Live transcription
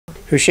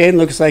Hooshang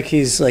looks like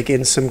he's like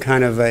in some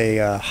kind of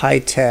a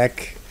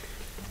high-tech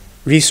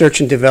research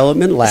and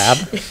development lab,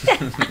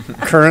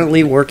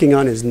 currently working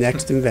on his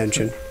next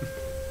invention.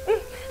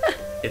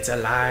 It's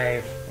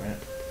alive.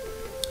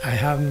 I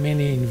have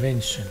many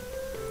inventions,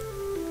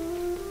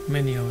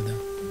 many of them.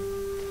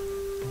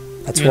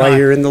 That's why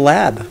you're in the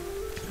lab.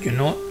 You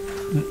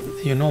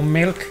know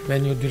milk,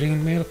 when you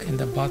drink milk in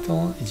the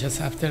bottle, it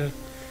just after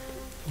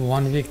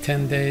 1 week,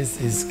 10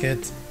 days, it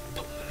gets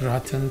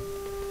rotten.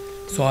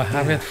 So I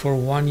have it for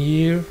 1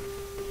 year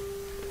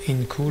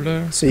in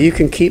cooler. So you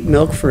can keep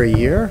milk for a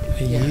year?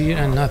 A year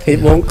and nothing.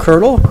 It won't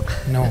curdle?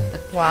 No.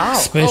 Wow.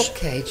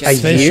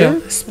 A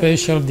year?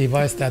 Special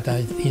device that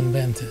I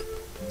invented.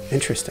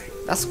 Interesting.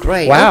 That's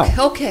great. Wow.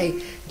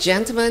 Okay,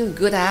 gentlemen,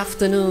 good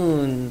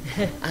afternoon.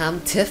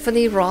 I'm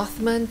Tiffany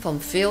Rothman from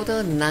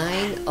Filter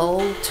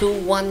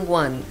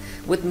 90211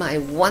 with my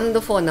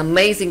wonderful and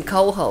amazing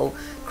co-host,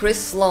 Chris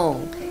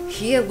Slone.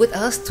 Here with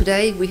us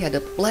today, we had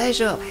the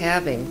pleasure of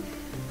having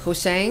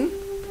Hooshang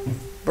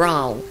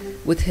Brown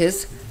with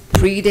his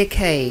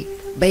pre-decay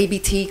baby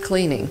tea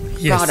cleaning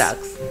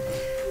products.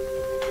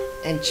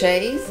 And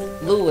Chase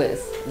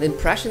Lewis, the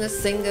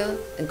impressionist singer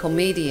and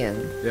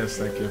comedian. Yes,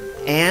 thank you.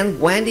 And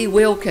Wendy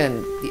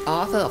Wilkins, the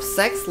author of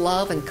Sex,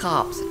 Love and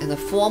Cops, and the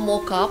former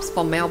cops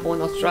from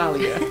Melbourne,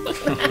 Australia.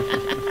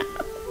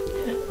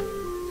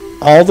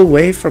 All the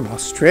way from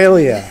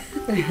Australia.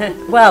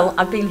 Well,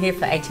 I've been here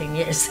for 18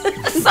 years.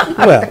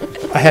 Well,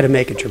 I had to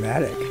make it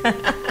dramatic.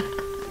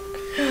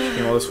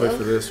 Came all this way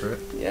for this, right?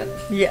 Yeah.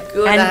 Yeah.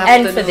 Good And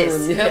afternoon. for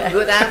this. Yeah.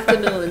 Good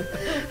afternoon.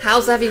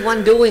 How's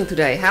everyone doing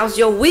today? How's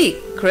your week,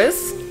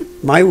 Chris?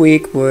 My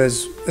week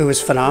was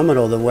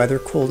phenomenal. The weather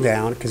cooled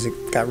down because it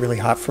got really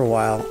hot for a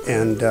while,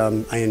 and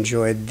I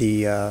enjoyed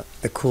the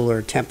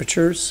cooler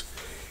temperatures.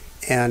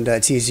 And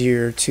it's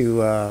easier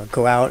to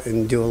go out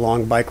and do a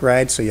long bike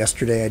ride. So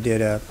yesterday I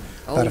did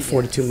about a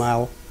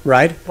 42-mile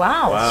ride.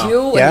 Wow.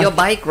 You and your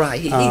bike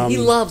ride. He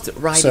loves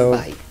riding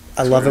bike.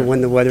 I love it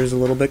when the weather's a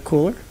little bit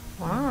cooler.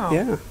 Wow.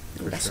 Yeah.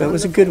 So it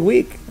was a good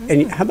week.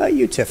 And how about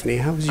you, Tiffany?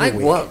 How was your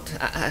week? I worked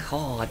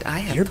hard. I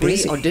had You're 3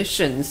 busy.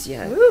 auditions.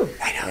 Yeah.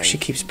 I know, she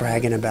keeps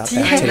bragging about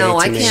that I today know.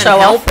 to I me. can't Show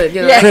help off. it.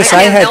 You know, Yeah. Chris,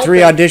 I can't had help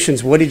 3 it.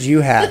 auditions. What did you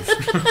have?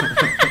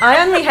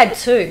 I only had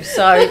 2,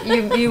 so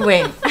you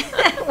win.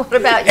 What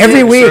about you?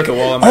 Every week. Start the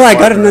wall in my Oh, I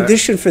got pocket, an right?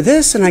 audition for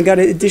this, and I got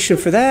an audition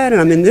for that, and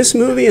I'm in this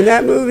movie and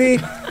that movie.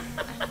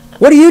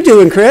 What are you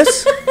doing,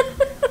 Chris?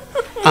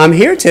 I'm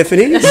here,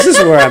 Tiffany. This is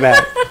where I'm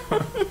at.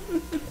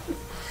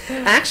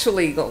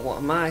 Actually,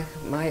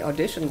 my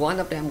audition, one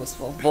of them was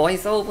for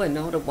voiceover, and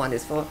another one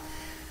is for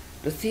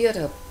the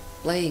theater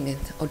playing and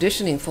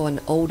auditioning for an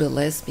older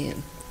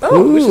lesbian.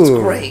 Which is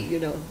Ooh. great, you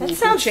know. That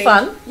sounds changed,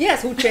 fun.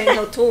 Yes, who changed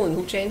her tune,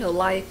 who changed her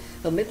life,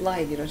 her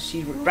midlife, you know.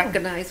 She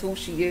recognized who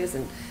she is,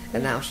 and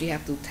now she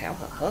have to tell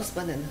her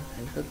husband and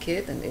her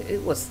kid, and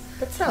it was...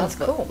 That sounds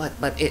but, cool.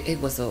 But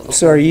it was a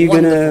So are you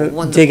going to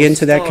wonderful dig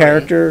into that story.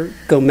 character,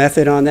 go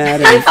method on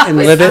that, and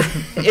live it?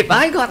 If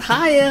I got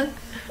hired,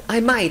 I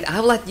might.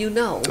 I'll let you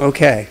know.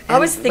 Okay. I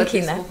was But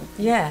thinking this that. will-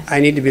 Yeah. I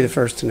need to be the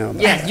first to know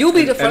about Yes, that. you'll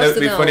be the And first it'd to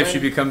be know. funny if she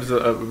becomes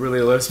a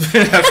really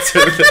lesbian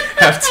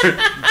after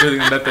doing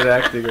method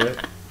acting, right?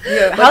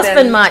 Yeah, but Husband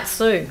then- might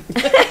sue.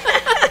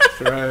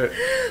 Right.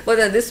 But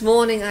then this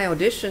morning I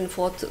auditioned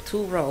for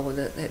 2 roles.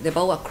 They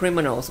both are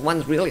criminals.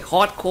 One's really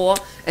hardcore,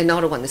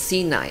 another one is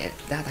senile.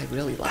 That I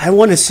really like. I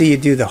want to see you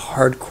do the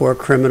hardcore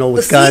criminal The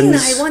with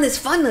guns. senile one is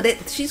fun.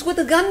 She's with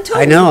a gun too.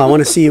 I know. I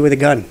want to see you with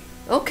a gun.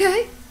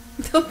 Okay.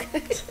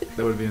 Okay.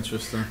 That would be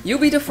interesting. You'll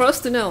be the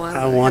first to know.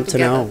 I want have to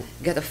know.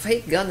 Get a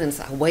fake gun and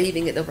start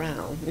waving it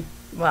around.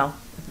 Well,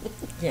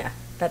 yeah.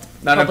 That's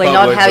Not in probably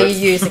public, not how but- you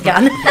use a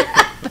gun.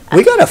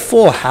 We got a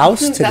full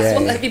house That's what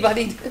today.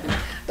 everybody.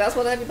 That's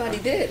what everybody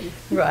did.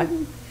 Right.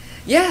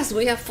 Yes,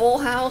 we have full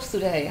house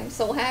today. I'm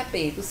so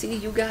happy to see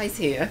you guys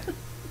here.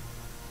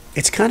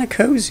 It's kind of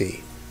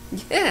cozy.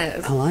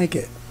 Yes. I like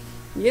it.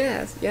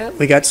 Yes. Yep.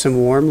 We got some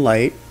warm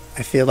light.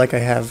 I feel like I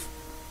have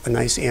a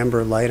nice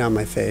amber light on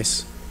my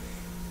face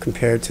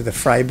compared to the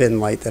fry bin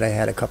light that I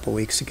had a couple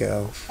weeks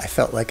ago. I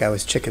felt like I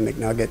was Chicken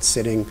McNuggets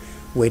sitting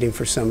waiting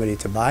for somebody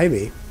to buy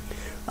me.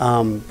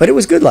 But it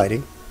was good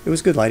lighting. It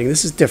was good lighting.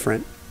 This is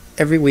different.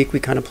 Every week we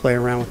kind of play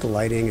around with the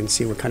lighting and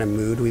see what kind of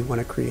mood we want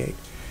to create.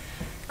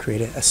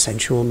 Create a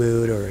sensual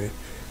mood or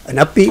an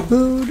upbeat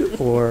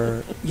mood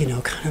or, you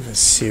know, kind of a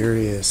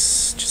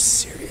serious, just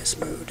serious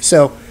mood.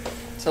 So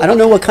I don't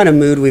know what kind of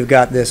mood we've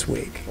got this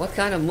week. What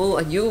kind of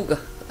mood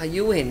are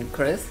you in,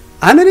 Chris?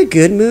 I'm in a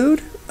good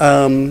mood.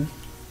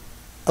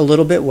 A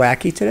little bit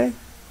wacky today.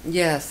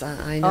 Yes,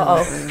 I know.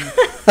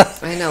 Uh-oh.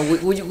 I know.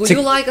 Would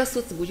you like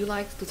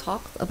to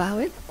talk about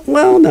it?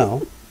 Well,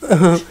 no.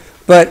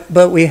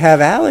 But we have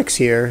Alex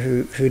here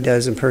who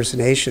does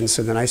impersonations,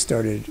 so then I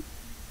started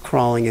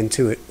crawling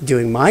into it,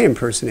 doing my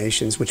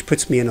impersonations, which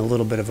puts me in a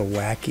little bit of a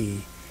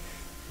wacky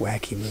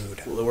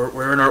mood. Well,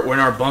 we're in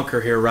our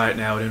bunker here right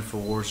now at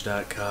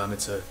Infowars.com.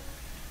 It's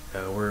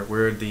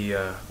we're at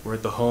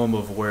the home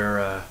of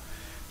where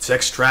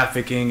sex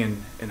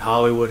trafficking in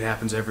Hollywood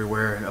happens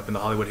everywhere and up in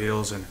the Hollywood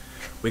Hills, and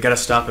we got to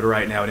stop it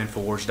right now at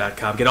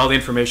Infowars.com. Get all the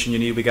information you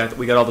need. We got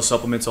all the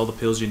supplements, all the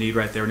pills you need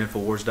right there at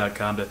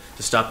Infowars.com to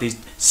stop these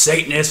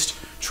Satanists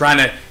trying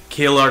to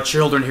kill our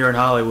children here in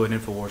Hollywood.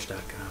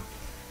 Infowars.com.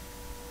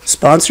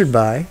 Sponsored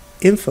by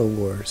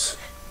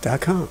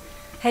Infowars.com.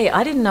 Hey,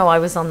 I didn't know I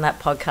was on that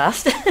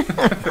podcast.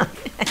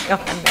 Hang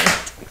on a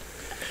minute.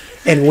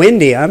 And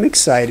Wendy, I'm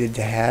excited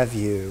to have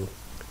you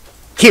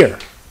here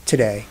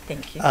today.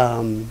 Thank you.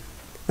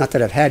 Not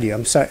that I've had you.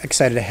 I'm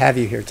excited to have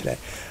you here today.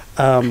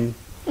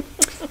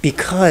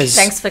 Because...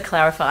 Thanks for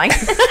clarifying.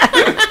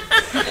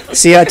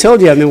 See, I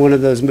told you I'm in one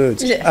of those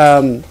moods.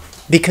 Yeah.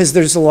 Because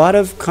there's a lot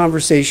of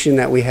conversation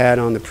that we had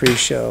on the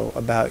pre-show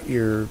about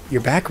your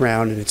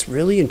background, and it's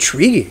really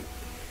intriguing.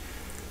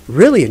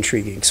 Really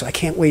intriguing. So I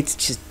can't wait to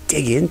just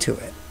dig into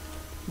it.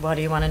 What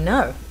do you want to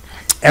know?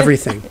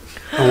 Everything.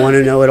 I want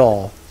to know it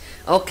all.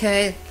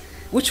 Okay,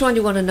 which one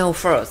do you want to know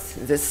first?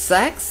 Is it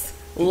sex,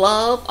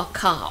 love, or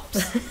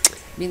cops?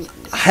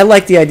 I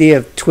like the idea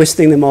of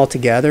twisting them all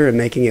together and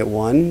making it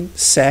one: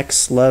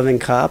 sex, love, and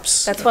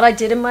cops. That's what I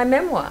did in my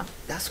memoir.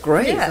 That's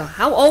great. Yeah. So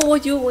how old were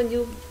you when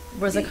you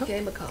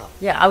became a cop?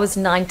 Yeah, I was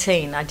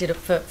 19. I did it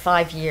for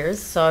 5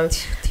 years, so...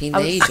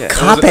 Teenager. A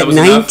cop at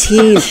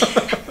 19.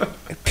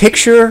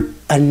 Picture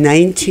a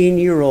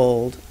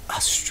 19-year-old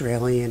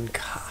Australian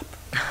cop.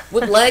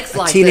 With legs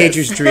like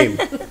Teenager's this. dream.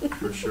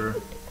 For sure.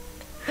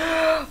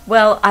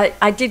 Well,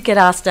 I did get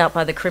asked out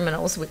by the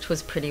criminals, which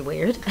was pretty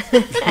weird.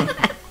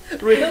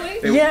 Really?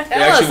 Yeah.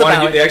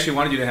 They actually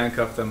wanted you to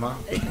handcuff them, huh?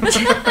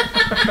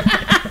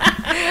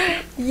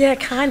 Yeah,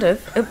 kind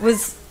of. It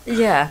was,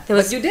 yeah. There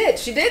was, But you did.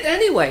 She did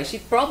anyway. She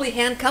probably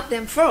handcuffed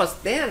them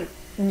first, then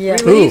yeah.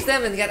 released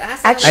them and got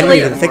asked out. Actually- I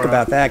didn't even think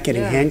about that,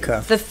 getting Yeah.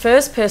 handcuffed. The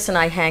first person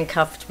I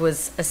handcuffed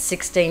was a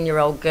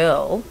 16-year-old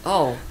girl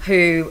Oh.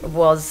 who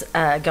was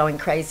going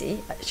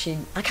crazy.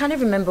 I can't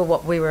even remember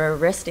what we were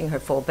arresting her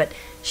for, but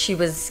she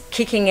was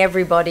kicking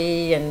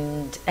everybody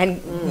and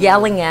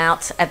yelling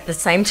out at the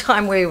same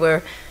time we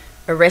were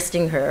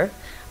arresting her.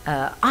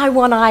 I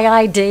want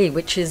IID,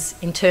 which is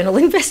Internal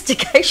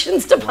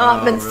Investigations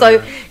Department. Wow, So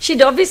really?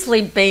 she'd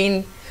obviously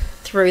been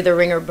through the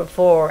ringer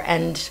before,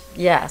 and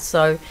yeah,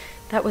 so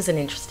that was an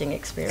interesting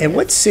experience. And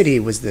what city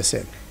was this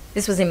in?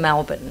 This was in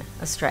Melbourne,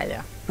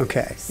 Australia.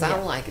 Okay.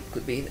 Sound like it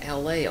could be in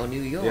L.A. or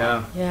New York.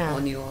 Yeah. Yeah.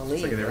 Or New Orleans.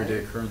 It's like an right?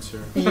 everyday occurrence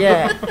here.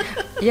 Yeah,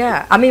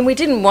 yeah. I mean, we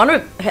didn't want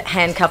to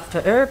handcuff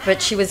her,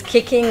 but she was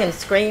kicking and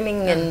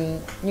screaming,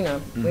 and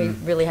we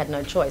really had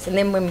no choice. And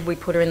then when we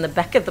put her in the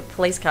back of the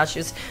police car, she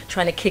was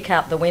trying to kick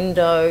out the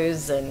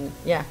windows, and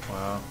yeah.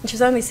 Wow. And she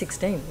was only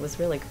 16. It was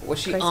really Was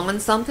she crazy. on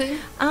something?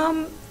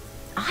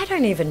 I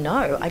don't even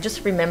know. I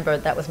just remember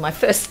that was my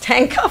first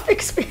handcuff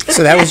experience.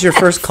 So that was your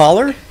first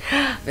caller?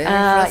 Very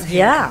first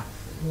Yeah,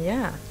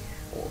 yeah.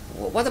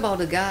 What about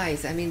the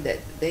guys? I mean,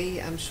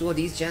 I'm sure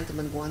these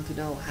gentlemen want to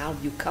know how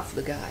you cuff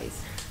the guys.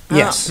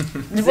 Yes.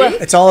 Well,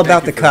 It's all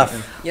about the Thank you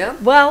for cuff. Yeah?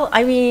 Well,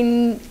 I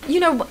mean,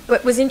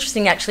 it was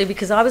interesting actually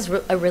because I was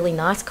a really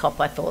nice cop,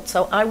 I thought.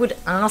 So I would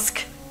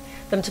ask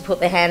them to put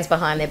their hands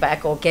behind their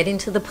back or get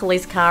into the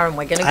police car and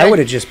we're going to go. I would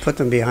have just put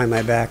them behind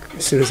my back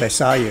as soon as I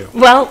saw you.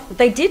 Well,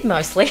 they did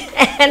mostly.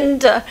 And,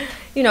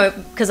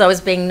 because I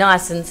was being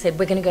nice and said,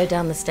 we're going to go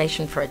down the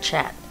station for a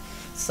chat.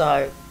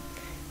 So.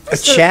 A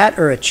chat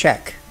or a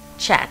check?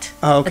 Chat.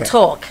 Oh, okay. A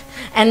talk.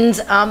 And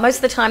most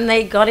of the time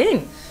they got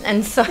in.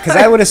 And so. Because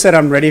I would have said,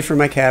 I'm ready for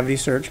my cavity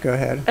search. Go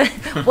ahead.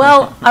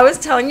 Well, I was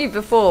telling you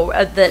before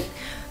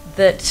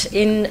that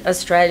in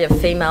Australia,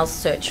 females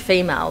search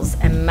females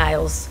and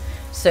males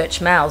search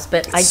males.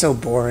 But It's so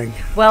boring.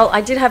 Well,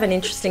 I did have an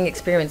interesting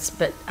experience,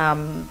 but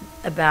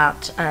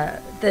about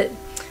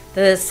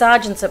the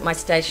sergeants at my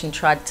station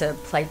tried to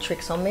play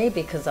tricks on me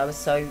because I was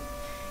so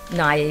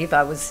naive.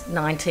 I was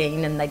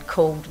 19, and they'd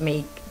called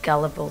me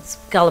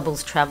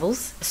Gullible's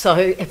Travels. So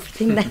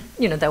everything that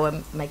they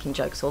were making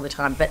jokes all the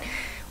time. But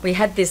we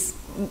had this.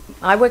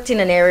 I worked in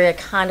an area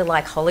kind of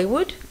like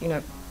Hollywood,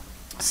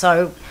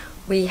 so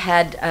we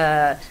had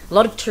a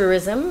lot of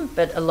tourism,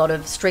 but a lot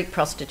of street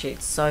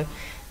prostitutes. So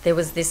there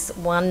was this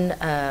one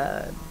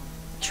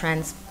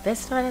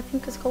transvestite, I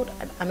think it's called.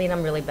 I mean,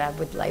 I'm really bad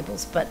with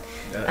labels, but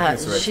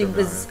she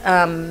was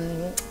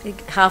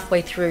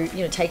halfway through,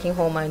 taking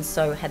hormones,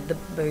 so had the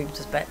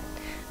boobs, but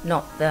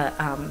not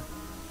the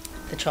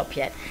chop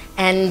yet.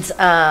 And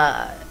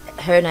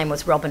her name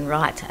was Robin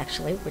Wright,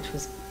 actually, which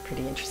was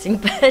pretty interesting.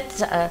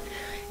 But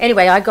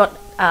anyway, I got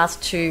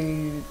asked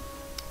to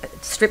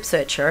strip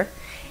search her,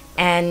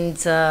 and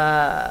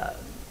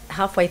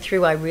halfway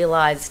through, I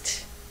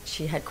realised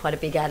she had quite a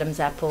big Adam's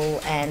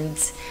apple and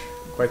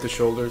Quite the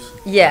shoulders.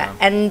 yeah.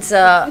 And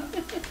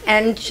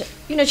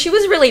she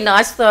was really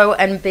nice though,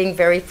 and being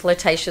very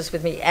flirtatious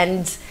with me.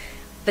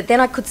 But then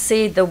I could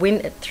see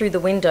through the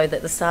window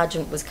that the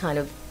sergeant was kind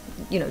of,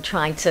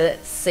 trying to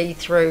see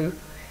through,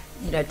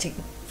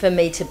 for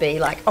me to be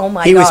like, oh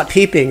my God. He was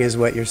peeping, is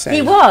what you're saying.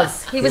 He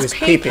was was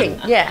peeping.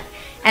 peeping. Yeah.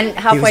 And He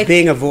halfway was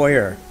being a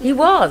voyeur. he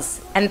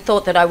was, and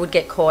thought that I would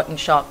get caught and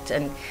shocked.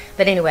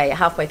 But anyway,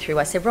 halfway through,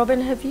 I said,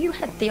 "Robin, have you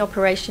had the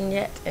operation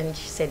yet?" And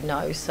she said,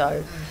 "No."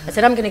 So I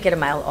said, "I'm going to get a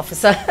male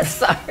officer."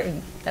 So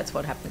that's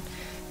what happened.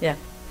 Yeah.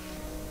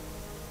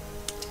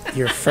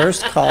 Your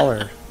first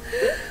caller.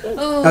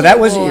 Oh, No, that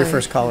wasn't your boy.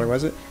 first caller,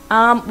 was it?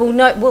 Well,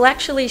 no. Well,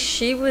 actually,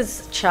 she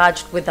was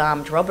charged with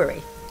armed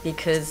robbery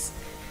because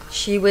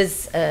she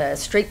was a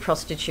street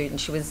prostitute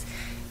and she was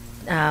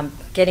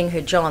getting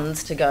her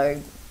johns to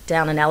go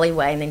down an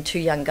alleyway, and then two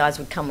young guys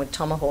would come with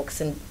tomahawks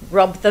and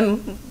rob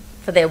them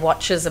for their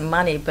watches and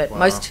money. But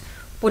most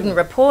wouldn't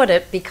report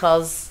it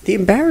because The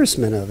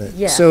embarrassment of it.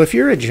 Yeah. So if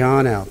you're a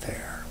John out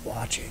there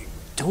watching,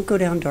 don't go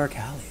down dark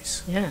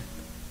alleys.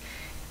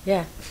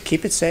 yeah.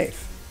 Keep it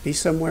safe. Be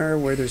somewhere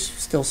where there's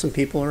still some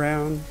people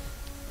around.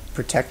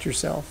 Protect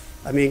yourself.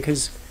 I mean,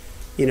 because,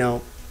 you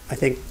know, I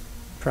think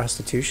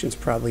prostitution's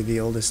probably the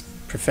oldest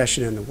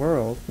profession in the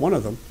world, one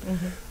of them.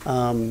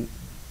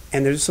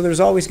 And there's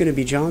always going to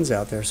be Johns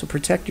out there, so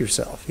protect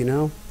yourself, you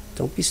know?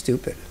 Don't be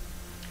stupid.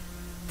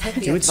 Take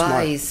the Do it smart.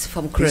 advice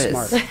from Be Chris.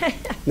 smart.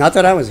 Not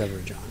that I was ever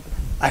a John.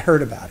 I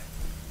heard about it.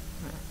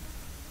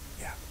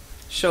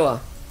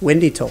 Sure.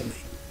 Wendy told me.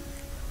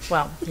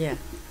 Well, yeah.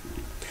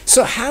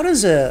 So how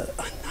does a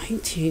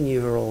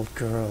 19-year-old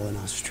girl in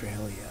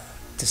Australia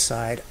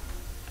decide?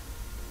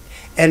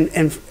 And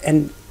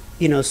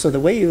you know, so the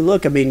way you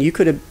look, I mean, you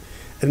could have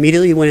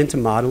immediately went into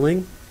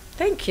modeling,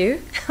 Thank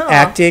you.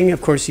 acting,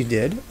 of course you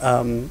did.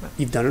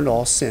 You've done it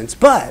all since.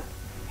 But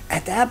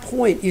at that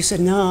point, you said,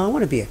 no, I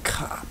want to be a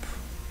cop.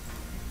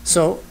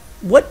 So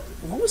what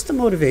was the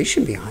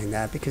motivation behind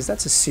that? Because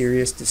that's a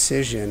serious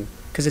decision,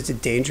 because it's a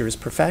dangerous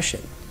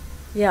profession.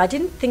 Yeah, I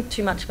didn't think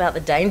too much about the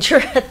danger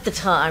at the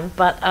time,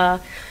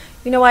 but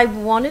you know, I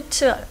wanted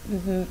to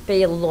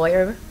be a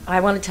lawyer. I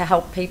wanted to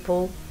help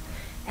people,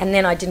 and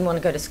then I didn't want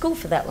to go to school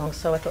for that long,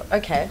 so I thought,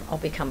 okay, I'll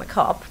become a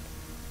cop.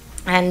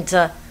 And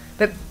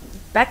but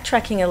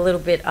backtracking a little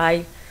bit,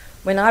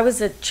 when I was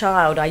a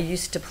child, I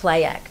used to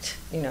play act,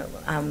 you know,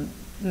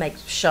 make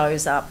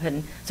shows up,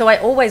 and so I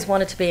always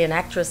wanted to be an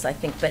actress, I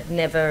think, but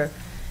never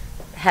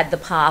had the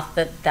path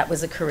that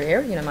was a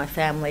career. You know, my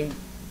family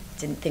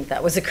didn't think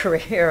that was a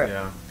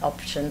career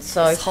option.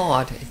 So It's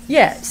hard.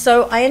 yeah,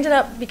 so I ended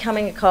up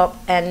becoming a cop,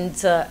 and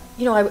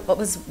you know, I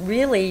was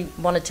really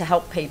wanted to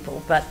help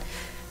people,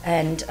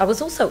 and I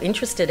was also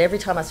interested. Every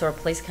time I saw a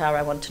police car,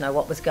 I wanted to know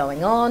what was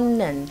going on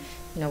and,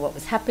 you know, what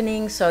was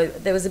happening. So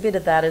there was a bit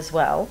of that as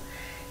well.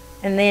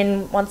 And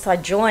then once I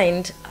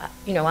joined,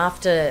 you know,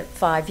 after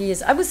 5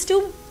 years, I was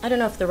still, I don't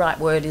know if the right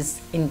word is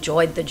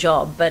enjoyed the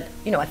job, but,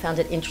 you know, I found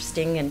it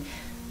interesting. And,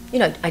 you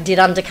know, I did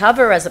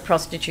undercover as a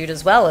prostitute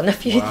as well and a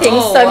few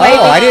things. So maybe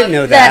I didn't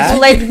know that.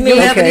 led me.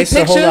 You have Okay, any so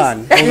pictures? hold on.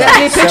 You have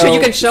any picture So- you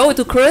can show it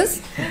to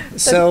Chris?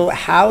 So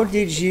how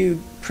did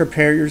you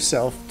prepare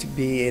yourself to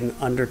be an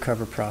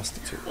undercover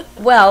prostitute?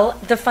 Well,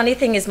 the funny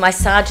thing is my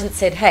sergeant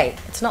said, hey,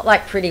 it's not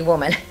like Pretty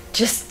Woman.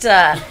 Just,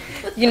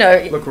 you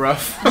know. Look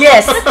rough.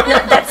 Yes, no,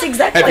 that's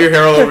exactly. Have your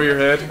hair all over your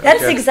head.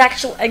 That's Okay.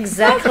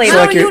 exactly. So How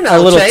like do you a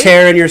know, little Jay?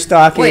 tear in your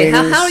stockings. Wait,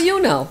 how do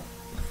you know?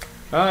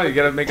 Oh, you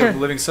got to make a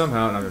living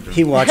somehow. No, I'm joking.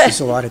 He watches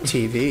a lot of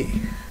TV.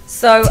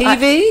 So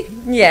TV?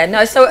 yeah,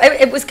 no. So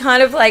it was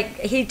kind of like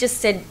he just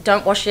said,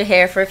 don't wash your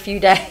hair for a few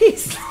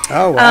days.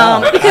 Oh,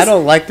 wow. I because-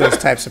 don't like those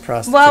types of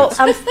prostitutes.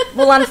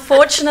 Well,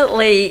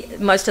 unfortunately,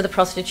 most of the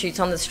prostitutes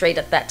on the street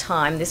at that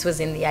time, this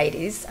was in the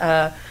 80s,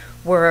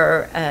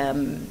 were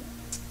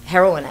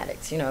heroin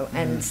addicts, you know,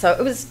 and so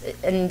it was,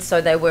 and so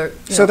they were.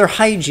 You So know, their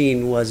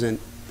hygiene wasn't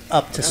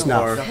up to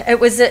snuff. it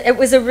was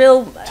a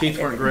real Teeth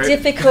weren't great.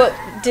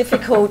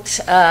 difficult,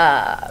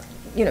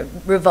 you know,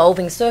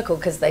 revolving circle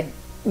because they,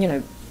 you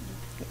know,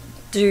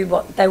 do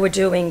what they were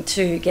doing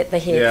to get the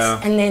hits,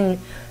 Yeah. and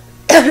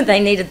then they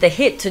needed the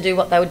hit to do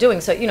what they were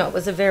doing. So, you know, it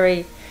was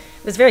very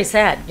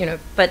sad, you know.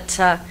 But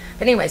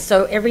anyway,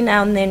 so every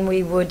now and then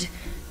we would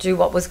do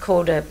what was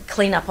called a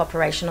cleanup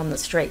operation on the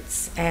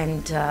streets,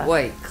 and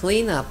Wait,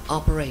 cleanup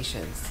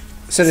operations.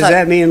 So does So-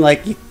 that mean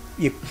like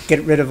you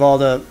get rid of all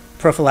the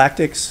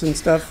prophylactics and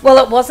stuff? well,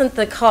 it wasn't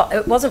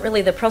it wasn't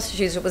really the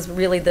prostitutes. It was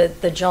really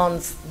the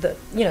Johns,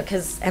 you know,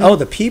 because Oh,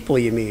 the people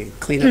you mean.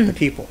 Clean up the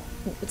people.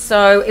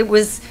 so it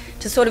was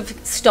to sort of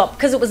stop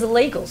because it was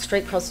illegal.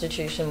 Street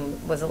prostitution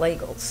was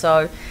illegal.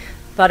 So,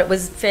 but it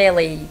was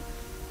fairly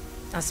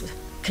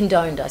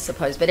condoned, I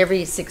suppose. But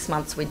every 6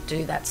 months we'd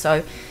do that.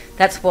 So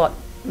that's what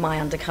my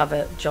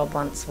undercover job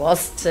once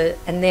was to,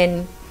 and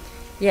then,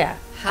 yeah.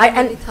 How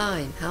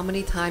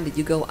many times did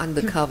you go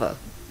undercover?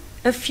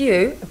 A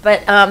few,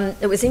 but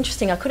it was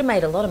interesting. I could have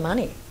made a lot of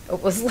money.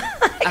 It was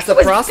like As a it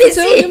was prostitute,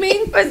 busy. you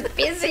mean? It was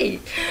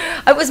busy.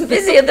 I was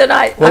busier than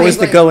I. What I was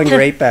the mean, going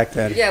rate back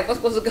then? Yeah,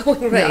 what was the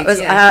going no, rate? it was,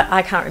 Yeah.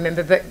 I can't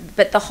remember,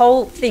 but the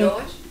whole thing.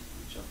 George?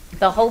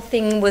 The whole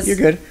thing was. You're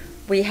good.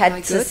 We had Am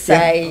I to good?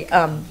 say.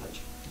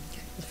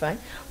 It's fine.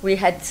 We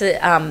had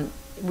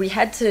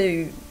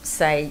to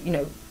say, you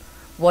know,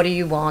 what do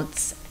you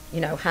want?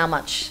 You know, how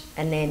much,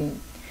 and then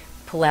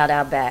pull out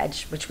our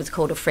badge, which was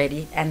called a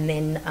Freddy, and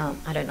then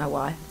I don't know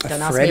why.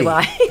 Don't ask Freddy. me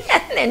why.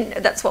 And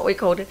then that's what we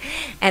called it.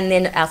 And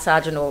then our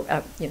sergeant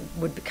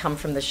would come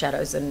from the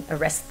shadows and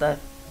arrest the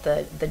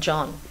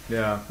John.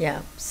 Yeah.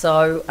 Yeah.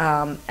 So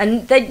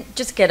and they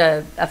just get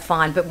a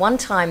fine. But one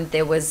time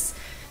there was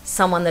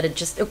someone that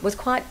it was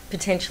quite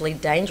potentially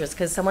dangerous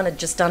because someone had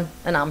just done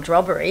an armed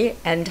robbery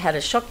and had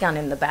a shotgun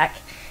in the back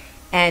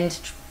and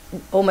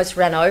almost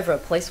ran over a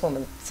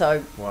policewoman.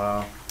 So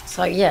Wow.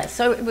 So yeah,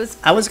 so it was.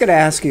 I was going to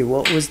ask you,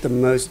 what was the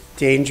most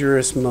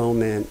dangerous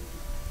moment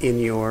in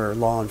your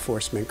law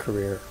enforcement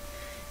career?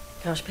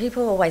 Gosh,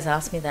 people always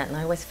ask me that, and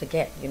I always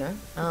forget, you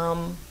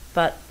know.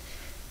 But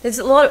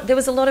there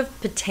was a lot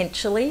of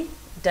potentially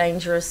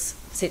dangerous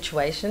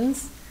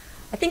situations.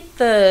 I think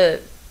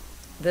the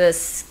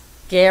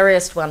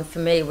scariest one for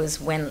me was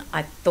when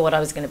I thought I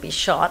was going to be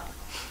shot,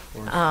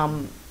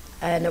 and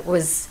it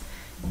was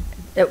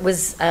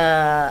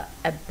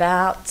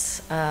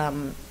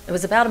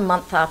about a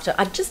month after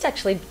I'd just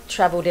actually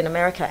travelled in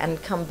America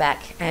and come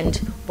back, and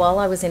while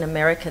I was in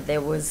America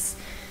there was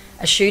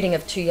a shooting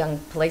of 2 young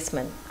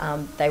policemen.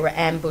 They were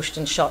ambushed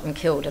and shot and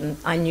killed, and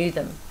I knew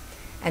them.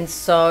 And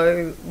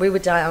so we were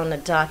down a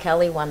dark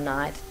alley one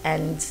night,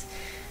 and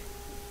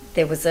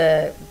there was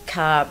a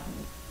car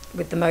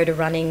with the motor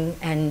running,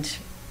 and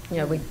you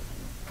know, we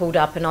pulled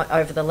up and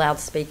over the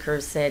loudspeaker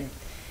said,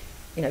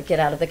 you know, get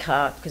out of the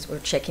car, because we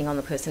were checking on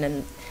the person,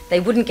 and they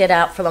wouldn't get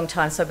out for a long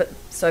time.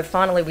 So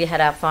finally we had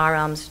our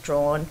firearms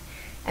drawn.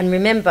 And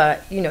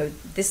remember, you know,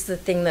 this is the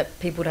thing that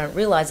people don't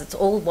realise, it's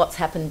all what's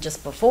happened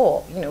just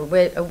before. You know,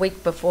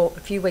 a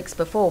few weeks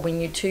before, we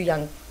knew 2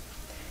 young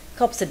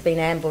cops had been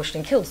ambushed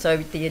and killed, so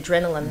the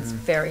adrenaline's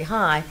very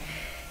high.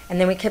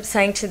 And then we kept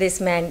saying to this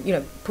man, you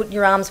know, put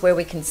your arms where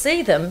we can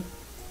see them.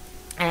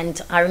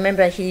 And I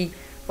remember he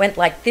went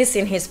like this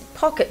in his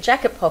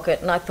jacket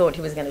pocket, and I thought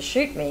he was going to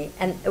shoot me.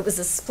 And it was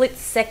a split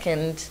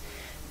second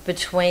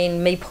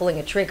between me pulling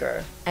a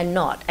trigger and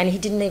not. And he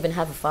didn't even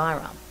have a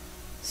firearm.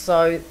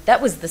 So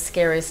that was the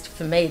scariest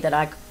for me, that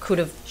I could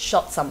have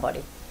shot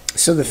somebody.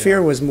 So the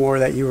fear was more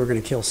that you were going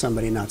to kill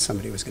somebody, not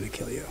somebody was going to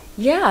kill you.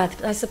 Yeah,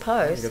 I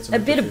suppose. Get some A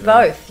bit empathy of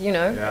there. both, you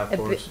know, Yeah, of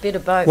course. bit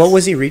of both. What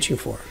was he reaching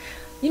for?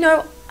 You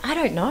know, I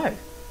don't know.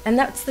 And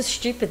that's the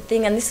stupid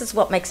thing. And this is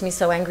what makes me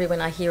so angry when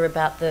I hear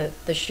about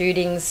the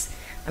shootings.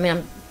 I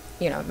mean,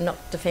 I'm not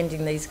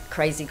defending these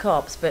crazy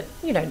cops, but,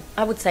 you know,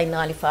 I would say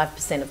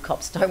 95% of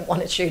cops don't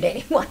want to shoot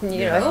anyone,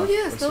 you Yeah. know. Oh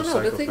yes, That's no.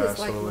 a The thing is, psychopath,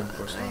 like, slowly, of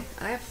course not.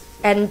 I have.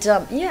 And,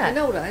 yeah. I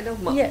know that. I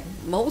know. Yeah.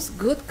 Most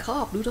good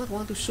cops do not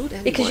want to shoot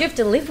anyone. Because you have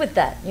to live with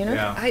that, you know.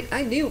 Yeah.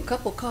 I knew a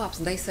couple cops,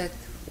 and they said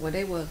when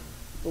they were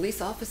police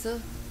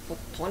officer for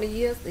 20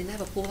 years, they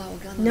never pulled out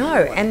a gun. on No,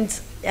 anyone.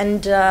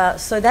 and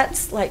so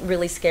that's like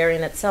really scary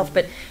in itself.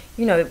 But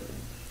you know,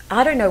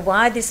 I don't know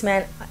why this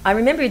man. I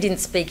remember he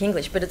didn't speak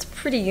English, but it's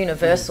pretty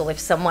universal if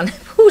someone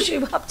pulls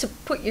you up to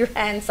put your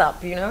hands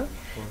up, you know.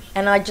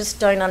 And I just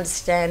don't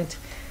understand.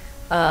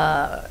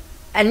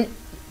 And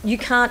you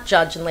can't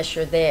judge unless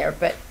you're there.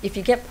 But if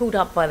you get pulled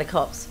up by the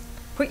cops,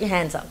 put your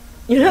hands up.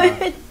 You know,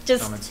 Yeah.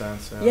 just Common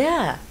sense.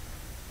 yeah.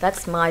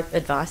 That's my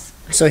advice.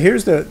 So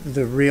here's the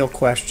real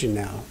question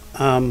now.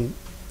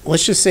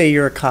 Let's just say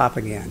you're a cop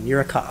again. You're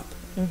a cop.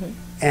 Mm-hmm.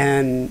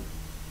 And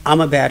I'm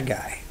a bad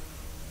guy.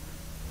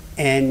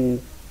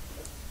 And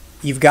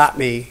you've got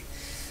me.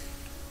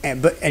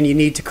 And you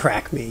need to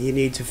crack me. You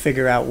need to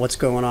figure out what's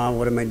going on.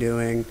 What am I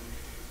doing?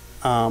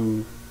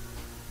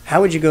 How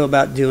would you go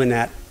about doing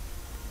that?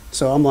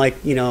 So I'm like,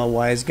 you know, a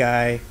wise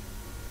guy,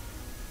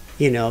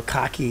 you know,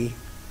 cocky.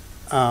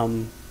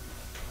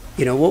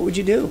 You know, what would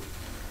you do?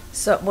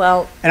 So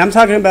well, And I'm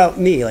talking about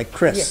me, like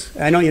Chris.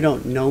 I know you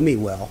don't know me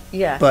well.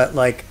 Yeah. But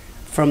like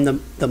from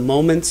the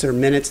moments or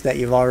minutes that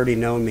you've already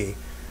known me,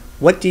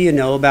 what do you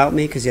know about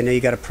me? Because you know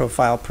you got to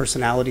profile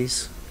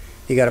personalities,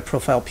 you got to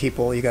profile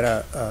people, you got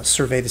to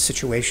survey the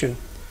situation.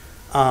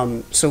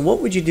 So what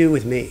would you do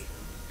with me?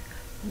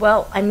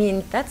 well, I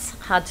mean, that's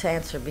hard to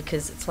answer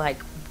because it's like,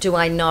 do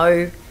I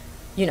know,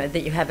 you know,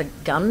 that you have a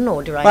gun,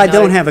 or do I? Well, I know,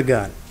 don't have a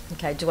gun,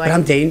 Okay, do but I?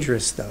 I'm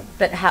dangerous though.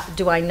 But how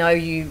do I know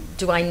you?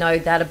 Do I know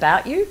that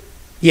about you?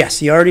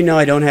 Yes, you already know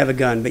I don't have a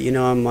gun, but you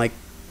know I'm like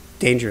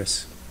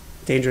dangerous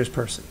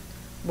person.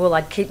 Well,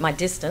 I'd keep my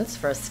distance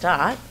for a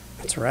start,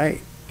 That's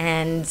right.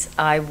 and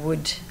I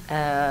would,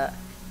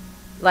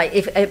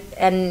 like,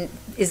 and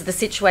is the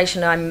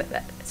situation I'm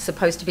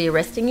supposed to be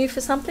arresting you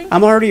for something?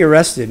 I'm already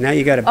arrested. Now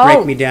you got to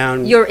break me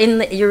down. You're in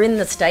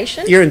the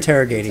station. You're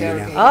interrogating me now.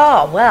 Interrogating.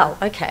 Oh well,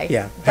 okay.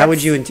 Yeah. How would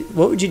That's- you?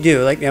 What would you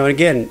do? Like now and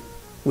again,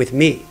 with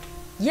me,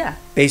 Yeah.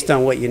 based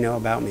on what you know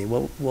about me,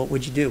 what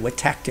would you do? What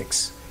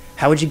tactics?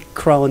 How would you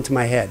crawl into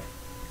my head?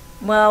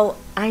 Well,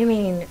 I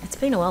mean, it's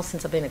been a while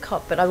since I've been a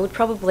cop, but I would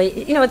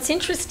probably, you know, it's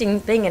interesting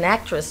being an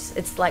actress.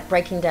 It's like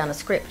breaking down a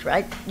script,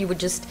 right? You would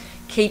just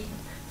keep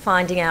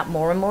finding out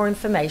more and more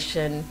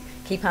information,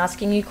 keep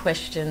asking you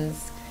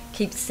questions,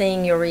 keep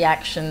seeing your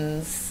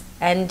reactions.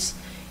 And,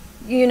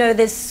 you know,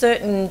 there's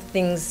certain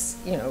things,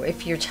 you know,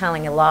 if you're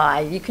telling a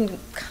lie, you can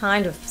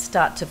kind of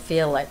start to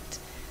feel like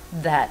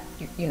that,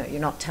 you know,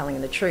 you're not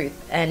telling the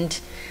truth. And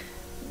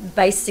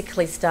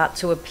basically start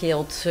to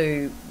appeal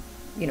to,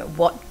 you know,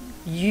 what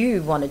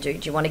you want to do.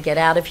 Do you want to get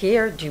out of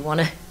here? Do you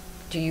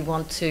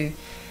want to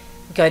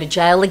go to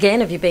jail again?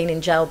 Have you been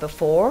in jail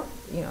before?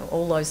 You know,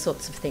 all those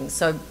sorts of things.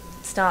 So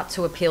start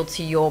to appeal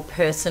to your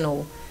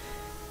personal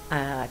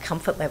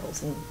comfort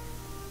levels, and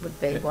would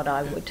be what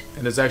I would.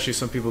 And there's actually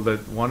some people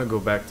that want to go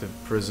back to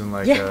prison.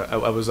 Like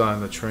I was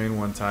on the train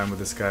one time with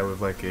this guy with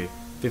like a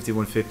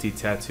 5150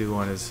 tattoo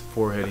on his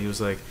forehead. He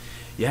was like,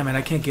 "Yeah, man,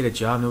 I can't get a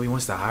job. Nobody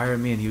wants to hire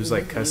me." And he was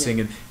like cussing,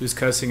 and he was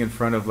cussing in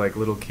front of like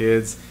little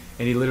kids.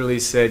 And he literally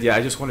said, "Yeah,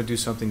 I just want to do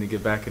something to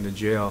get back into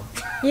jail."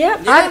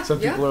 Yeah, some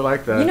people are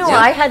like that. You know,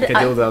 Can't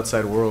deal with the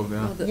outside world.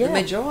 Yeah. Well, the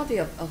majority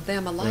of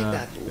them are like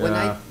that. When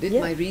I did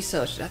my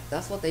research,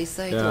 that's what they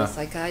say to a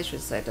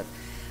psychiatrist. Said that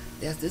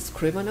there's this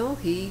criminal.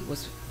 He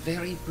was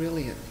very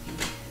brilliant.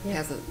 He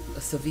has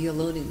a severe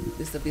learning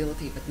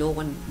disability, but no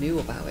one knew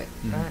about it.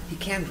 Right. He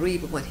can't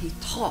read, but when he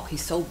talks,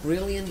 he's so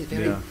brilliant. He's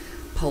very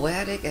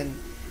poetic, and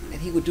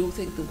he would do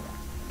things to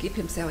keep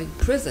himself in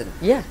prison.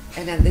 Yeah.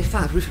 And then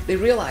they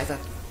realized that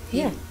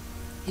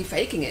he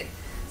faking it.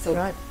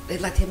 So they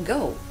let him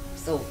go.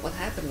 So what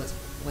happened was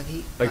when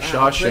he like got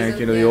out of Shawshank, prison,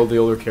 you know, the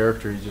older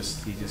character, he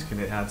just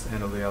couldn't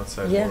handle the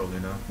outside world, you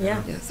know.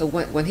 Yeah. So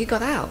when he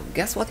got out,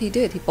 guess what he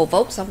did? He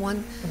provoked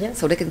someone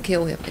so they can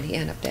kill him, and he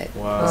ended up dead.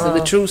 Wow. So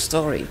the true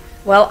story.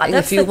 Well, in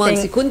a few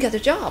months, he couldn't get a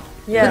job.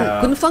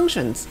 Couldn't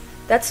function.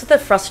 That's the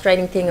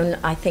frustrating thing, and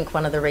I think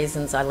one of the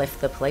reasons I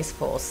left the police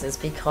force is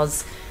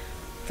because,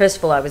 first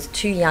of all, I was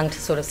too young to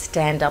sort of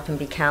stand up and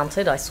be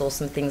counted. I saw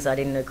some things I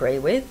didn't agree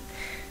with.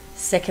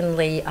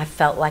 Secondly, I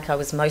felt like I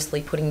was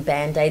mostly putting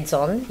Band-Aids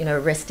on, you know,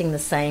 arresting the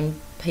same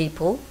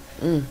people.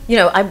 You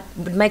know, I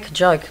would make a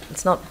joke.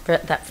 It's not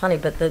that funny,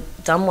 but the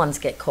dumb ones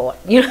get caught.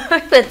 You know,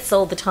 that's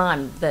all the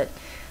time. That.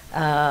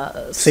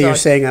 So you're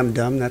saying I'm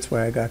dumb? That's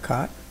why I got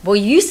caught? Well,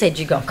 you said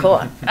you got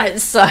caught.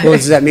 So well,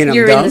 does that mean I'm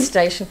you're dumb? in the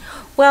station.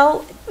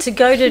 Well, to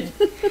go to...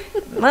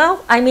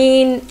 Well, I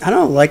mean... I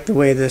don't like the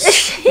way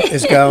this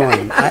is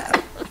going. I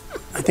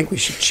think we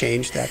should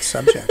change that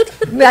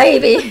subject.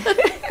 Maybe.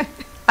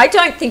 I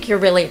don't think you're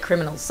really a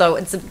criminal, so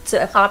it's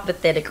a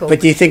hypothetical. But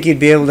do you think you'd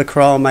be able to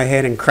crawl in my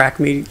head and crack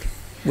me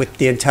with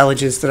the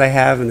intelligence that I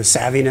have and the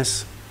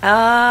savviness?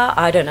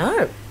 I don't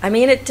know. I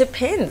mean, it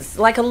depends.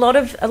 Like a lot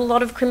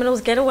of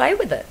criminals get away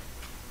with it,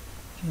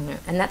 you know,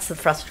 and that's the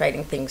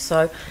frustrating thing.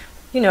 So,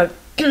 you know,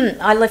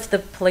 I left the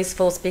police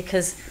force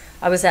because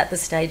I was at the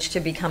stage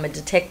to become a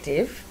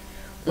detective,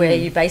 where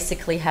you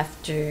basically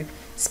have to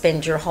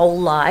spend your whole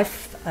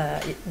life,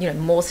 you know,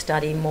 more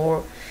study,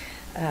 more.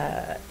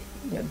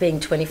 You know, being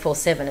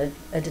 24/7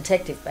 a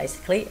detective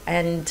basically,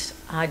 and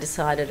I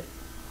decided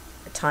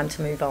time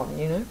to move on,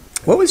 you know.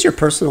 What was your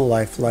personal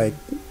life like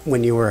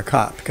when you were a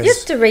cop? You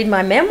have to read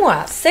my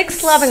memoir,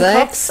 Sex, Love and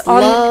Cops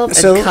on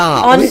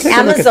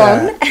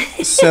Amazon.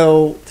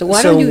 So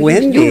why don't you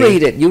Wendy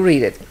you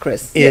read it,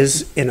 Chris.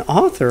 Is an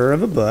author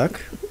of a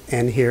book,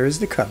 and here's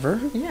the cover.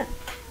 Yeah.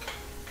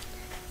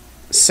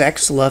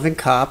 Sex, Love and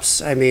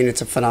Cops. I mean,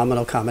 it's a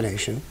phenomenal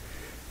combination.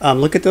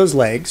 Look at those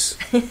legs.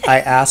 I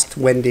asked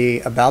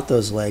Wendy about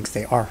those legs.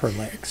 They are her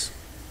legs,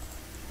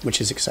 which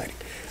is exciting.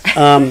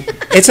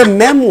 It's a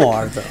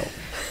memoir, though.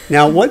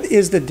 Now, what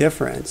is the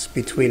difference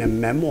between a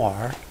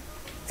memoir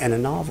and a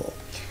novel?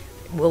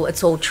 Well,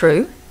 it's all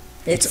true.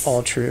 It's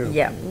all true.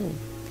 Yeah.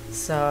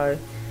 So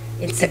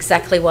it's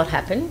exactly what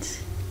happened.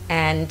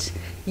 And,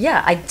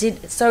 yeah, I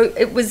did. So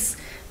it was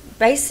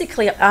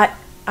basically,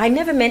 I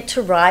never meant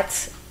to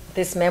write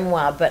this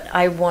memoir, but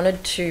I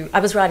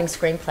was writing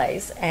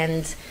screenplays,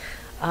 and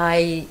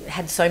I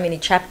had so many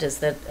chapters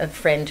that a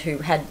friend who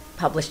had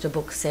published a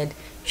book said,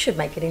 you should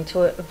make it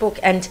into a book.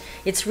 And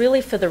it's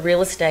really for the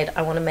real estate.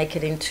 I want to make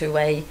it into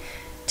a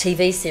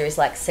TV series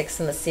like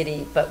Sex and the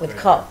City, but with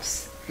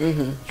cops.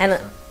 Mm-hmm.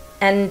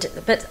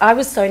 But I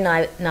was so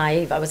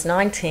naive. I was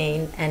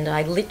 19, and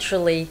I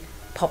literally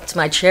popped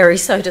my cherry,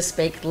 so to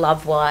speak,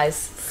 love-wise,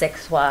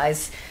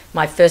 sex-wise.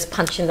 My first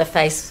punch in the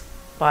face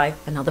by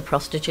another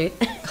prostitute,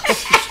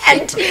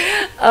 and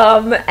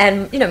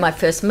you know, my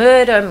first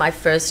murder, my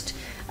first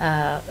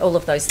all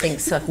of those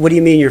things. So, what do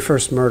you mean your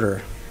first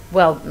murder?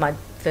 Well, my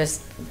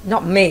first,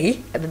 not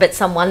me, but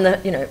someone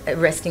that, you know,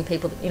 arresting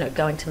people, you know,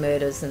 going to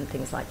murders and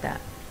things like that.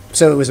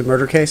 So it was a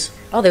murder case?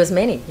 Oh, there was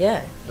many,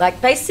 yeah. Like,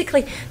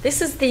 basically,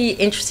 this is the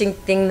interesting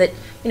thing that,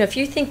 you know, if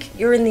you think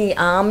you're in the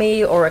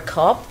army or a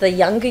cop, the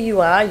younger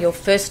you are, you're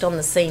first on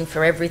the scene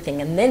for everything,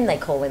 and then they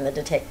call in the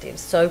detectives.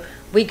 So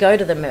we go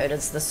to the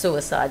murders, the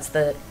suicides,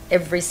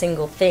 every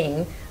single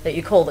thing that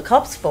you call the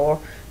cops for.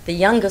 The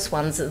youngest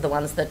ones are the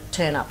ones that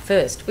turn up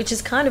first, which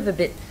is kind of a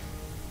bit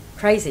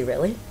crazy,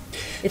 really,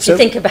 if you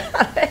think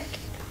about it.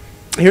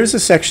 Here's a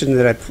section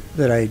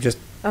that I just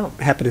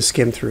happened to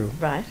skim through.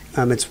 Right.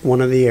 It's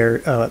one of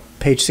the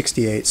page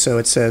 68. So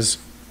it says,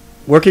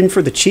 working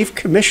for the chief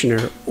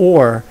commissioner,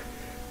 or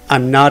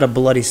I'm not a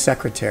bloody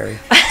secretary.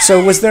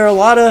 So was there a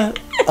lot of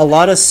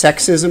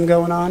sexism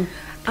going on?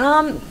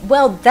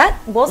 Well, that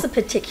was a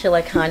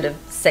particular kind of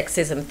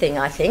sexism thing,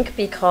 I think,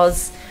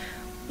 because,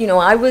 you know,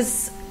 I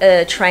was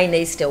a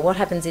trainee still. What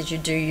happens is you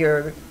do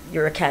your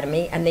your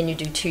academy, and then you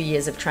do 2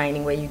 years of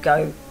training where you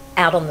go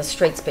out on the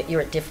streets, but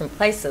you're at different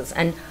places.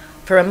 And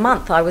for a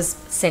month I was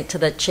sent to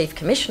the Chief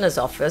Commissioner's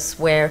office,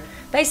 where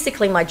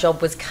basically my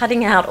job was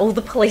cutting out all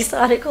the police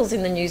articles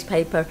in the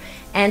newspaper,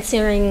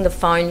 answering the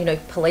phone, you know,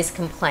 police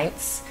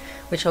complaints,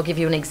 which I'll give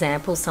you an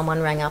example.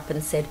 Someone rang up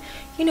and said,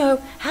 you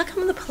know, how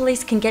come the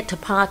police can get to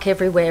park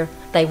everywhere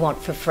they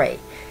want for free?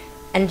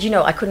 And, you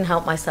know, I couldn't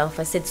help myself.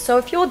 I said, so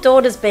if your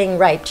daughter's being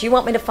raped, do you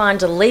want me to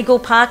find a legal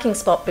parking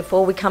spot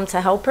before we come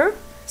to help her?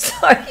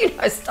 So, you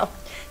know, stuff.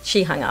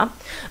 She hung up.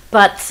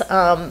 But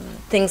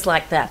things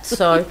like that.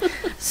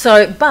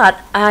 But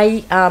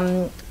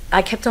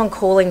I kept on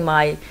calling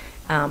my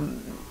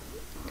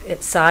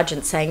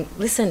sergeant saying,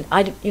 listen,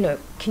 you know,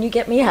 can you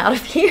get me out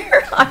of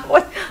here?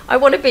 I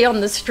want to be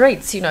on the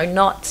streets, you know,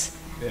 not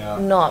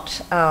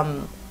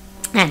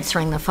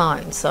answering the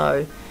phone.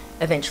 So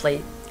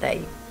eventually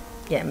they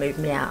moved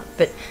me out.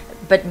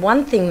 But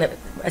one thing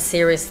a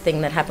serious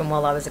thing that happened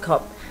while I was a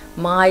cop,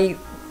 my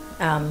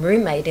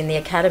roommate in the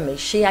academy,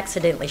 she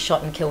accidentally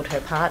shot and killed her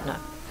partner,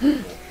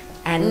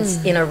 and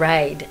in a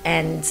raid,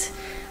 and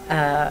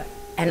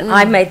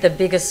I made the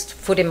biggest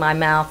foot in my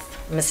mouth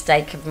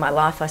mistake of my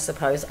life, I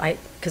suppose,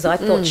 because I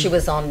thought she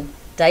was on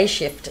day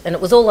shift, and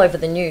it was all over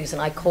the news,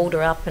 and I called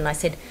her up and I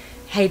said,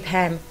 hey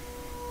Pam,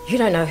 you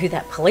don't know who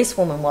that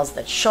policewoman was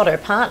that shot her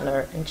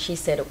partner? And she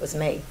said it was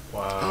me.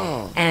 Wow.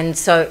 Oh. And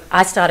so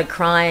I started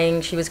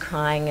crying, she was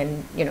crying,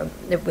 and, you know,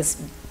 it was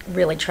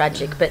really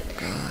tragic. But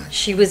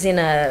she was in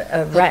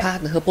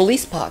her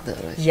police partner.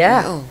 Right?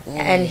 Yeah. Oh.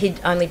 And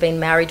he'd only been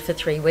married for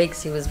 3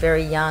 weeks. He was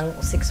very young,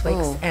 or 6 weeks.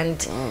 Oh.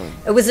 And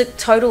it was a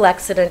total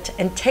accident.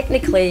 And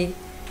technically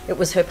it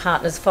was her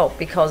partner's fault,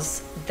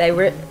 because they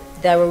were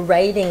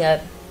raiding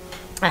a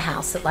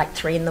house at like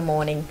 3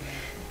 a.m.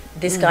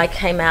 This guy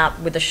came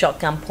out with a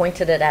shotgun,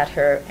 pointed it at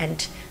her,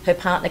 and her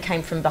partner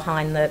came from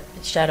behind the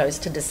shadows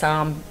to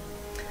disarm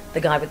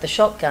the guy with the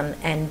shotgun,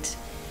 and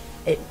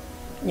it,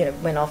 you know,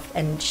 went off,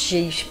 and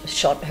she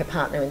shot her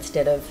partner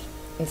instead of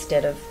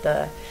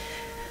the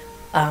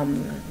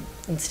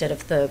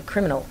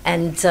criminal.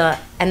 And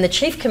the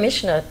Chief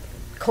Commissioner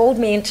called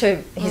me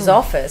into his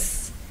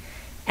office,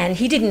 and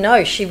he didn't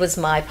know she was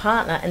my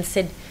partner, and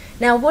said,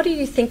 now what do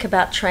you think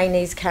about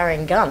trainees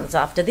carrying guns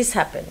after this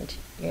happened?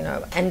 You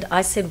know, and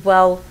I said,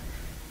 well,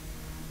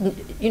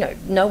 you know,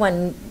 no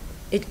one,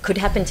 it could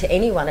happen to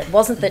anyone. It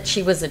wasn't that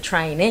she was a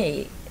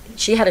trainee.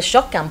 She had a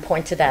shotgun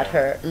pointed at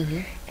her.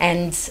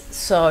 And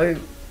so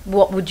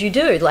what would you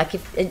do? Like,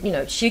 if, you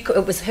know,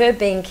 it was her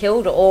being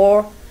killed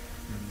or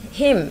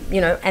him,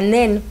 you know,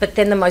 but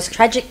then the most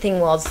tragic thing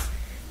was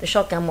the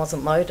shotgun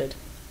wasn't loaded.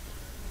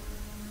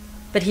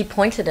 But he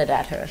pointed it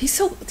at her. He's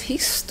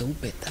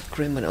stupid, that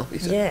criminal.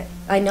 Yeah,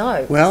 I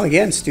know. Well,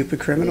 again, stupid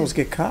criminals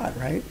get caught,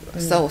 right?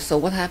 So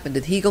what happened?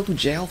 Did he go to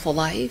jail for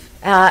life?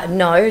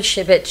 No,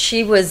 but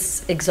she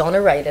was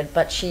exonerated,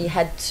 but she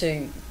had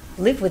to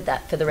live with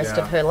that for the rest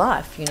of her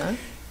life, you know?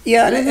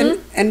 Yeah,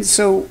 and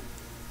so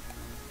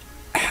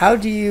how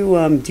do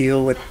you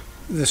deal with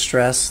the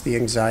stress, the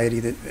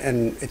anxiety,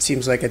 and it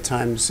seems like at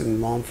times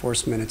in law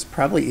enforcement it's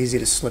probably easy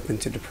to slip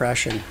into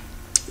depression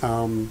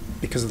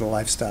because of the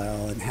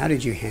lifestyle, and how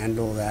did you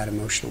handle that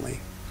emotionally?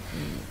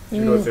 Did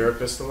you go to a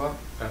therapist a lot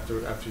after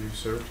you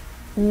served?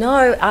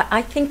 No,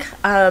 I think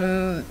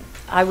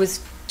I was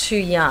too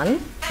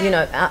young, you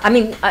know,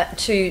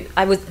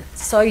 I was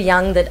so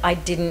young that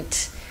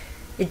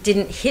it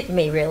didn't hit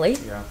me really,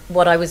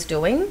 what I was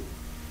doing.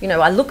 You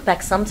know, I look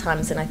back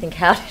sometimes and I think,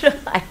 how did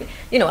I,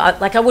 you know,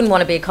 I wouldn't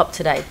want to be a cop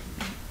today.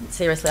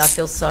 Seriously, I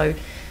feel so...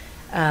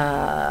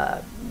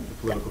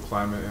 Political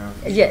climate,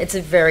 yeah, it's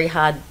a very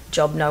hard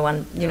job. No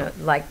one, you know,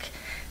 like,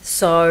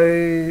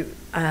 so,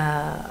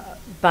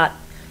 but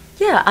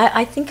yeah,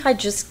 I think I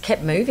just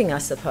kept moving, I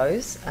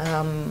suppose.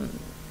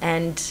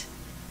 And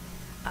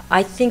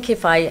I think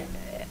if I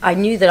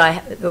knew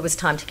that it was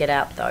time to get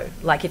out though,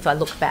 like if I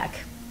look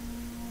back.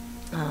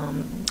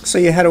 So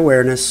you had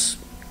awareness,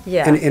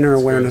 yeah, an inner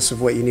awareness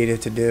of what you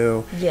needed to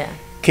do. Yeah.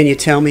 Can you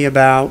tell me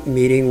about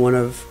meeting one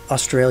of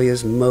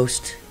Australia's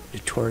most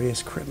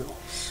notorious criminals?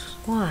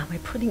 Wow, we're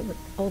putting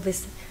all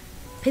this...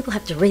 People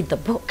have to read the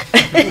book.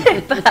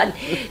 But,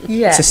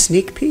 yeah. It's a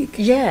sneak peek.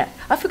 Yeah.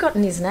 I've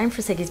forgotten his name for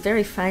a sec. He's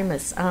very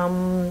famous.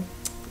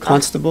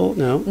 Constable?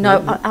 No.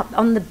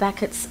 On the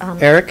back it's...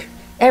 Eric?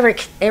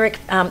 Eric,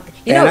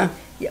 you Bana? know...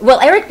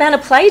 Well, Eric Bana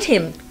played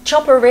him.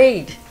 Chopper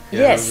Read. Yeah,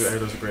 yes. That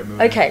was a great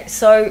movie. Okay,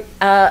 so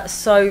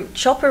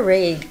Chopper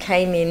Read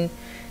came in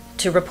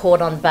to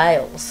report on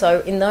bail.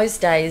 So in those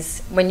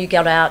days, when you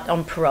got out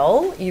on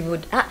parole, you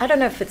would, I don't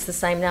know if it's the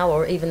same now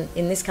or even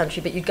in this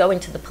country, but you'd go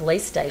into the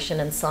police station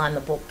and sign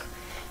the book,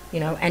 you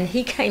know, and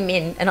he came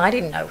in, and I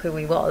didn't know who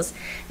he was,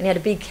 and he had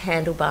a big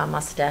handlebar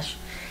mustache,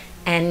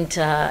 and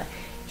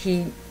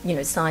he, you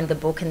know, signed the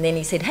book, and then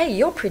he said, hey,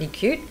 you're pretty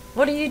cute.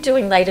 What are you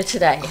doing later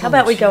today? How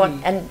about we go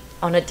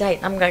on a date?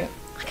 I'm going,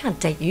 I can't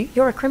date you.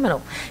 You're a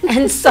criminal.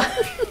 And so...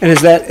 And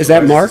is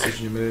that Mark?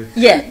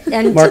 Yeah.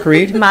 And Mark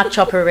Reed? Mark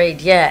Chopper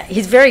Reed, yeah.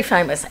 He's very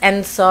famous.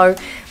 And so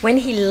when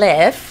he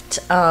left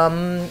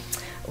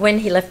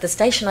the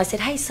station, I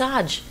said, hey,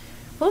 Sarge,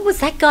 what was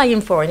that guy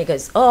in for? And he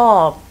goes,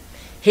 oh,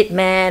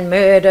 hitman,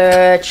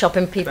 murder,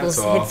 chopping people's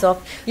heads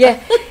off.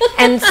 Yeah.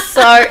 And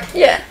so,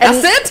 yeah.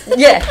 And, That's it?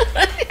 Yeah.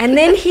 And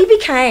then he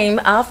became,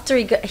 after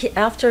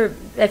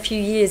a few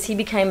years, he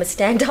became a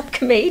stand-up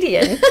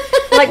comedian,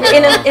 like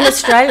in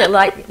Australia.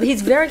 Like,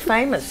 he's very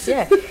famous,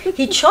 yeah.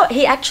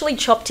 He actually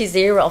chopped his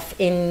ear off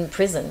in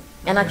prison.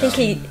 And I think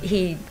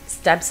he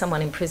stabbed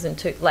someone in prison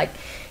too. Like,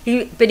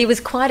 but he was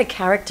quite a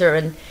character,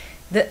 and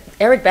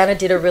Eric Bana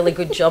did a really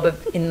good job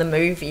in the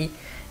movie.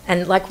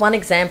 And like one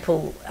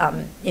example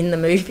in the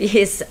movie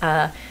is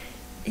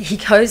he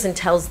goes and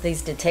tells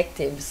these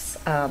detectives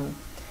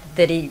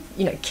that he,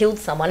 killed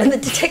someone, and the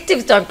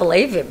detectives don't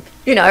believe him,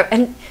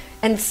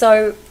 and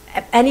so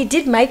he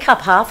did make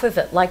up half of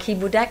it. Like, he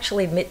would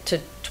actually admit to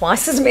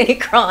twice as many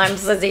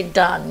crimes as he'd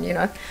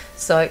done,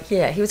 So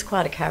yeah, he was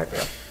quite a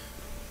character.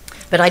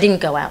 But I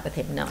didn't go out with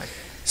him, no.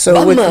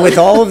 So with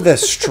all of the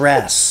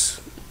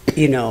stress,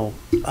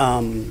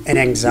 and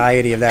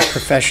anxiety of that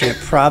profession, it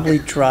probably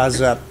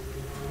draws up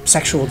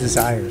sexual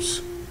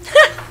desires.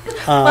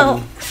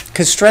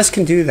 Because stress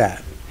can do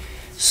that.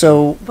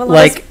 So,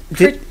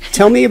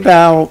 tell me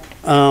about,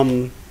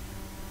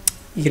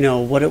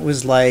 what it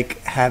was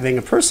like having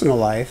a personal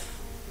life,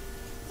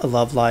 a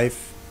love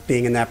life,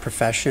 being in that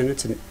profession.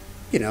 It's an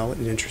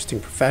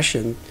interesting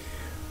profession.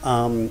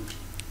 And,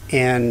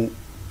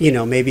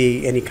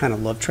 maybe any kind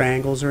of love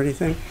triangles or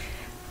anything?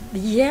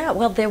 Yeah,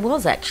 well, there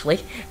was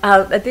actually.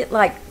 A bit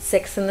like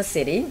Sex and the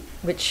City,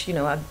 which,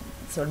 I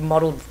sort of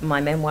modelled my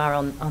memoir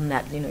on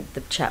that,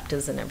 the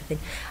chapters and everything.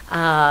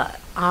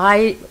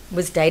 I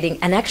was dating,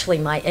 and actually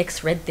my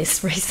ex read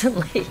this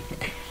recently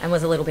and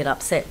was a little bit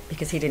upset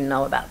because he didn't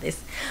know about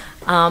this.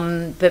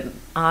 But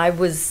I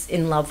was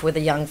in love with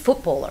a young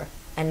footballer,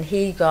 and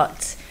he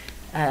got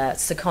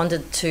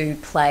seconded to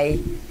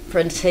play for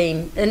a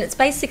team, and it's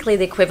basically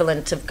the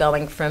equivalent of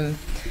going from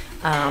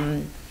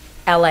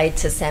LA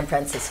to San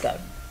Francisco.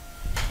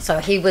 So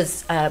he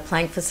was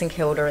playing for St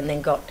Kilda, and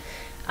then got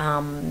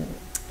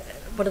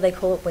what do they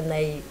call it when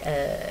they,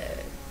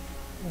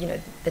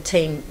 the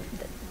team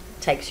that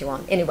takes you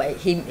on? Anyway,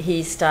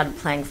 he started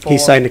playing for... He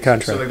signed a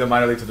contract. So like the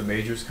minor league to the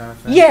majors kind of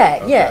thing?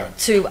 Yeah, okay.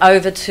 To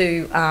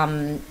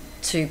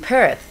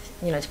Perth,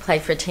 to play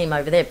for a team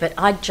over there. But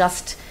I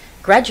just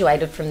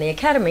graduated from the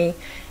academy,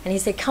 and he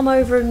said, come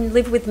over and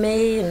live with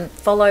me and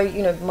follow,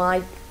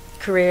 my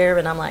career.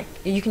 And I'm like,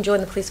 you can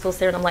join the police force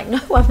there. And I'm like, no,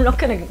 I'm not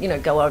going to,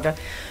 go over.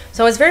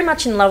 So I was very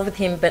much in love with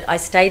him, but I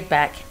stayed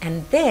back.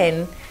 And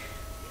then...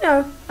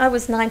 I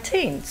was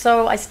 19,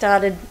 so I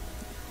started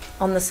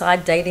on the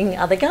side dating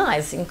other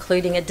guys,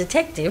 including a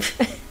detective.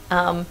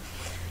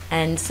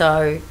 And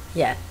so,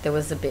 yeah, there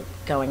was a bit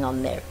going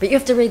on there. But you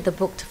have to read the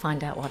book to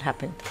find out what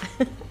happened.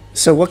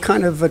 So what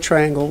kind of a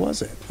triangle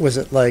was it? Was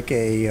it like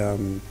a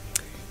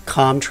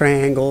calm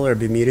triangle or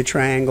Bermuda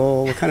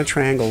triangle? What kind of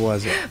triangle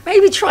was it?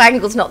 Maybe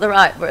triangle's not the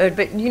right word,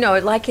 but,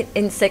 like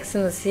in Sex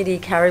and the City,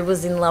 Carrie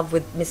was in love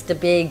with Mr.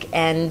 Big,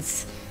 and...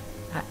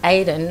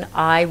 Aiden,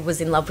 I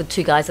was in love with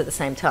two guys at the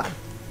same time.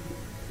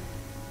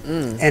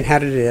 And how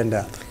did it end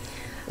up?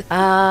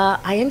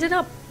 I ended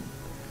up...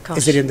 Gosh.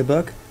 Is it in the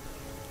book?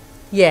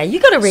 Yeah, you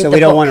got to read the book. So we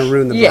don't want to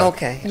ruin the book.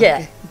 Okay.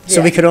 Yeah.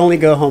 So we could only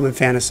go home and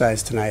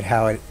fantasize tonight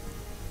how it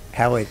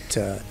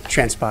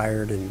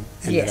transpired and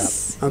ended up.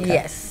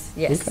 Okay. Yes.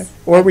 Okay.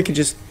 Or we could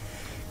just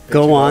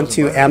go on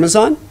to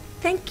Amazon.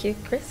 Thank you,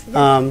 Chris.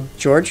 Yeah.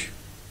 George?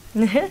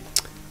 There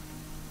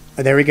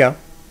we go.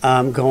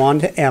 Go on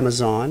to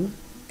Amazon.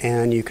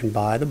 And you can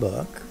buy the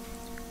book,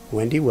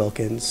 Wendy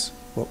Wilkins.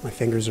 Well, my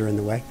fingers are in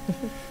the way.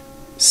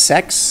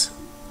 Sex,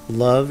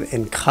 Love,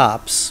 and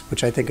Cops,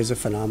 which I think is a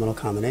phenomenal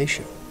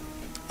combination.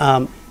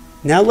 Now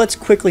let's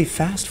quickly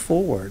fast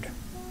forward.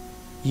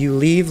 You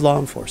leave law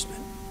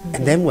enforcement,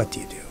 and then what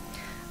do you do?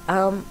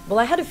 Well,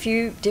 I had a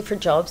few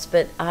different jobs,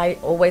 but I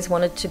always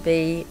wanted to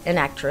be an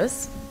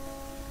actress.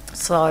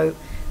 So,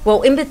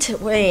 in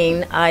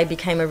between, I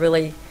became a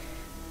really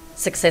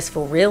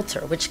successful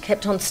realtor, which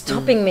kept on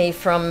stopping me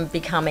from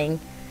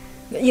becoming,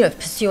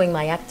 pursuing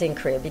my acting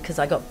career, because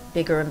I got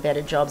bigger and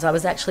better jobs. I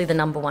was actually the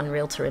 #1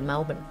 realtor in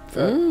Melbourne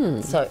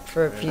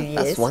for a few years.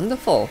 That's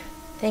wonderful.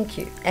 Thank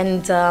you.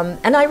 And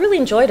I really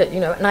enjoyed it,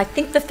 and I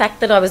think the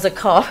fact that I was a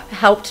cop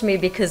helped me,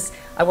 because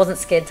I wasn't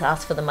scared to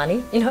ask for the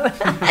money,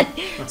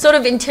 sort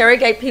of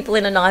interrogate people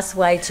in a nice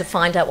way to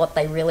find out what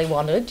they really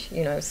wanted,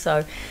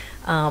 so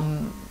I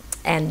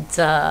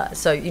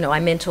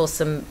mentor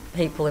some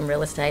people in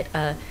real estate,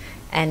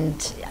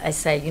 and I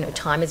say,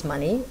 time is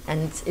money,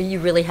 and you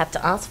really have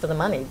to ask for the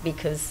money,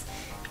 because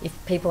if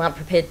people aren't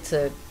prepared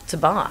to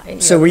buy.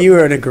 So were you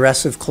an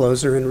aggressive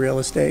closer in real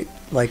estate?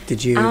 Like,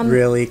 did you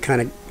really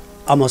kind of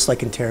almost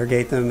like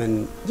interrogate them?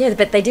 And yeah,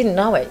 but they didn't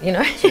know it,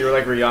 So you were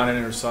like Rihanna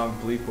in her song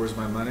Bleep, Where's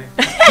My Money?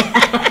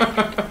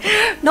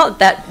 Not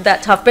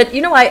that tough, but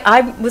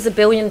I was $1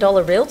 billion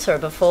realtor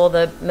before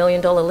the $1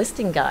 million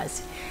listing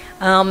guys.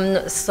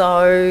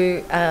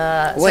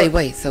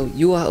 Wait, so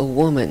you are a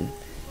woman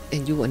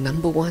and you were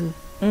 #1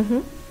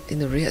 in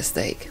the real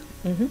estate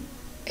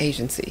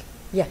agency.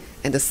 Yeah.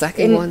 And the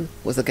second one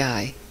was a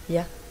guy.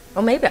 Yeah.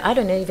 Or maybe, I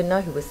don't even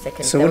know who was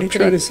second. So They what were are you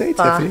trying to pretty say,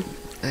 far. Tiffany?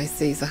 I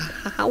see. So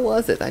how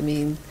was it? I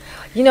mean,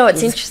 You know,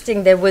 it's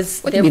interesting. There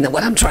was... what do you mean?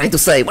 What I'm trying to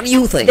say? What do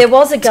you think? There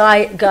was a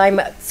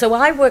guy. So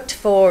I worked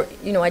for,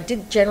 I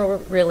did general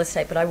real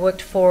estate, but I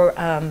worked for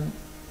a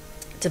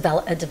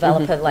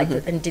developer,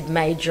 and did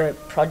major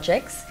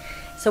projects.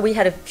 So we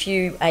had a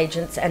few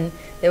agents, and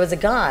there was a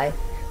guy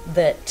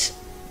that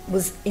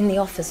was in the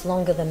office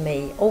longer than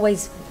me.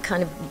 Always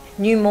kind of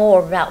knew more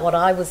about what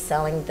I was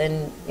selling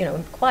than,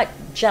 quite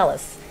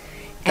jealous.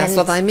 That's And-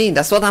 what I mean.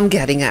 That's what I'm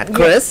getting at,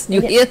 Chris. You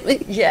hear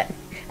me? Yeah.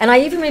 And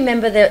I even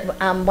remember that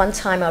one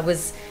time I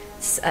was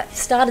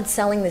started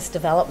selling this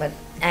development,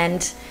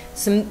 and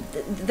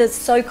the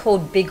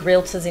so-called big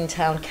realtors in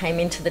town came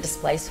into the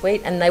display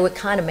suite, and they were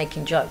kind of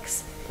making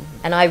jokes,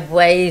 and I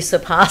way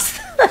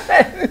surpassed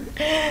them.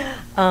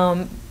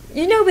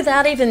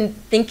 Without even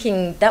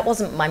thinking. That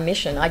wasn't my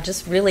mission. I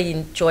just really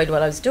enjoyed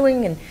what I was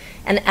doing,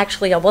 and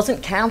actually I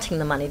wasn't counting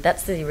the money.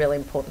 That's the really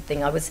important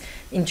thing. I was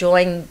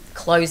enjoying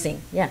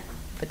closing,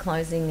 the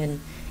closing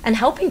and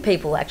helping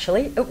people.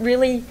 Actually,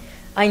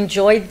 I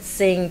enjoyed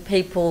seeing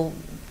people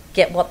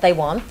get what they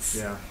want.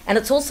 Yeah. And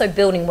it's also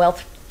building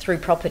wealth through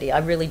property. I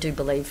really do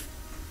believe,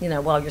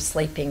 while you're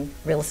sleeping,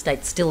 real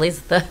estate still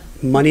is the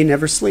Money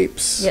never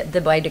sleeps.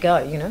 the way to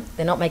go.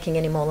 They're not making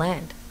any more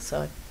land.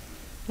 So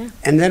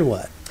And then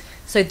what?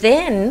 so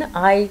then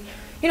I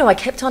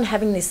kept on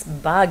having this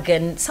bug,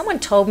 and someone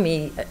told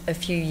me a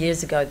few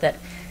years ago that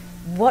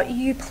what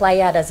you play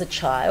at as a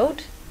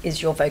child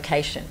is your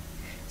vocation.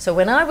 So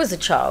when I was a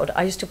child,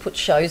 I used to put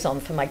shows on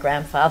for my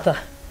grandfather,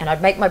 and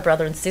I'd make my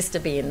brother and sister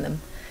be in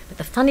them. But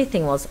the funny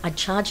thing was, I'd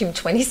charge him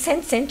 20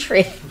 cents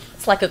entry.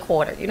 It's like a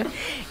quarter,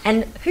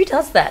 And who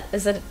does that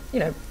as a,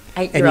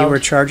 8-year-old? And you were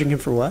charging him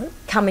for what?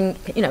 Coming,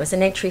 as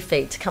an entry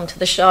fee to come to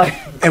the show.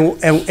 And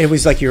it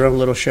was like your own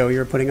little show you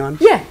were putting on?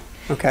 Yeah.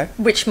 Okay.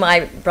 Which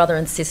my brother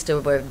and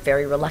sister were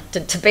very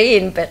reluctant to be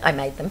in, but I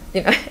made them,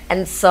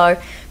 And so,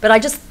 but I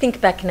just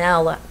think back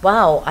now, like,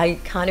 wow, I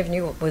kind of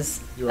knew it was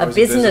You were a always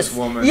business.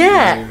 businesswoman,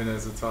 Yeah. even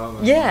as a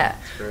toddler. Yeah.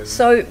 It's crazy.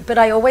 So, but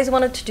I always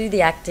wanted to do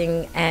the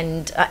acting,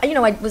 and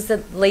I was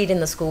the lead in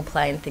the school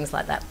play and things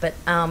like that. But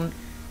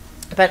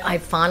I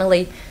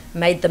finally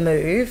made the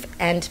move,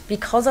 and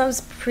because I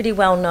was pretty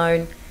well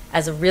known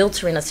as a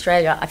realtor in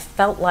Australia, I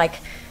felt like,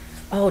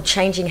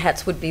 changing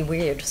hats would be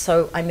weird.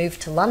 So I moved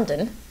to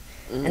London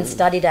and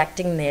studied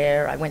acting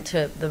there. I went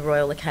to the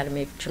Royal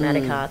Academy of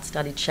Dramatic Art,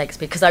 studied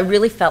Shakespeare, because I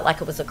really felt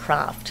like it was a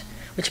craft,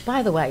 which,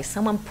 by the way,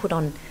 someone put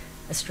on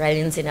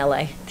Australians in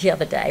LA the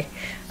other day,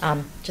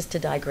 just to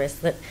digress,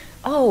 that,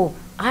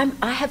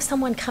 I have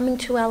someone coming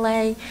to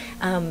LA,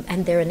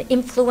 and they're an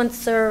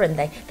influencer, and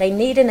they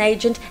need an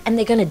agent, and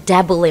they're going to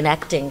dabble in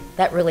acting.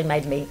 That really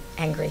made me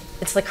angry.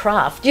 It's the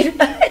craft,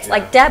 It's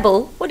like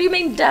dabble. What do you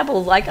mean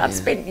dabble? Like, I've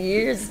spent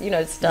years,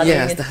 studying.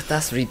 Yes, and-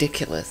 that's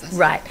ridiculous. That's,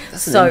 Right.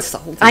 That's So an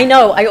insult. I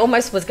know. I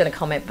almost was going to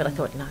comment, but I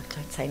thought, no,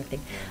 don't say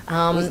anything.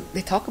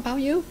 They talk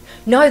about you?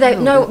 No,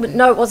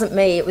 it wasn't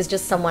me. It was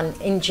just someone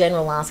in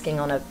general asking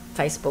on a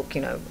Facebook.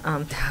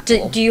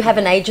 Dabble. Do you have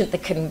an agent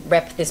that can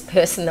rep this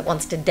person that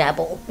wants to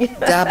dabble?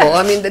 Dabble.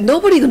 I mean,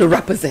 nobody's going to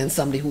represent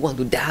somebody who wants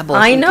to dabble.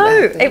 I into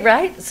know, acting.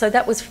 right? So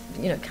that was,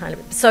 kind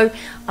of. So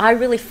I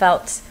really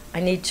felt I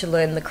need to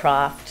learn the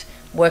craft,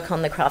 work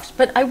on the craft.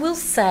 But I will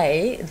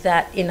say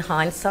that in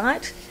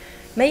hindsight,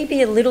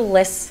 maybe a little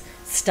less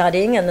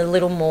studying and a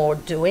little more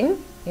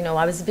doing.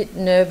 I was a bit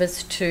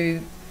nervous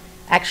to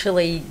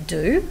actually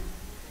do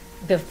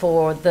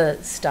before the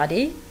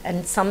study, and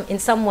in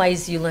some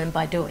ways you learn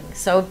by doing.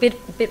 So a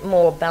bit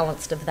more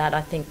balanced of that,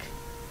 I think.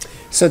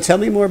 So tell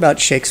me more about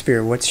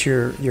Shakespeare. What's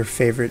your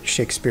favorite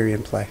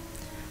Shakespearean play?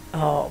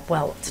 Oh,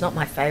 well, it's not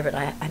my favourite.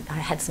 I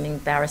had some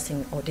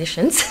embarrassing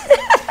auditions.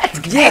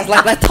 Yes,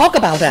 let's talk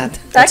about that.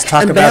 Let's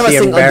talk about the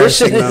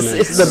embarrassing audition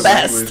moments. is the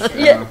best.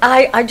 Yeah,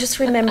 I just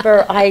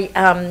remember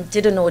I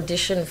did an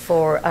audition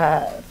for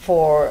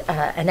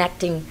an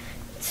acting,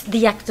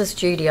 the Actors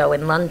Studio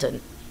in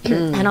London,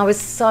 and I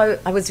was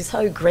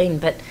so green,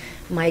 but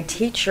my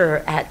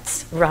teacher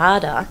at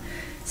RADA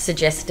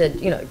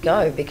suggested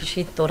go, because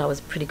she thought I was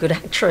a pretty good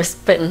actress,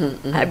 but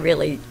I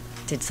really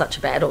did such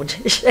a bad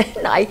audition.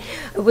 I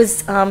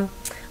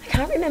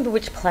can't remember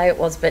which play it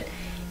was, but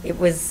it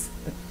was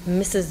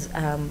Mrs.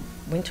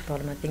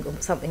 Winterbottom, I think, or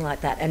something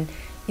like that. And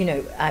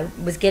I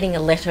was getting a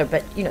letter,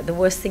 but the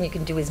worst thing you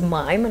can do is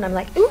mime, and I'm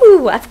like,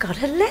 ooh, I've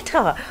got a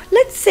letter.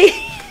 Let's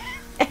see.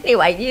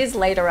 Anyway, years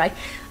later,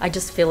 I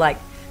just feel like,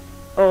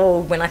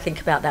 when I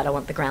think about that, I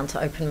want the ground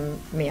to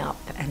open me up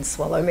and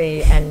swallow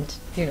me, and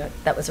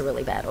that was a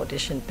really bad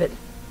audition. But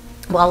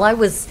while I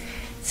was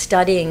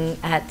studying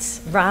at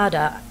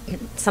RADA,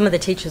 some of the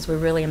teachers were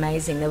really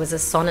amazing. There was a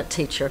sonnet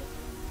teacher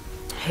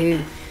who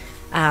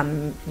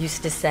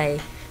used to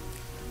say,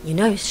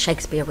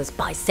 Shakespeare was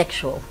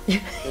bisexual.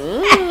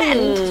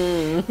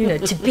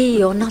 And, to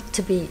be or not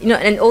to be,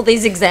 and all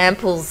these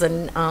examples.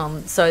 And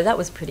so that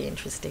was pretty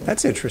interesting.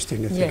 That's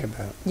interesting to think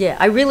about. Yeah,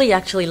 I really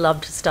actually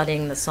loved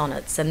studying the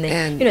sonnets. And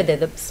And- they're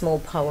the small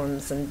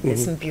poems, and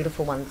there's some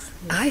beautiful ones.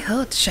 I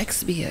heard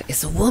Shakespeare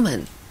is a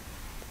woman.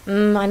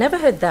 I never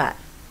heard that.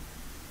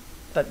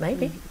 but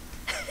maybe.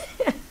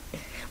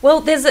 Well,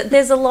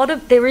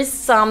 there is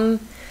some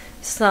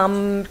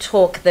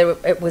talk that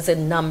it was a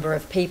number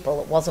of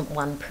people. It wasn't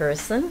one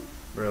person.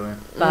 Really?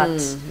 But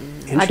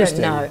I don't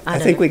know. I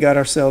think we got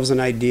ourselves an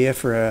idea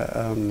for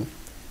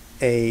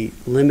a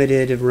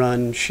limited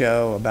run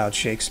show about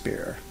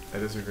Shakespeare.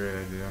 That is a great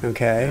idea.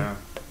 Okay. Yeah.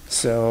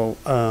 So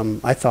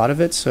I thought of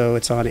it, so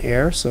it's on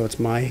air, so it's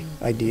my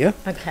idea.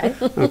 Okay.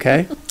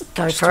 Okay.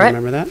 Go Just for to it.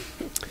 remember that.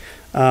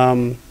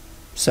 And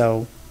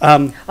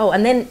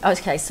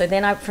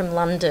then from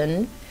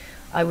London,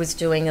 I was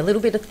doing a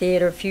little bit of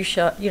theatre, a few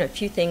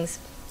things,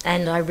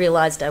 and I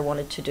realised I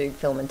wanted to do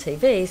film and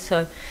TV.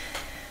 So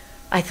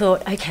I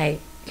thought, okay,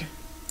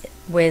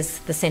 where's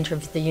the centre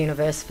of the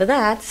universe for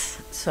that?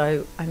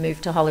 So I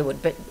moved to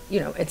Hollywood, but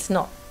it's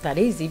not that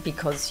easy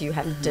because you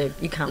have to,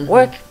 you can't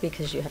work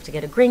because you have to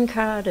get a green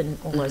card and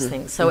all those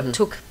things. So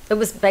it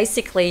was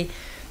basically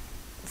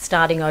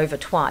starting over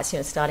twice,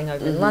 starting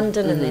over in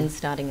London and then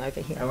starting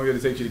over here. How long did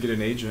it take you to get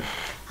an agent?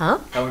 Huh?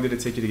 How long did it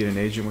take you to get an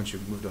agent once you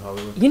moved to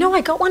Hollywood?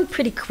 I got one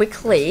pretty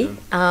quickly,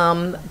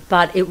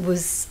 but it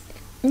was,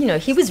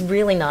 he was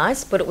really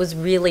nice, but it was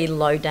really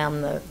low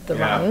down the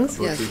rungs.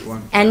 Yeah, Yes.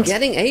 one. And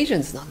getting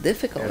agents not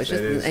difficult. Yes, It's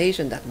just it an is.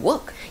 agent that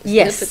work. It's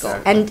Yes,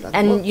 difficult. and that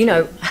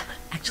work.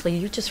 actually,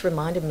 you just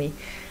reminded me.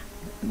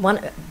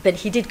 But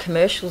he did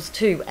commercials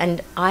too,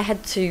 and I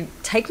had to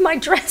take my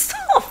dress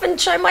off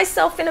and show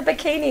myself in a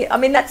bikini. I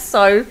mean, that's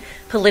so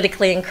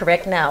politically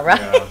incorrect now, right?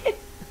 Yeah.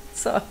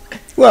 So.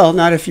 well,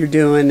 not if you're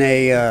doing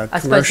a suppose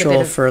a commercial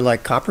bit of- for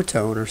like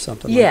Coppertone or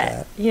something Yeah, like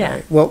that. yeah.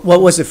 Right. Well,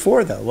 what was it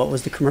for though? What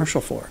was the commercial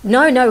for?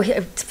 No,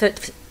 for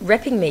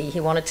repping me, he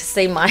wanted to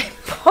see my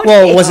body.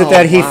 Well, was it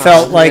that he wow.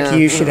 felt like Yeah.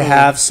 you should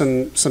have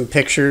some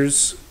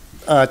pictures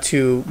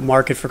to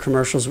market for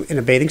commercials in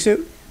a bathing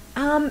suit?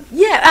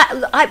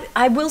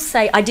 I will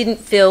say I didn't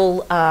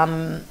feel,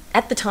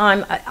 at the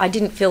time, I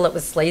didn't feel it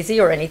was sleazy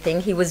or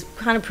anything. He was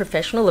kind of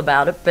professional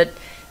about it, but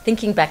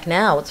thinking back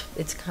now,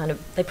 it's kind of,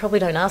 they probably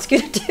don't ask you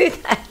to do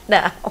that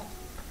now.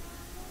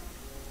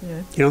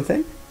 You don't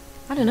think?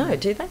 I don't know,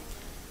 do they?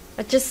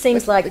 It just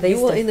seems like But these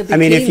you were days. in the I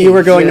mean, if bikini. you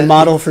were going to Yeah.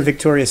 model for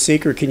Victoria's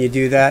Secret, can you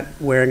do that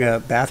wearing a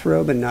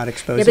bathrobe and not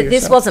expose Yeah, yourself? but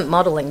this wasn't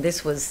modelling,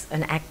 this was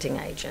an acting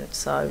agent,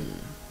 so...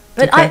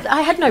 But Okay.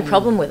 I had no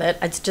problem with it.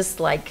 It's just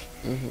like,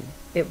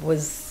 it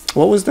was...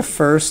 What was the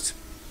first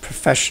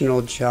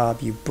professional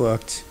job you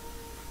booked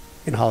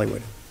in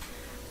Hollywood?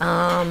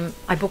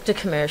 I booked a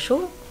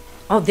commercial.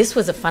 Oh, this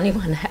was a funny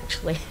one,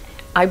 actually.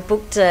 I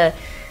booked a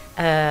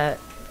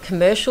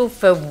commercial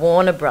for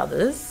Warner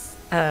Brothers.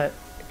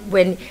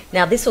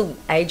 Now, this will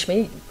age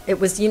me.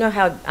 It was,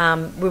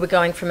 how we were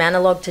going from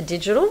analog to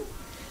digital?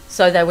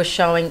 So they were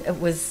showing,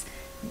 it was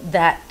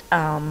that,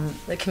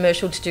 the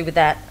commercial to do with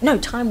that. No,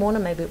 Time Warner,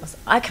 maybe it was.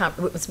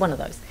 It was one of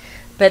those.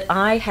 But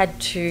I had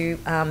to,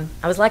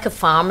 I was like a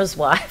farmer's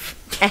wife.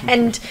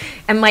 and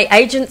my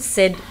agent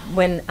said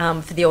when,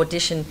 for the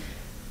audition,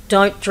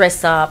 don't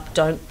dress up,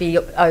 don't be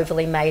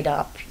overly made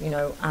up,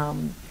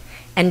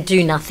 and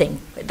do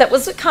nothing. That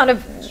was a kind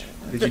of...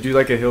 Did you do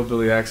like a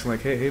hillbilly accent,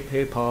 like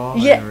hey, Paul?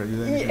 Yeah, Or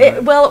anything like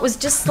that? well, it was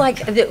just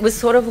like, it was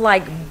sort of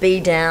like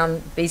be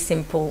down, be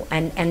simple,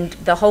 and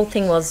the whole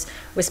thing was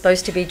we're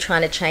supposed to be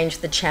trying to change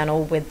the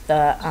channel with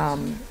the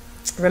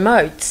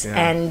remote,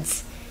 Yeah.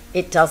 and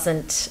it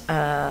doesn't,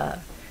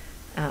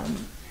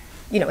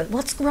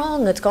 what's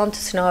wrong? It's gone to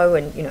snow,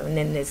 and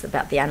then there's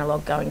about the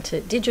analog going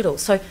to digital.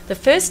 So the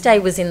first day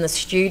was in the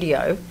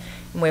studio,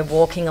 and we're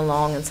walking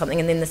along and something,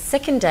 and then the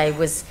second day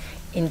was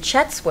in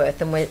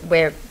Chatsworth, and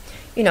we're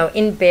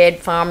in bed,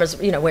 farmers,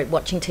 we're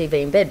watching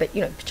TV in bed, but,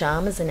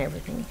 pyjamas and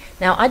everything.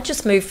 Now, I'd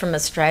just moved from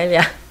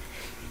Australia,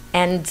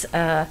 and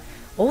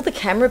all the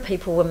camera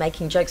people were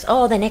making jokes.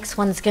 Oh, the next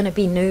one's going to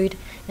be nude.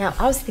 Now,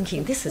 I was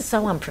thinking, this is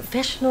so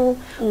unprofessional.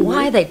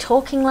 Why are they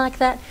talking like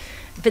that?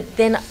 But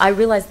then I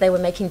realised they were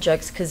making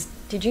jokes because,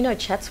 did you know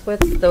Chatsworth,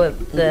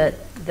 The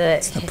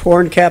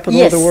porn capital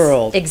of the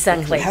world.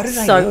 Exactly. How did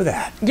I know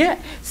that? Yeah.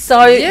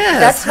 So Yes.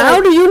 that's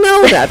How do you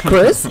know that,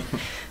 Chris?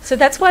 So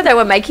that's why they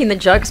were making the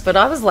jokes, but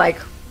I was like,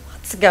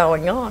 what's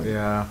going on?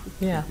 Yeah.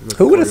 Yeah.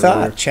 Who would have Before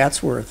your thought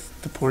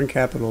Chatsworth, the porn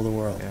capital of the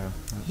world? work. Yeah.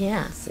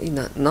 Yeah. See,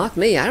 not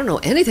me. I don't know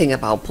anything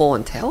about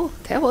porn. Tell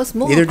us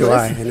more. Neither do Chris.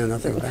 I. I know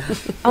nothing about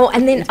it. Oh,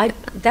 and then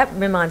that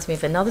reminds me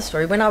of another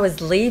story. When I was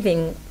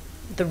leaving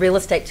the real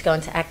estate to go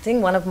into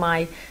acting, one of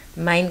my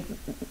main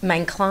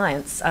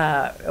clients,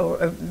 or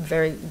a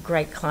very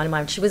great client of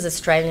mine, she was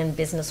Australian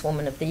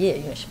Businesswoman of the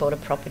Year. She bought a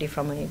property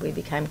from me. We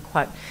became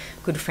quite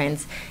good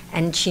friends,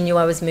 and she knew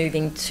I was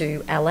moving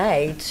to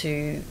LA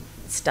to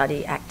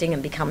study acting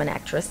and become an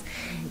actress.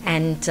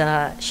 And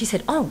she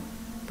said, "Oh,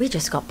 we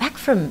just got back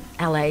from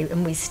LA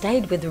and we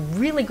stayed with a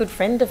really good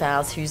friend of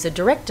ours who's a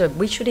director.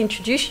 We should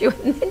introduce you."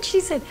 And then she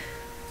said,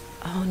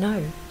 "Oh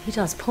no, he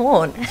does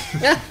porn."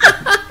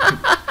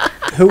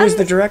 Who was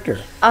the director? Do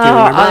you Oh,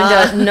 remember?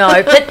 I don't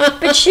know.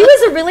 But she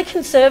was a really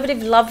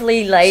conservative,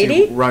 lovely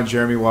lady. See Ron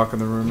Jeremy walk in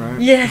the room, right?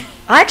 Yeah.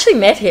 I actually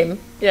met him.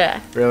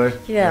 Yeah. Really?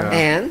 Yeah.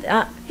 And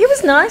He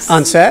was nice.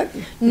 On set?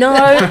 No,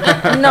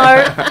 no.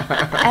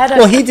 At a,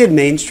 Well, he did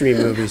mainstream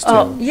movies too.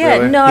 Oh, yeah,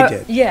 Really? no, He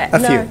did. yeah, A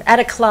no. few. At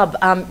a club,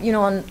 you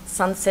know, on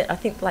Sunset, I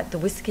think like the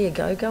Whiskey A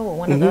Go Go or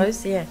one of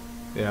those. Yeah,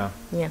 Yeah.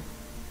 yeah.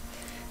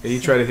 He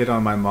tried to hit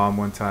on my mom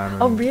one time.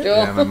 And, Oh, really?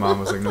 Yeah, my mom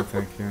was like, no,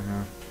 thank you.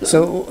 No.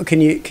 So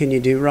can you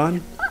do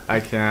Ron? I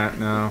can't,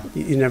 no.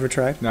 You never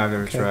tried? No, I've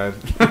never Okay. tried.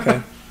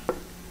 Okay.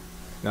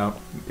 No,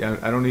 yeah,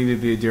 I don't need to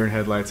be a deer in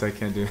headlights. I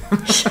can't do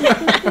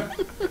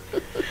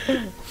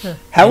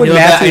How would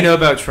Matthew? I know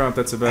about Trump.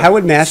 That's about. How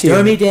would Matthew?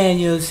 Stormy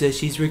Daniels says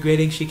she's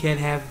regretting she can't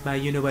have my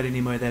you-know-what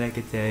anymore, that I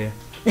could tell you.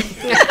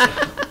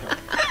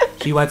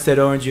 She wants that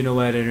orange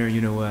you-know-what in her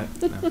you-know-what.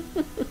 No.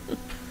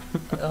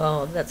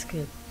 Oh, that's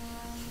good.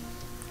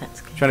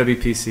 That's good. Trying to be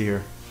PC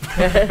here.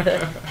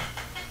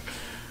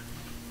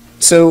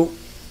 So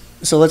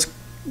let's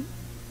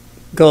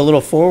go a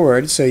little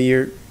forward. So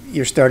you're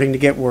starting to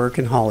get work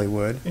in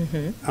Hollywood.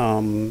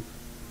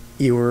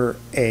 You were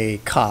a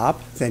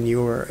cop, then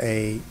you were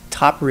a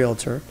top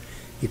realtor.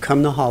 You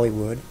come to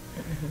Hollywood.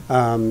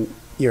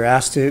 You're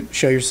asked to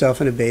show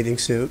yourself in a bathing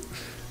suit.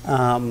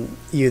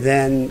 You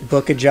then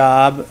book a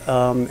job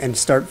and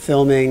start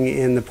filming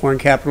in the porn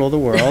capital of the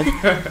world.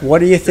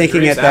 What are you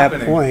thinking at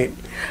that point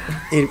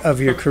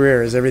of your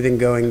career? Is everything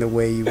going the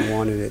way you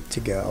wanted it to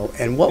go?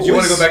 And what Did you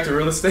want to go back to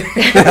real estate?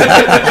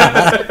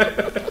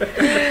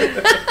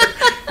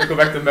 Or go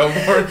back to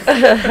Melbourne?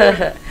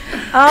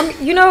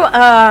 You know,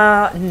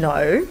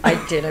 no,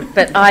 I didn't.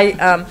 But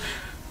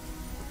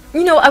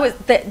you know, I was.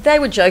 They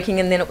were joking,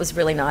 and then it was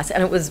really nice,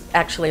 and it was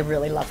actually a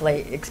really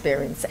lovely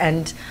experience.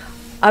 And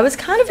I was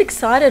kind of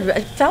excited.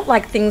 It felt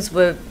like things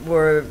were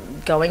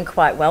going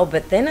quite well,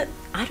 but then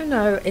I don't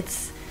know.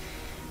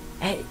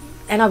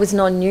 And I was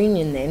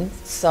non-union then,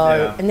 so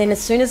Yeah. and then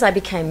as soon as I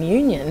became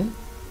union,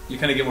 You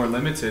kind of get more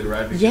limited,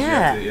 right? Because Yeah. You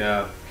have to,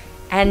 yeah.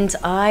 and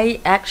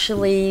I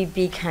actually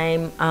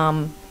became,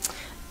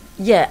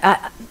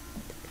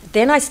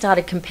 then I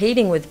started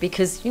competing with,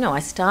 because, you know, I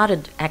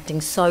started acting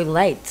so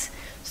late.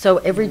 So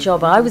every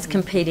job I was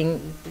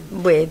competing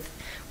with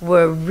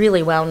were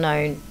really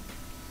well-known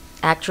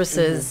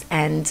actresses,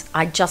 and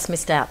I just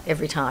missed out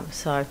every time.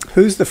 So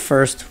Who's the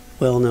first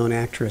well-known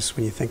actress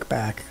when you think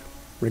back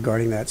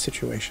regarding that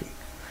situation?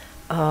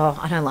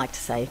 I don't like to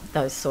say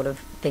those sort of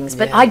things,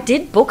 but Yeah. I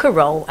did book a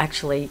role,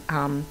 actually.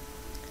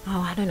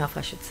 I don't know if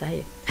I should say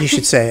it. You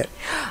should say it.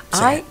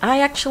 Say I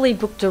actually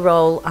booked a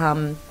role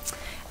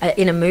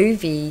in a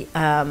movie,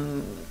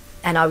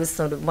 and I was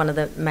sort of one of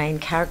the main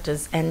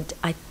characters, and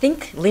I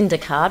think Linda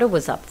Carter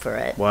was up for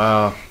it.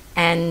 Wow.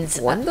 And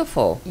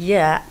wonderful.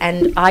 yeah,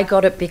 and I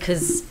got it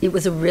because it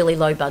was a really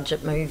low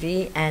budget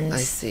movie, and I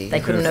see. they They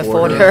couldn't couldn't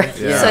afford afford her,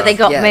 her. Yeah. so they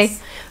got Yes. me.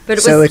 But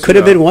it So was it could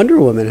have been Wonder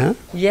Woman, huh?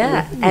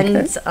 yeah, and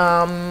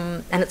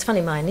it's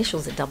funny, my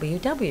initials are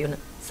WW, and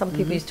some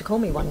people used to call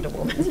me Wonder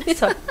Woman.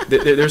 So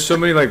There's so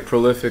many like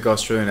prolific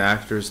Australian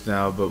actors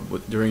now,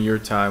 but during your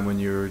time when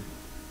you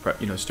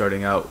were,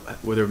 starting out,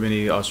 were there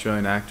many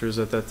Australian actors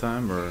at that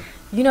time, or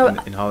you know,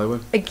 in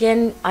Hollywood?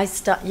 again, I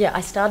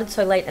started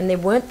so late, and there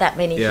weren't that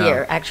many Yeah.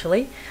 here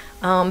actually.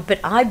 But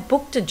I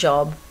booked a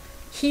job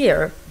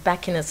here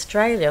back in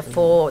Australia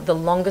for the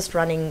longest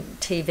running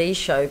TV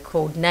show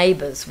called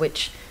Neighbours,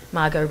 which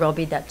Margot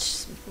Robbie,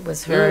 that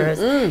was hers.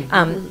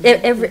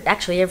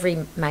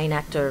 Every main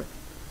actor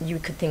you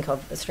could think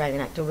of, Australian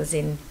actor, was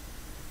in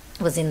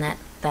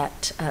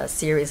that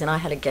series, and I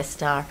had a guest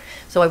star.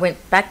 So I went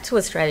back to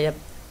Australia,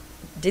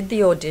 did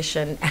the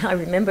audition, and I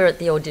remember at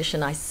the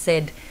audition I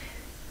said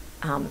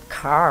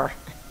car,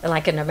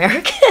 like an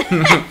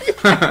American.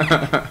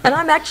 And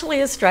I'm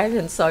actually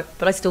Australian, so,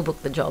 but I still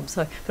booked the job.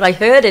 So, but I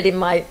heard it in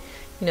my,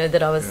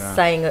 that I was Yeah.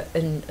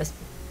 saying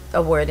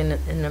a word in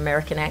an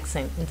American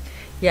accent. And,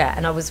 yeah,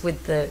 and I was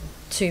with the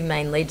two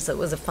main leads, so it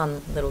was a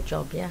fun little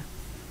job, yeah.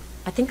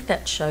 I think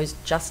that show's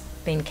just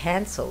been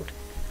cancelled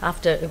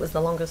after it was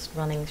the longest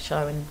running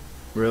show, and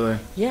Really?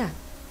 yeah.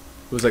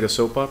 It was like a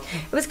soap opera?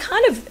 It was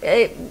kind of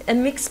a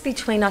mix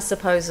between, I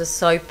suppose, a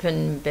soap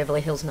and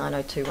Beverly Hills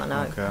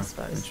 90210, Okay, I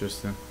suppose.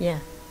 interesting. Yeah.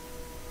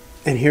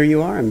 And here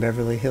you are in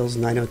Beverly Hills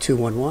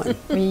 90211.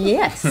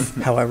 Yes.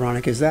 How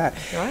ironic is that?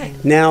 Right.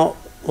 Now,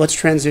 let's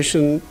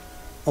transition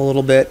a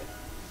little bit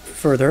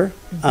further.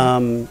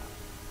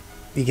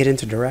 You get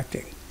into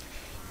directing.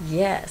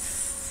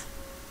 Yes.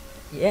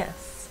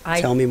 Yes.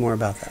 Tell me more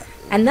about that.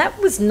 And that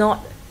was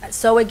not,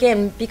 so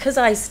again, because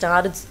I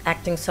started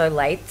acting so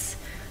late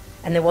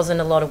and there wasn't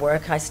a lot of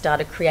work, I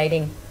started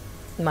creating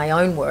my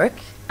own work.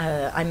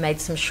 I made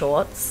some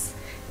shorts.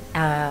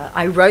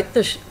 I wrote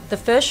the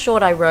first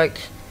short I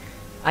wrote,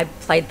 I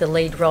played the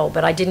lead role,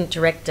 but I didn't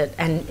direct it.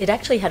 And it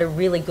actually had a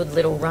really good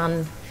little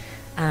run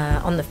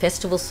on the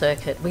festival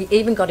circuit. We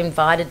even got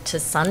invited to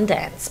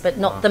Sundance, but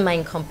not the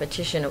main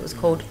competition. It was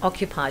called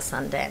Occupy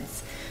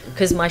Sundance,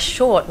 because my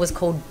short was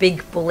called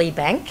Big Bully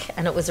Bank,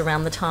 and it was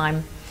around the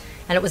time,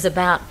 and it was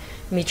about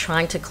me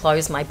trying to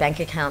close my bank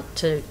account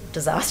to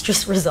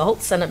disastrous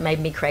results, and it made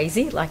me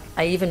crazy. Like,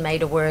 I even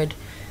made a word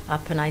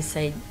up, and I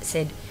said,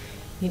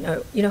 you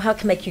know how it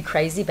can make you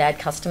crazy, bad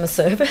customer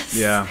service?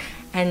 Yeah.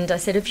 And I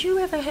said, have you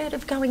ever heard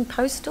of going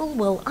postal?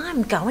 Well,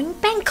 I'm going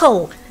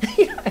bankal.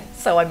 You know,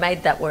 so I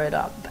made that word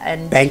up.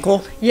 And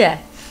Bankal? yeah,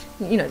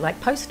 you know,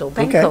 like postal,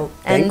 bankal. Okay,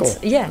 And bankal.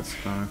 yeah,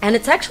 and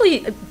it's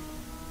actually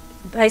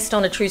based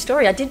on a true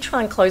story. I did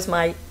try and close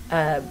my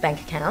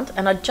bank account,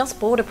 and I just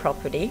bought a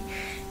property,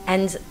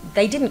 and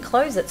they didn't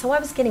close it, so I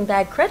was getting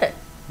bad credit,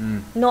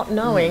 not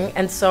knowing,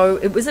 and so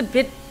it was a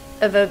bit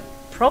of a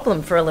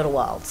problem for a little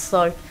while.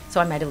 So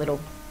I made a little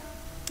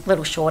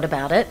short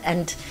about it,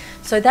 and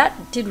so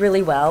that did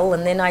really well.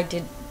 And then I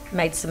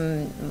made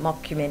some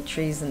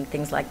mockumentaries and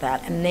things like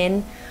that, and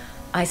then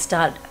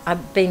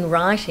I've been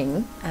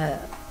writing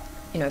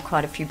you know,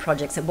 quite a few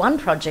projects. And one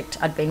project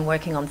I'd been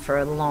working on for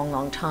a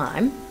long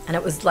time, and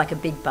it was like a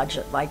big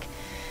budget, like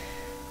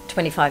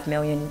 25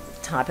 million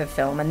type of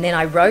film. And then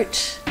I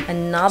wrote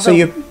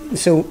another.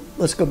 So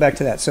let's go back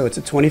to that. So it's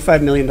a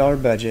 $25 million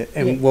budget,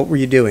 and what were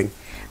you doing?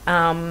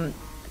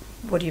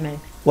 What do you mean?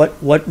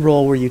 What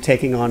role were you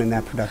taking on in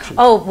that production?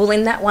 Oh, well,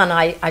 in that one,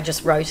 I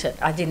just wrote it.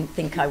 I didn't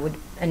think I would,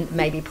 and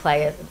maybe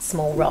play a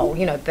small role,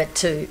 you know, but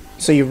to.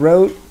 So you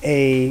wrote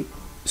a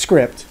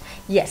script.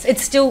 Yes,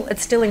 it's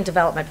still in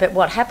development. But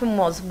what happened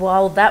was,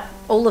 while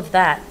all of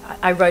that,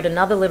 I wrote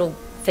another little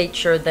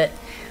feature that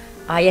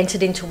I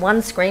entered into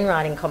one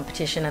screenwriting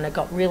competition, and it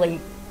got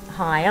really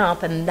high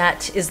up, and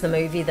that is the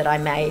movie that I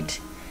made,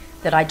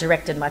 that I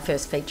directed, my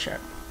first feature,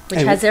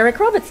 which has Eric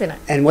Roberts in it.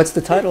 And what's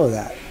the title of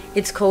that?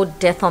 It's called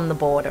Death on the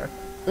Border.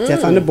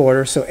 Death on the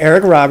Border. So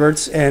Eric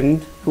Roberts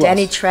and who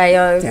Danny else?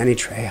 Trejo. Danny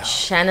Trejo.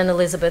 Shannon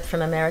Elizabeth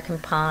from American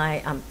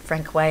Pie.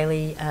 Frank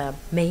Whaley.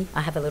 Me.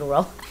 I have a little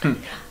role.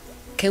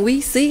 Can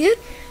we see it?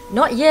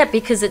 Not yet,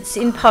 because it's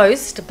in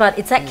post, but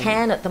it's at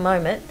Cannes at the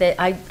moment.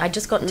 I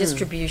just got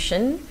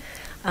distribution,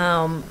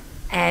 and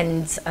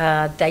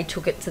they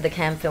took it to the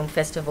Cannes Film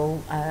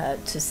Festival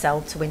to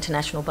sell to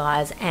international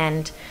buyers,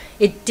 and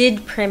it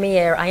did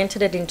premiere. I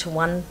entered it into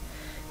one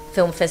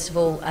film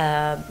festival,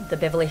 the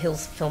Beverly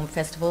Hills Film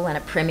Festival, and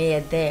it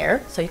premiered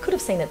there. So you could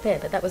have seen it there,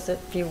 but that was a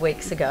few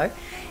weeks ago.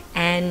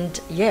 And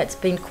yeah,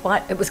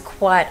 it was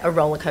quite a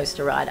roller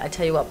coaster ride. I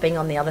tell you what, being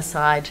on the other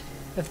side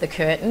of the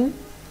curtain,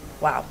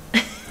 wow.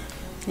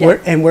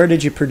 Yeah. Where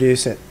did you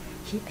produce it?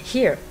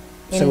 Here.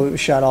 So it was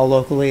shot all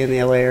locally in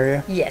the LA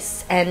area?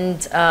 Yes,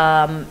 and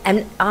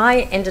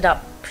I ended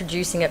up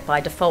producing it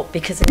by default,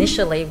 because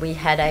initially we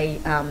had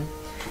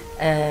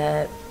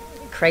a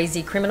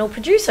crazy criminal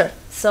producer.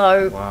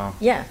 So, wow.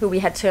 Yeah, who we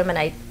had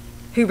terminate,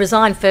 who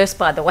resigned first,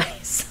 by the way.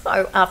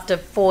 So after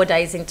 4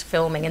 days into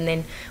filming, and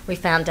then we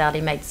found out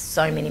he made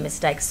so many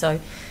mistakes. So,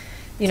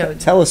 you know.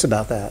 Tell us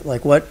about that.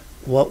 Like, what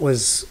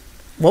was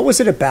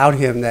it about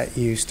him that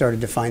you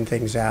started to find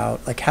things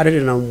out? Like, how did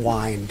it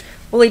unwind?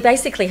 Well, he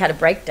basically had a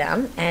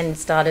breakdown and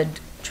started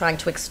trying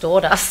to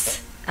extort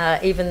us,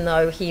 even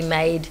though he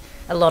made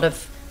a lot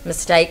of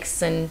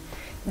mistakes. And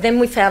then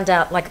we found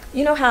out, like,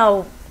 you know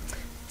how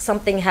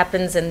something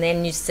happens and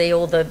then you see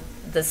all the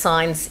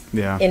signs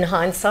in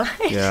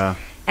hindsight? Yeah.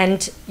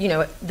 And, you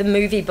know, the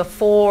movie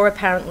before,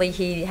 apparently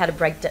he had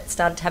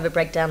started to have a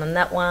breakdown on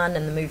that one,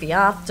 and the movie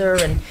after,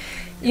 and,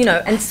 you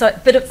know, and so,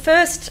 but at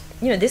first,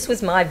 you know, this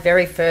was my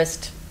very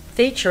first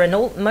feature,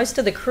 and most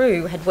of the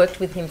crew had worked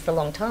with him for a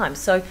long time.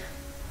 So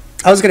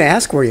I was going to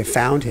ask where you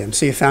found him.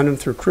 So you found him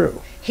through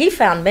crew? He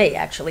found me,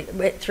 actually,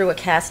 through a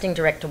casting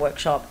director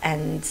workshop,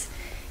 and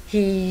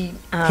he...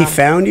 he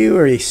found you,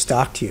 or he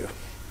stalked you?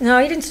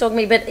 No, he didn't stalk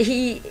me, but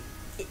he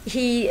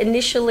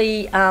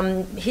initially...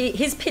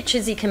 his pitch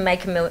is he can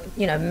make a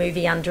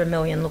movie under $1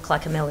 million look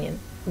like $1 million,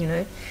 you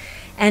know?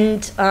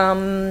 And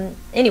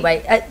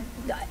anyway,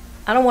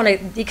 I don't want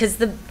to... Because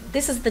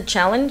this is the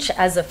challenge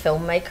as a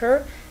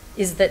filmmaker,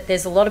 is that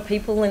there's a lot of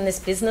people in this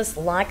business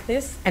like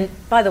this. And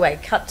by the way,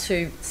 cut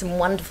to some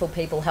wonderful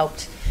people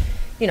helped,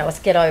 you know, us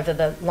get over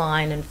the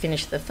line and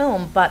finish the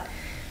film. But,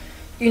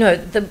 you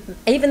know,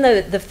 even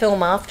though the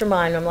film after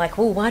mine, I'm like,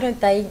 well, why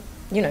don't they,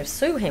 you know,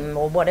 sue him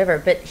or whatever?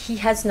 But he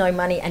has no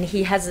money, and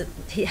he has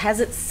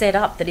it set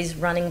up that he's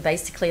running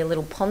basically a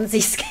little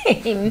Ponzi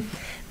scheme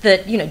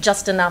that, you know,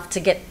 just enough to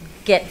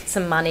get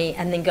some money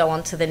and then go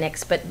on to the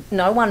next. But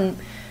no one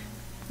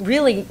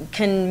really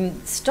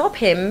can stop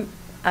him.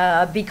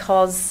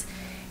 Because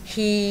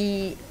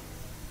he,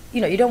 you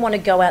know, you don't want to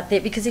go out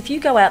there, because if you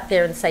go out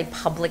there and say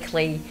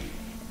publicly,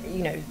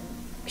 you know,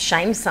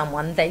 shame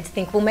someone, they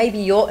think, well,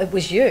 maybe it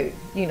was you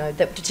know,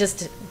 that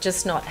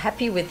just not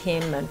happy with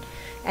him,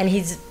 and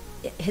he's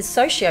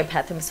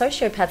sociopath, and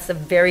sociopaths are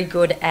very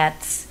good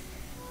at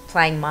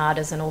playing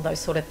martyrs and all those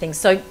sort of things.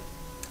 So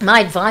my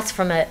advice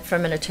from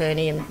an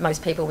attorney and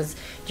most people was, do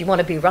you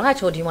want to be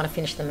right or do you want to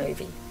finish the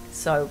movie?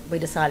 So we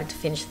decided to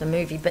finish the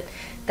movie, but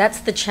that's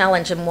the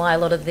challenge and why a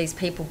lot of these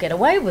people get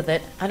away with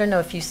it. I don't know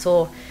if you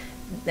saw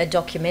a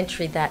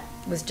documentary that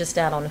was just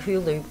out on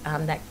Hulu,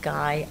 that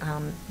guy,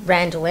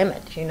 Randall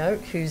Emmett, you know,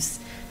 who's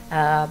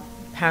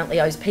apparently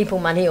owes people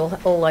money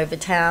all over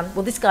town.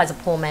 Well, this guy's a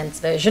poor man's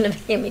version of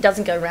him. He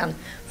doesn't go around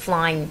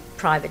flying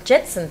private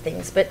jets and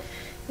things, but,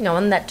 you know,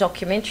 on that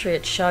documentary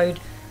it showed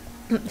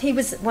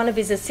one of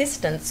his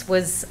assistants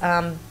was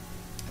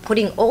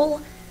putting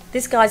all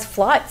this guy's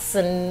flights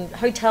and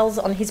hotels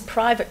on his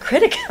private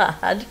credit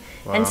card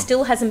and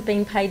still hasn't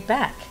been paid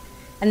back.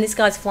 And this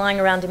guy's flying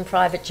around in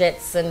private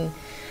jets.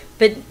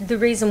 But the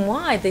reason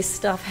why this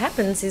stuff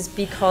happens is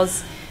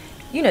because,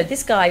 you know,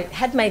 this guy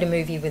had made a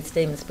movie with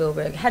Steven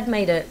Spielberg, had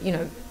made a, you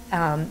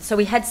know, so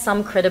he had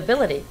some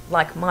credibility,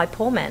 like my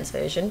poor man's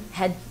version,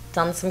 had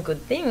done some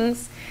good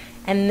things.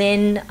 And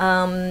then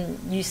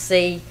you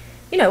see,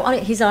 you know, on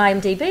his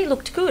IMDb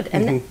looked good.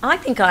 And I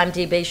think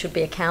IMDb should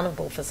be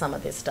accountable for some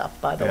of this stuff,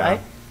 by the way.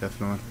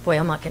 Definitely. Boy,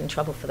 I might get in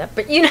trouble for that.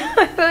 But, you know,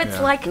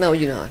 it's like... No,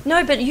 you're not.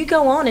 No, but you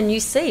go on and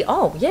you see,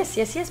 oh,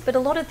 yes. But a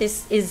lot of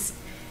this is...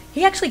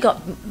 He actually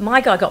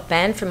my guy got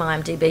banned from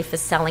IMDb for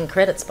selling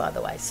credits, by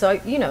the way. So,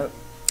 you know...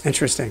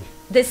 Interesting.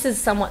 This is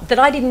someone that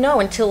I didn't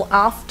know until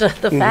after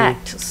the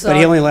fact. So, but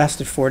he only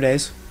lasted 4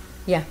 days?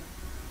 Yeah.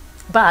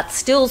 But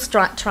still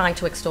trying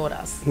to extort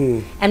us.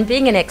 And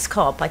being an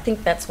ex-cop, I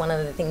think that's one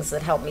of the things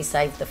that helped me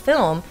save the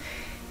film.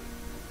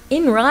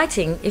 In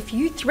writing, if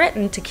you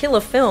threaten to kill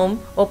a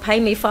film or pay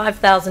me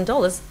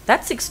 $5,000,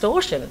 that's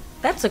extortion.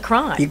 That's a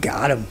crime. You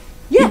got him.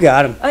 Yeah. You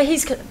got him. Oh,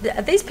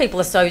 these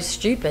people are so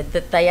stupid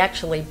that they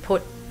actually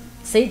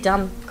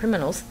dumb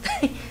criminals.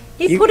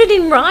 He put it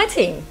in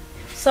writing.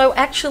 So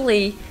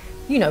actually,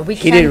 you know,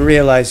 He didn't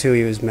realize who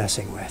he was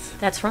messing with.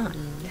 That's right.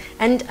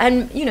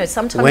 And you know,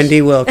 sometimes...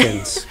 Wendy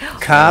Wilkins,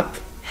 cop,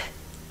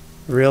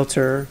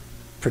 realtor,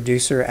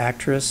 producer,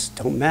 actress,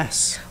 don't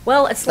mess.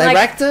 Well, it's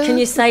Director, like, can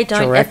you say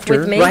don't director, F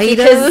with me? writer.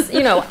 Because,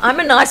 you know, I'm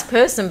a nice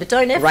person, but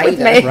don't F with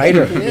me.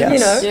 Writer, You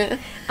yes. know,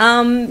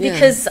 Yeah.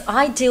 because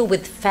I deal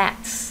with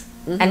facts,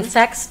 and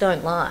facts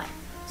don't lie.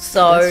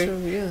 So, That's true,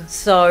 yeah.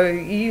 so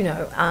you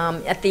know,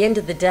 at the end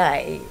of the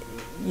day,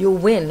 you'll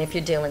win if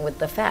you're dealing with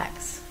the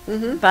facts.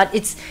 But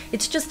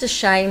it's just a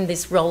shame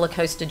this roller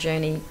coaster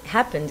journey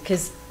happened,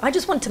 because I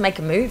just want to make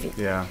a movie.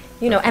 Yeah.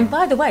 You know, and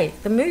by the way,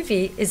 the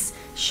movie is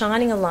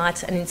shining a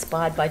light and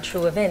inspired by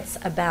true events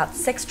about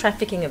sex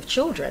trafficking of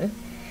children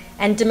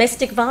and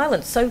domestic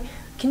violence. So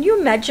can you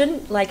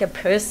imagine, like, a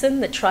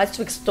person that tries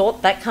to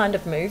extort that kind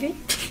of movie?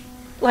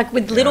 Like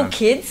with little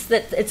kids,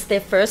 that it's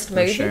their first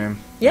movie? Shame.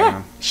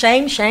 Yeah.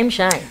 Shame.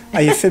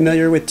 Are you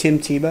familiar with Tim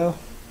Tebow?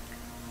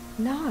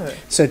 No.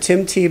 So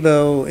Tim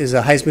Tebow is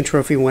a Heisman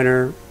Trophy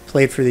winner,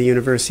 played for the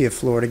University of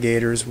Florida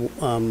Gators,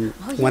 won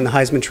the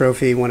Heisman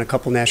Trophy, won a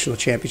couple national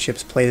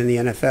championships, played in the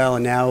NFL,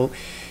 and now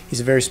he's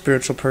a very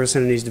spiritual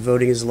person, and he's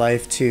devoting his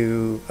life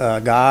to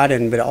God,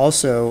 but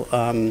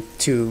also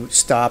to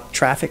stop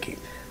trafficking.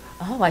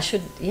 Oh, I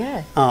should,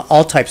 yeah.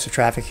 All types of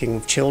trafficking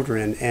of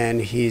children,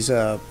 and he's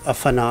a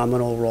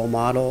phenomenal role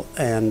model,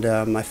 and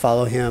I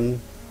follow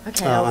him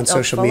on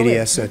social follow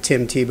media. him. So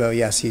Tim Tebow,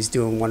 yes, he's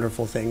doing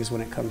wonderful things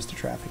when it comes to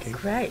trafficking.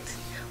 Great.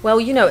 Well,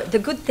 you know, the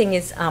good thing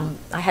is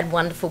I had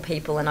wonderful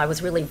people, and I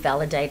was really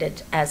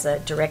validated as a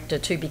director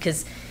too,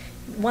 because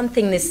one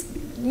thing this,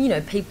 you know,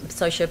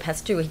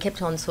 sociopaths do, he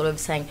kept on sort of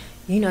saying,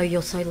 you know,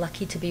 you're so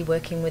lucky to be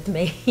working with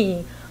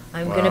me.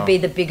 I'm going to be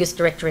the biggest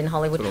director in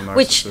Hollywood,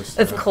 which,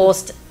 of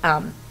course,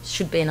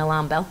 should be an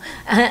alarm bell.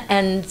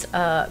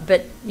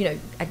 But, you know,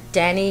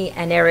 Danny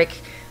and Eric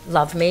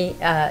loved me,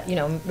 you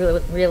know,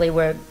 really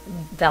were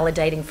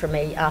validating for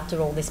me after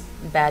all this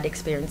bad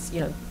experience, you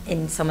know,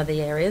 in some of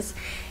the areas.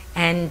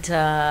 And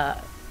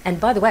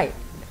by the way,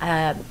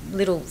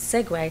 little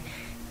segue,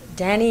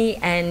 Danny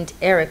and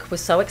Eric were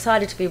so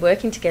excited to be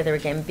working together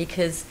again,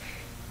 because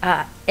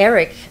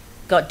Eric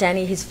got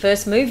Danny his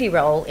first movie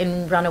role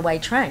in Runaway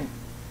Train.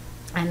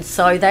 And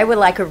so they were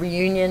like a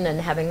reunion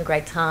and having a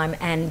great time.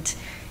 And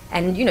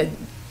you know,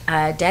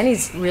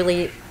 Danny's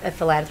really a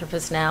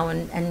philanthropist now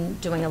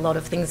and doing a lot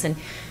of things. And,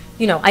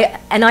 you know,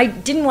 I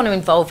didn't want to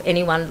involve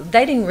anyone.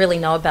 They didn't really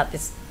know about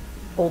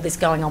all this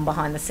going on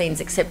behind the scenes,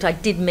 except I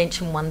did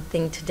mention one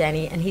thing to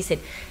Danny, and he said,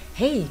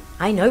 hey,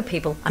 I know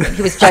people. I mean,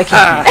 he was joking.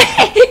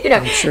 You know,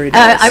 I'm sure he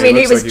does. I mean,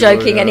 he was like he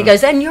joking, would, and he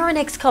goes, and you're an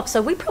ex-cop,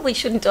 so we probably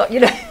shouldn't,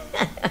 you know.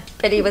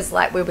 But he was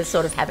like, we were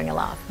sort of having a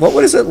laugh. What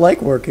was it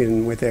like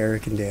working with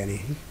Eric and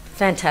Danny?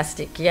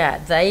 Fantastic, yeah.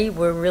 They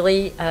were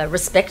really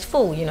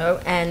respectful, you know,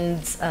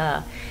 and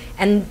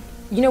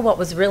you know what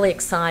was really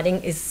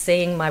exciting is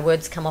seeing my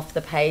words come off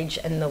the page,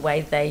 and the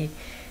way they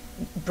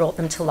brought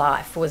them to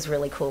life was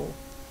really cool.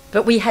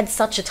 But we had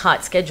such a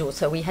tight schedule,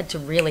 so we had to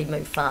really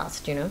move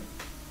fast, you know.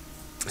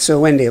 So,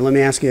 Wendy, let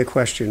me ask you a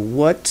question.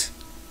 What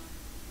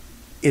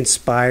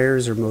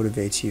inspires or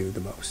motivates you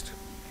the most?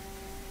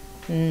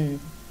 You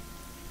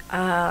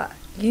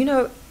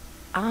know,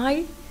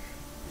 I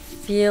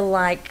feel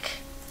like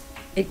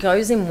it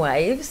goes in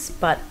waves,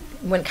 but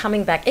when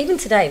coming back, even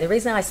today, the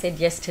reason I said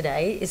yes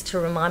today is to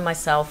remind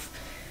myself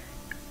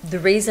the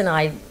reason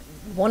I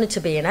wanted to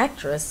be an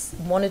actress,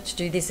 wanted to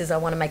do this, is I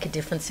want to make a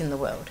difference in the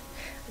world.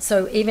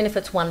 So even if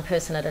it's one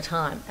person at a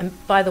time. And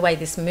by the way,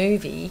 this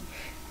movie,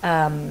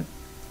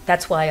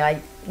 that's why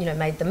I, you know,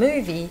 made the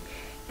movie.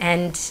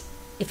 And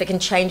if it can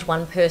change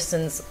one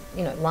person's,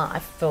 you know,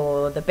 life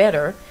for the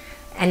better,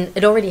 and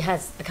it already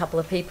has a couple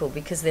of people,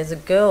 because there's a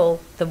girl,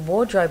 the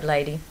wardrobe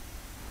lady,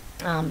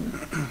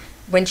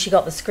 when she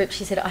got the script,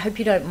 she said, I hope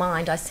you don't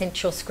mind, I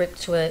sent your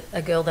script to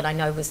a girl that I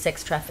know was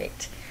sex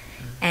trafficked.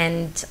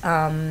 And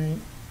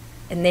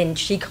then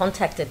she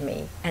contacted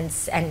me, and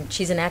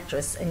she's an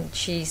actress, and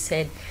she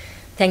said,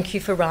 "Thank you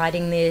for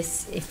writing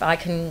this. If I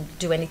can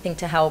do anything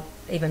to help,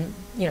 even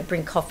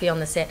bring coffee on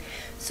the set."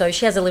 So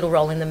she has a little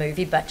role in the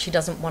movie, but she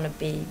doesn't want to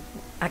be.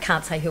 I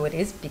can't say who it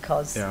is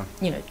because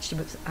she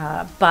was.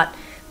 But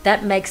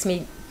that makes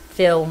me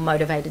feel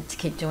motivated to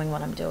keep doing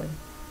what I'm doing.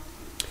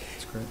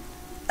 That's great.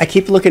 I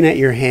keep looking at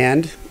your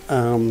hand.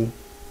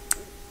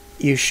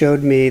 You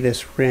showed me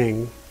this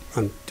ring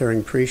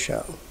during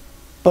pre-show.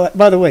 But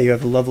by the way, you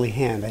have a lovely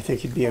hand. I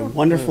think you'd be a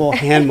wonderful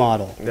hand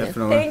model.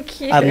 Definitely.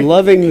 Thank you. I'm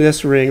loving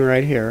this ring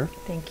right here.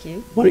 Thank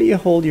you. Why don't you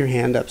hold your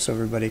hand up so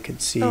everybody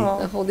could see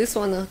I hold this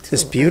one too.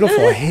 this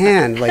beautiful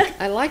hand, like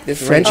I like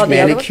this French ring. the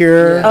other one?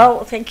 manicure. Yeah.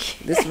 Oh,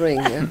 thank you. This ring,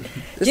 yeah.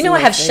 Do you know I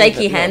have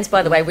shaky hands,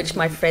 by the way, which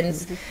my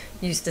friends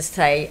used to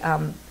say,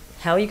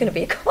 how are you going to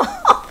be a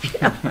cop?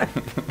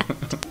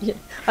 Yeah.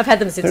 I've had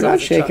them since They're I not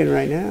was a child. shaking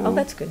right now. Oh,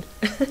 that's good.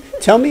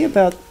 Tell me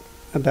about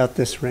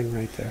this ring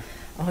right there.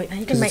 Oh, are you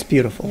Because gonna it's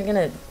beautiful. You're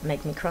going to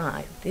make me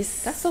cry.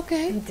 That's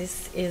okay.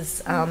 This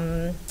is,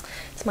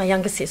 it's my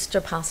younger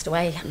sister passed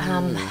away.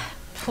 I'm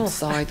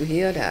sorry to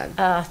hear that.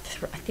 I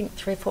think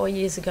 3 or 4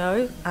 years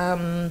ago.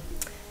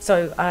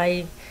 So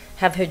I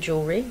have her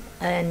jewellery,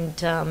 and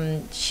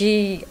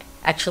she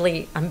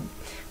actually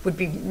would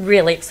be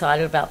really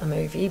excited about the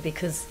movie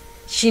because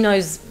she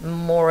knows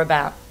more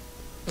about,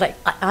 like,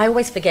 I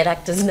always forget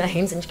actors'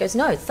 names, and she goes,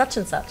 no, it's such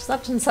and such,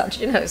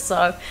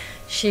 so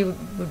she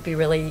would be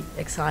really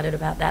excited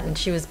about that, and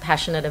she was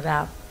passionate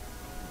about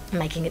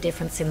making a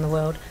difference in the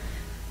world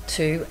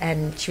too,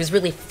 and she was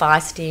really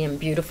feisty and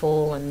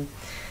beautiful, and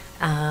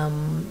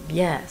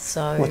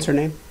so... What's her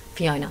name?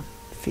 Fiona.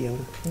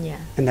 Fiona. Yeah.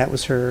 And that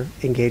was her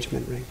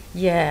engagement ring.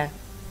 Yeah,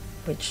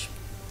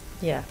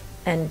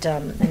 and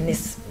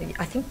this,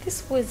 I think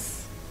this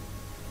was...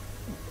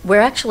 I'm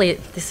actually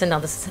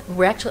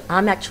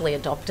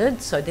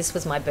adopted, so this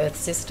was my birth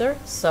sister.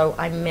 So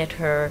I met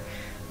her,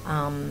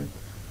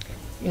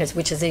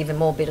 which is even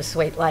more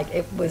bittersweet. Like,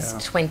 it was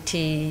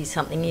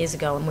 20-something years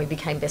ago, and we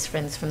became best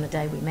friends from the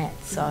day we met.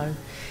 So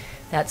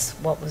that's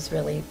what was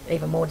really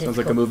even more difficult.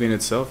 Sounds like a movie in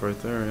itself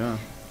right there, yeah.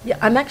 Yeah,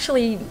 I'm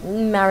actually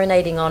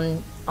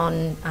marinating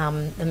on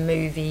a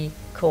movie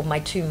called My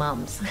Two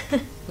Mums,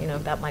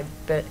 about my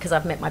birth, because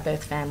I've met my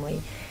birth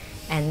family,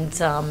 and,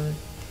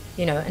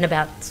 and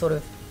about sort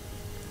of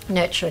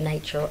nurture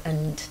nature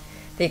and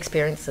the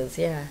experiences,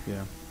 yeah.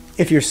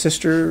 If your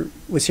sister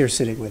was here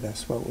sitting with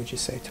us, what would you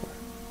say to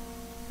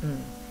her?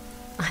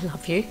 I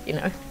love you,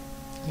 yeah.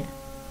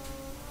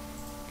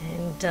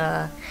 And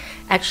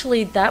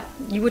actually, that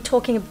you were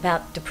talking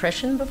about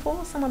depression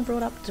before. Someone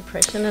brought up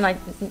depression, and I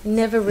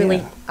never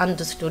really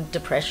understood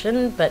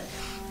depression. But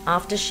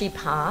after she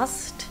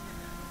passed,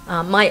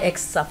 my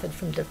ex suffered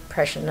from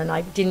depression, and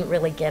I didn't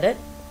really get it.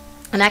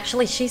 And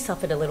actually, she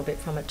suffered a little bit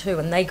from it too,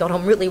 and they got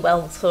on really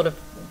well, sort of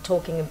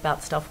talking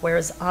about stuff.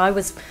 Whereas I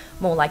was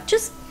more like,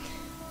 just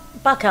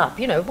buck up,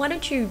 why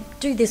don't you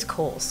do this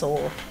course,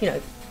 or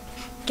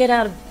get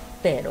out of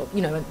bed, or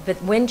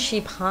But when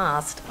she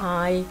passed,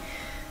 I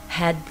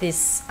had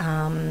this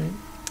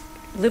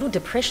little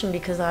depression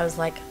because I was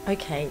like,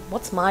 okay,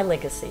 what's my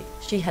legacy?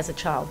 She has a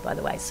child, by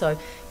the way, so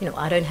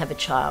I don't have a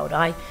child.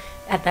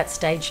 At that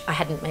stage, I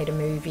hadn't made a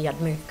movie.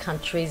 I'd moved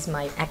countries.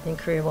 My acting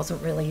career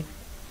wasn't really,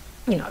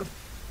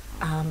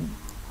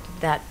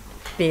 that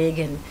big,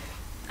 and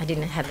I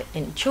didn't have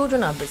any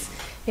children. I was,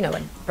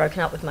 I'd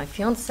broken up with my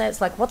fiance.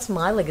 It's like, what's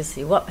my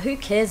legacy? Who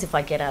cares if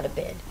I get out of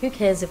bed? Who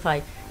cares if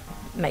I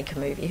make a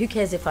movie? Who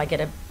cares if I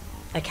get an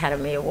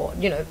Academy Award?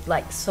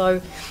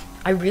 So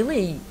I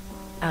really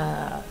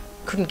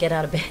couldn't get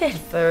out of bed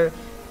for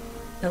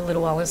a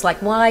little while. It was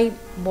like,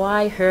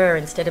 why her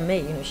instead of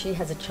me? She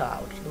has a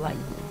child.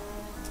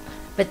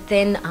 But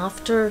then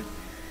after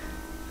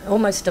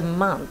almost a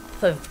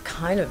month of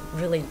kind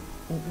of really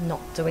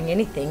not doing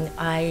anything,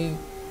 I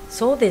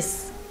saw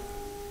this,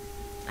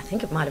 I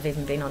think it might have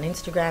even been on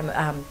Instagram,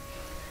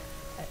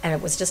 and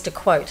it was just a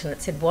quote, and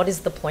it said, what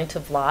is the point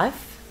of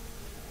life?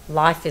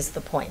 Life is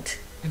the point.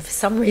 And for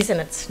some reason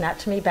it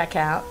snapped me back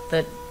out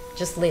that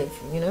just live,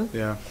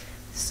 Yeah.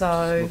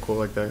 So... Cool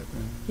like that.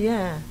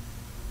 Yeah.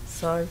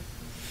 So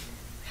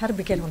how did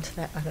we get onto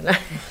that? I don't know.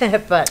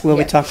 But Well,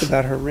 we talked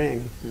about her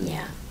ring.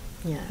 Yeah.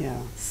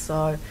 Yeah.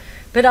 So,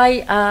 but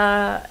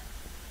I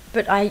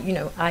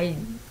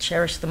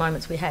cherish the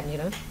moments we had,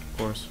 Of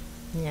course.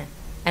 Yeah.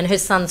 And her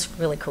son's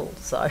really cool,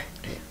 so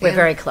we're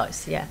very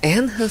close, yeah.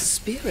 And her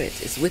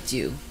spirit is with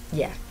you.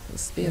 Yeah. Her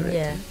spirit.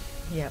 Yeah.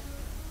 Yeah.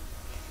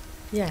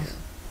 Yeah.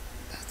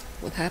 That's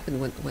what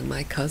happened when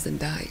my cousin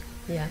died.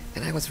 Yeah.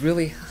 And I was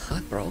really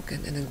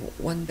heartbroken. And then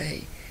one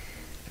day,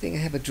 I think I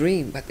have a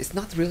dream, but it's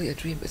not really a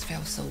dream. It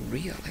felt so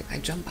real. Like I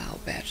jumped out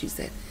of bed. She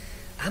said,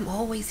 I'm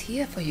always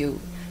here for you.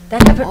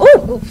 That happened.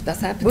 Oh,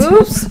 that's happened.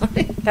 Oops.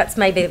 Sorry. That's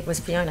maybe it was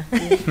Fiona.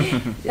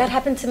 That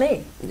happened to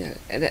me. Yeah,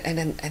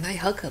 and I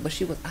hugged her, but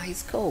she was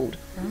ice cold.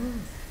 Oh.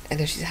 And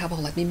then she said, how about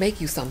let me make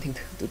you something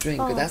to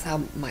drink? Oh. But that's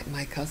how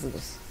my cousin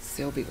was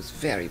Sylvie was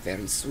very,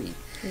 very sweet.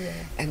 Yeah.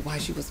 And while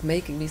she was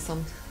making me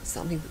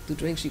something to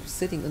drink, she was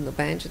sitting on the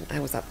bench, and I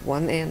was at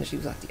one end, and she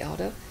was at the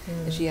other.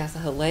 And she has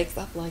her legs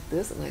up like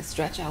this, and I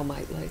stretch out my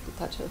leg to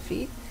touch her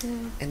feet.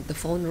 And the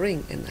phone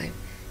ring,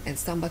 and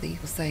somebody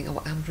was saying,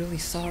 "Oh, I'm really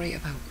sorry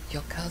about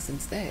your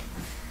cousin's death."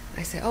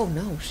 I said, "Oh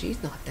no,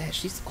 she's not dead.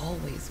 She's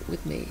always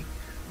with me,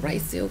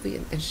 right, Sylvie?"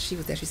 And she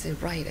was there. She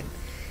said, "Right."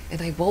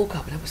 And I woke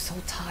up, and I was so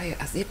tired,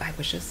 as if I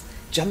was just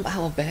jump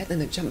out of bed and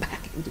then jump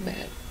back into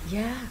bed.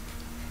 Yeah.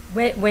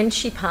 When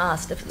she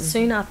passed,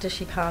 soon after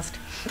she passed,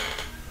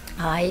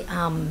 I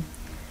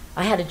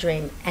had a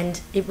dream, and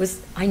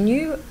I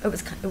knew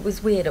it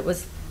was weird. It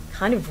was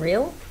kind of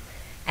real,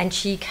 and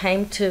she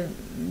came to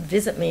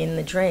visit me in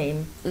the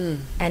dream,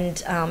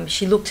 and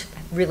she looked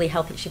really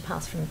healthy. She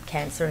passed from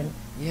cancer, and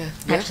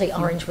actually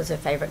orange was her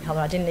favourite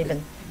colour. I didn't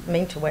even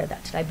mean to wear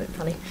that today, but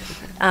funny.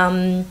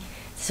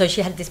 So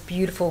she had this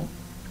beautiful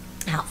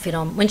outfit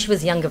on. When she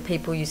was younger,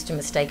 people used to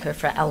mistake her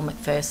for Elle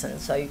Macpherson,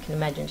 so you can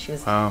imagine she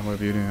was what a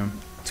beauty, yeah.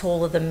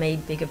 taller than me,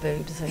 bigger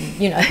boobs, and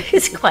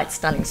it's quite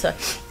stunning. So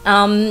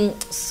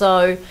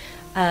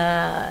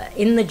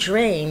in the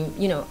dream,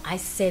 I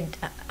said,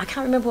 I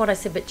can't remember what I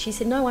said, but she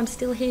said, "No, I'm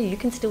still here, you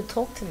can still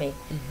talk to me."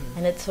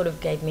 And it sort of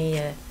gave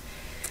me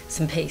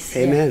some peace.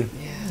 Amen.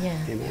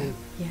 Yeah. Amen.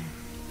 Yeah.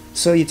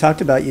 So you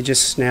talked about you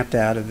just snapped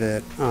out of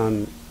it.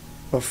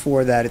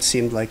 Before that, it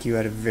seemed like you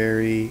had a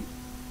very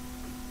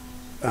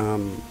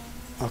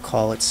I'll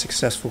call it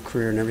successful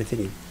career and everything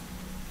you've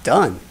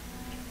done.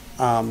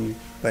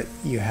 But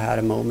you had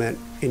a moment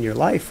in your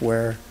life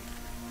where,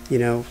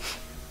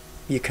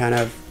 you kind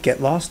of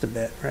get lost a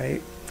bit,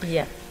 right?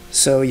 Yeah.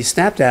 So you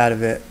snapped out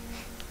of it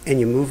and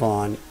you move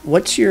on.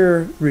 What's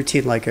your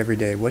routine like every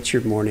day? What's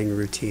your morning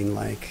routine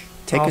like?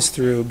 Take us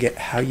through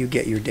how you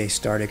get your day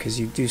started, because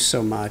you do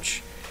so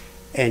much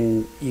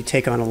and you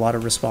take on a lot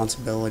of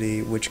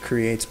responsibility, which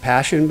creates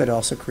passion but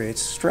also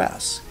creates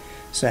stress.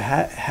 So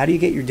how do you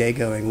get your day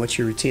going? What's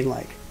your routine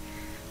like?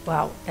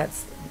 Wow,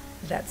 that's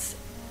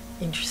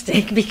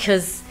interesting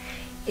because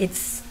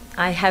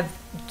I have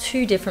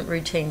two different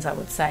routines, I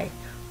would say.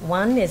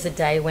 One is a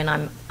day when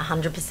I'm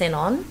 100%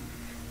 on,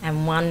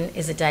 and one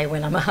is a day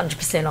when I'm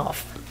 100%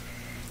 off.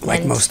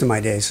 Like most of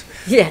my days.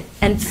 Yeah,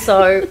 and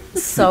so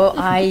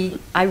I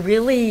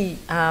really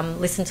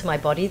listen to my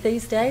body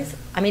these days.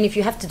 I mean, if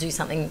you have to do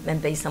something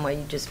and be somewhere,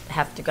 you just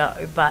have to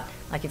go. But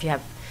like if you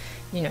have,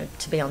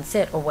 to be on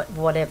set or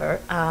whatever.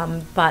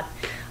 But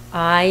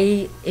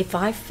if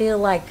I feel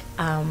like,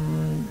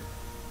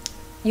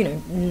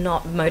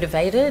 not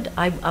motivated,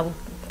 I'll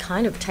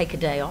kind of take a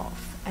day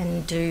off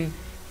and do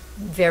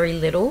very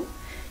little,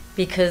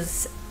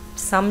 because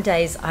some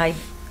days I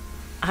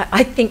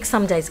think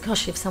some days,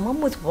 gosh, if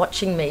someone was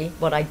watching me,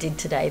 what I did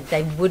today,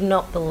 they would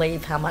not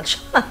believe how much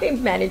I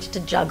managed to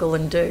juggle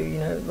and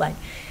do, like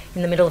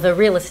in the middle of a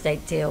real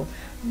estate deal,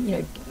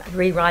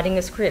 rewriting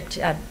a script,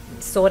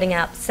 sorting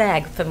out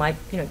SAG for my,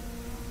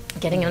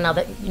 getting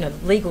another,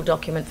 legal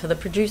document for the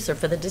producer,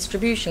 for the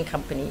distribution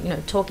company,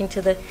 talking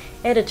to the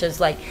editors,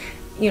 like,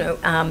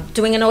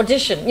 doing an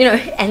audition,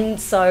 and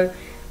so,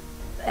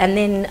 and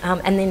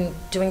then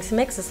doing some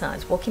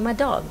exercise, walking my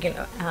dog,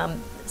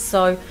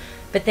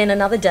 but then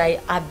another day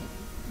I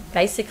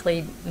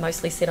basically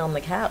mostly sit on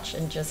the couch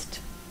and just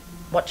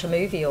watch a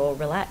movie or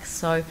relax.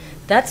 So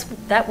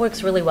that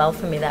works really well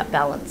for me, that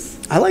balance.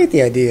 I like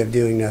the idea of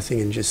doing nothing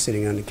and just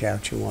sitting on the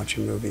couch and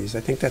watching movies. I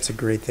think that's a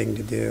great thing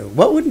to do.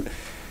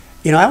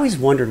 I always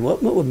wondered,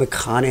 what would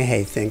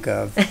McConaughey think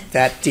of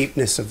that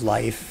deepness of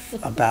life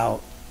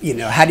about,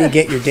 how do you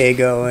get your day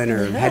going,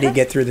 or how do you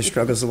get through the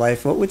struggles of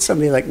life? What would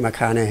somebody like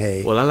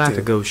McConaughey Well, I like do?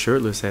 to go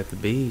shirtless at the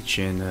beach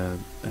and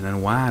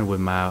unwind with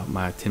my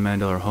 $10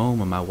 million home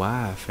and my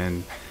wife,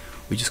 and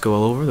we just go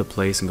all over the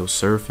place and go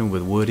surfing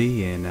with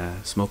Woody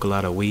and smoke a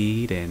lot of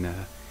weed and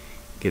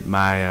get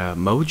my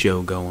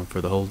mojo going for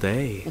the whole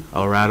day.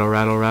 All right.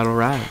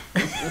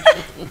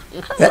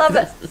 I love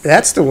it.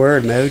 That's the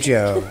word,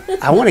 mojo.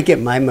 I want to get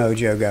my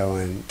mojo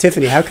going.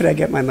 Tiffany, how could I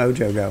get my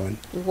mojo going?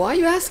 Why are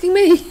you asking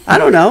me? I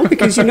don't know,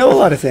 because you know a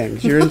lot of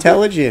things. You're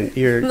intelligent.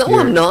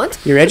 I'm not.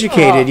 You're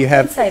educated. You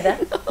Don't have. say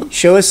that.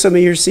 Show us some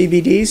of your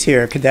CBDs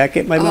here. Could that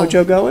get my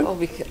mojo going?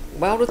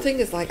 Well, the thing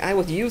is, like, I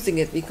was using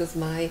it because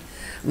my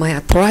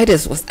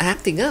arthritis was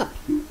acting up.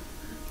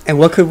 And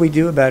what could we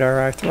do about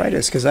our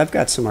arthritis? Because I've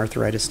got some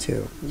arthritis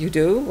too. You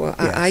do? Well,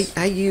 Yes.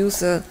 I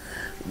use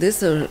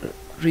this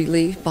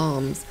relief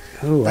balms.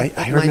 Oh, I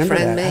that remember my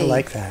friend that. I made.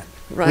 like that.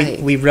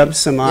 Right. We rubbed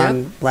some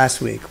on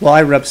last week. Well,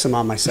 I rubbed some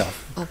on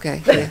myself.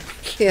 Okay. Yeah.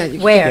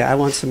 Yeah. Where? Yeah, I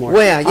want some more.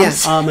 Where?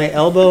 Yes. On my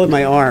elbow and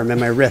my arm and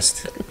my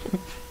wrist.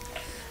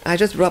 I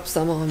just rubbed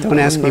some on. Don't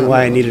ask me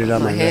why I needed it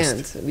on my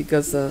wrist. hand,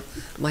 because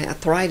my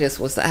arthritis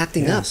was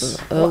acting Yes.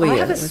 up Well, earlier. I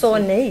have a sore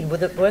knee.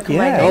 Would it work on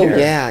my Yeah. knee? Oh Here.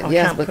 yeah, I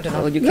yes, can't but put it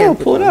on. you No, can't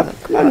pull it on up.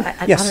 that. Come on.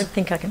 I Yes. don't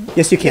think I can.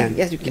 Yes, you can.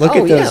 Yes, you can. Look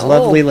Oh, at those yeah.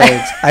 lovely Oh.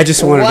 legs. I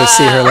just wanted to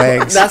see her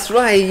legs. That's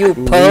right, you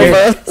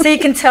pervert. So you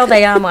can tell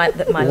they are my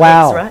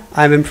Wow, legs, right?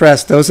 I'm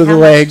impressed. Those are the How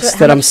much legs how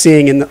that I'm much-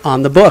 seeing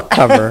on the book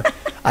cover.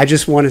 I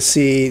just want to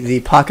see the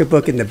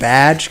pocketbook and the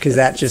badge because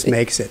that just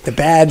makes it. The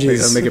badge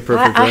is. Make it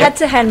perfect. I had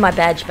to hand my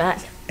badge back.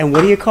 And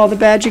what do you call the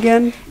badge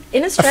again?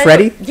 In Australia,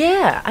 Freddie?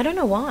 Yeah, I don't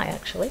know why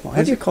actually.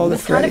 Why do you call it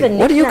It's kind of Freddie? a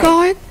What do you nickname.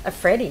 call it? A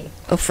Freddie.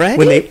 A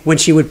Freddie? When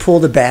she would pull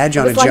the badge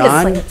on It a was like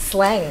John. a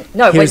slang.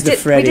 No, Here's the we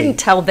Freddie. didn't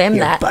tell them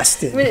You're that.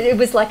 busted. It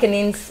was like an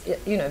I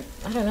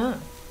don't know.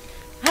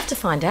 I have to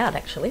find out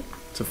actually.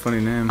 It's a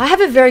funny name. I have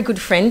a very good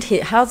friend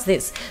here. How's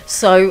this?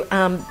 So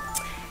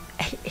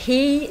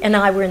he and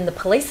I were in the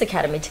police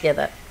academy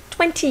together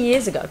 20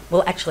 years ago.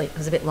 Well, actually, it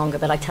was a bit longer,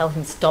 but I tell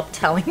him stop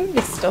telling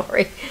this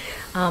story.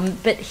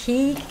 But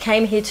he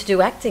came here to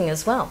do acting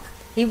as well.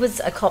 He was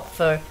a cop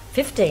for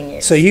 15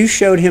 years. So you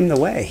showed him the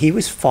way. He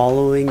was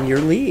following your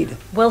lead.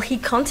 Well, he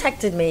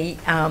contacted me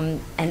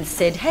and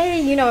said,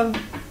 hey,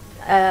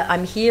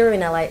 I'm here in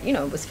LA.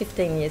 It was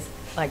 15 years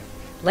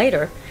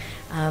later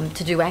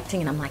to do acting.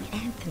 And I'm like,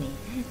 Anthony.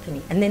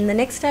 And then the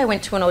next day I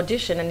went to an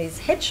audition and his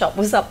headshot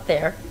was up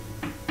there.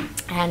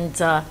 And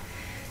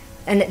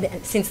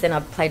since then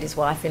I've played his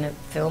wife in a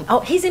film.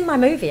 Oh, he's in my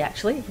movie,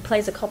 actually. He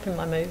plays a cop in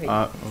my movie.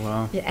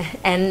 Wow. Yeah,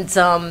 and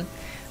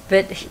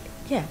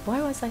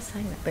why was I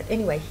saying that? But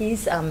anyway,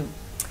 he's an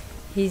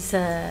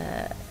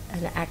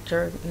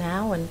actor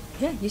now, and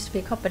used to be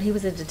a cop, but he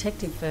was a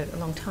detective for a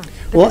long time.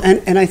 But Well,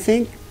 and I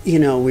think,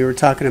 we were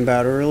talking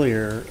about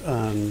earlier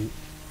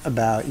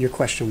about your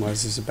question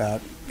is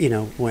about,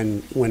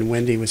 when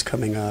Wendy was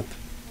coming up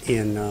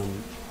in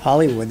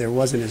Hollywood, there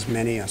wasn't as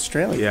many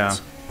Australians. Yeah.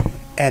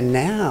 And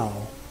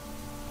now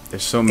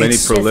There's so many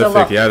It's- There's a prolific.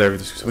 lot. Yeah,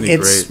 there's so many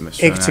It's- great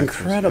Australian it's actors.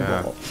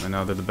 incredible. Yeah, I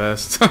know they're the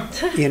best.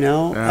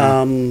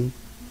 Yeah.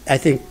 I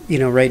think,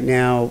 right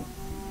now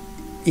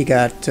you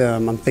got,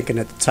 I'm thinking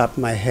at the top of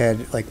my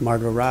head, like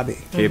Margot Robbie.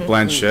 Kate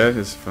Blanchett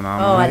is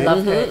phenomenal. Oh, I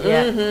love her.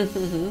 Yeah.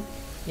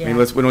 I mean,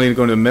 we don't even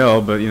go into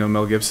Mel, but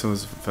Mel Gibson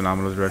was a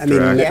phenomenal director,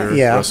 mean, actor.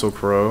 yeah. Russell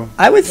Crowe.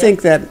 I would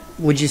think that,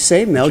 would you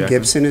say Mel Jackman.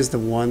 Gibson is the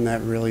one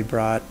that really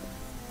brought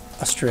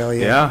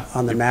Australia Yeah,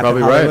 on the you're map in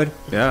probably Hollywood?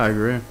 right. Yeah, I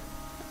agree.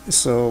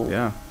 So,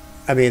 Yeah,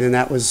 I mean, and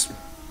that was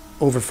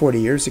over 40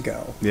 years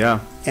ago. yeah.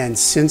 And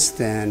since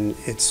then,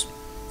 it's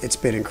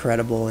been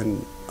incredible.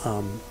 And,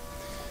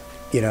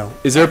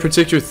 Is there a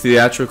particular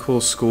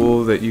theatrical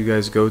school that you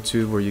guys go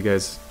to where you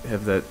guys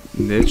have that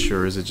niche,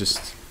 or is it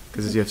just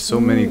because you have so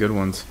many good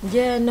ones?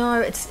 Yeah, no,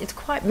 it's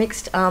quite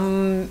mixed. I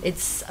mean,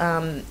 there's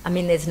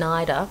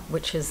NIDA,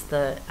 which is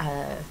the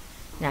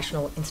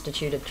National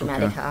Institute of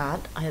Dramatic Okay.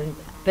 Art,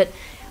 but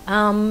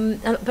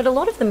a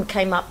lot of them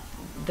came up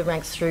the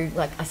ranks through,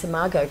 like I said,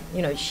 Margot.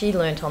 She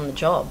learnt on the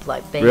job,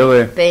 like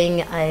being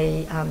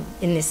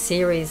in this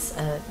series,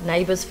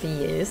 Neighbours for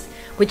years.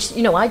 Which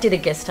I did a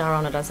guest star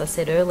on it, as I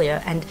said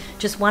earlier, and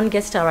just one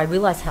guest star, I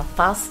realised how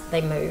fast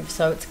they move.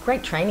 So it's a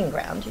great training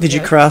ground. did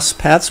you cross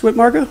paths with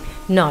Margot?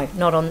 No,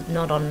 not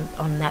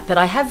on that. But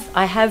I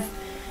have.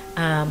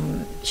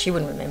 She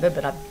wouldn't remember,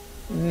 but I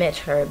met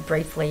her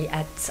briefly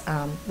at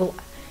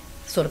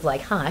sort of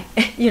like hi,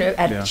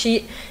 Yeah.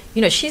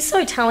 she's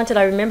so talented.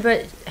 I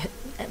remember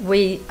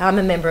I'm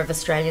a member of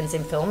Australians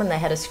in Film, and they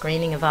had a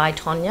screening of I,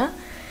 Tonya,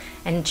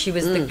 and she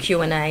was the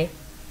Q&A,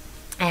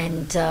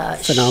 and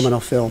Phenomenal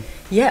film.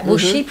 Yeah, well,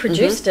 she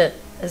produced it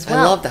as well.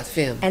 I love that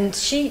film. And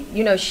she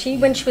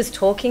when she was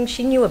talking,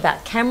 she knew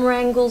about camera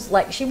angles.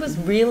 Like, she was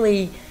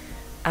really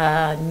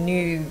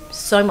knew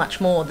so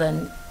much more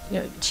than,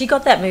 she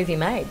got that movie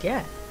made,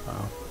 yeah.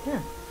 Wow.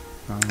 Yeah,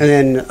 And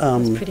then I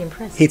was pretty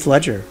impressed. Heath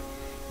Ledger.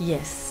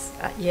 Yes,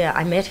 yeah,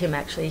 I met him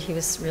actually. He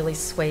was really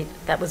sweet.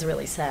 That was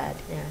really sad,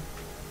 yeah.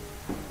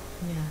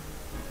 Yeah.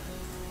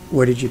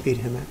 Where did you meet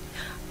him at?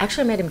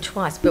 Actually, I met him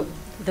twice, but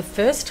the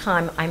first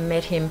time I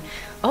met him,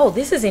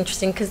 this is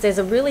interesting because there's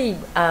a really,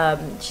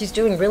 she's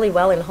doing really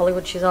well in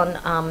Hollywood. She's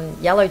on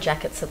Yellow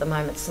Jackets at the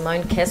moment,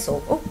 Simone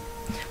Kessel. Oh,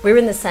 we're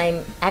in the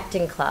same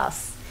acting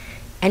class.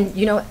 And,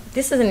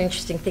 this is an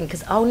interesting thing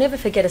because I'll never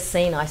forget a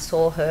scene I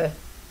saw her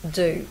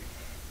do.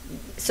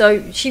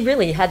 So she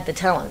really had the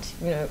talent,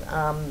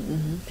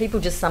 People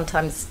just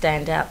sometimes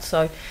stand out.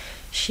 So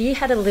she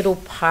had a little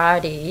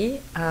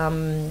party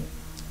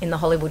in the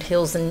Hollywood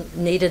Hills and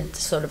needed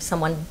sort of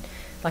someone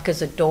like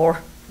as a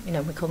door,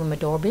 we call them a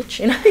door bitch,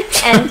 and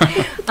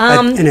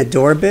An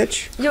adore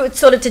bitch? it's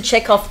sort of to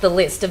check off the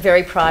list, a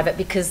very private,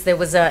 because there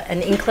was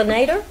an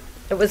inclinator.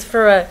 It was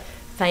for a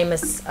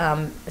famous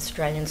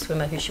Australian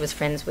swimmer who she was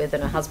friends with,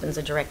 and her husband's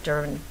a director.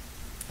 And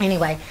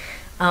anyway,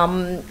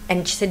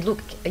 and she said,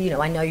 look,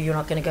 I know you're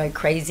not going to go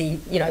crazy,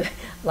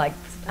 like,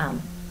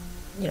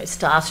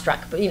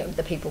 starstruck, but,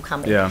 the people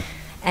coming. Yeah.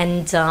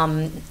 And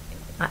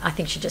I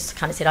think she just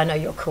kind of said, I know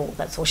you're cool.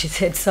 That's all she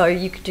said. So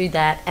you could do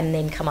that and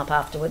then come up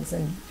afterwards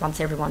and once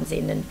everyone's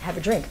in and have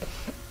a drink.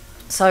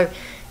 So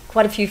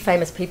quite a few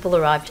famous people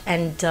arrived,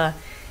 and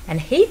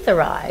Heath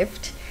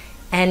arrived,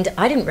 and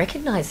I didn't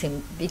recognise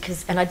him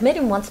and I'd met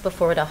him once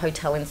before at a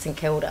hotel in St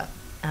Kilda,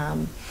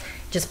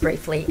 just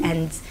briefly,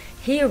 and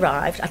he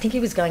arrived. I think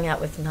he was going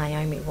out with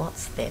Naomi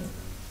Watts then.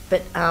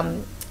 But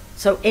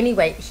so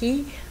anyway,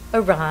 he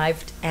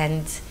arrived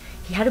and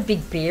he had a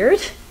big beard.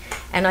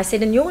 And I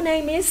said, and your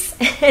name is?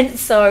 And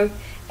so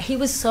he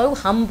was so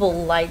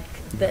humble, like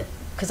that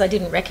because I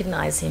didn't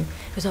recognise him.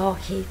 He goes, "Oh,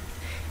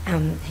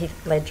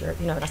 Heath Ledger,"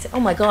 you know. And I said, "Oh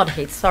my God,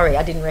 Heath, sorry,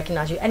 I didn't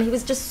recognise you." And he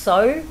was just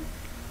so.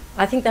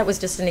 I think that was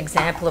just an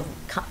example of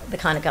the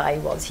kind of guy he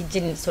was. He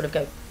didn't sort of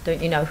go,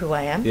 "Don't you know who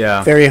I am?"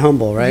 Yeah. Very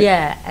humble, right?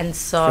 Yeah, and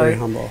so Very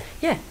humble.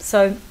 Yeah,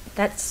 so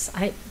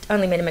I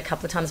only met him a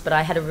couple of times, but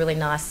I had a really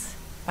nice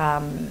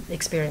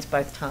experience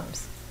both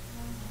times.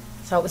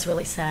 So it was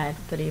really sad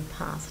that he had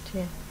passed.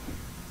 Yeah.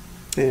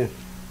 Yeah,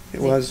 it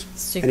was.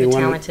 Super And he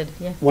talented.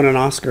 Yeah. Won an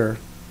Oscar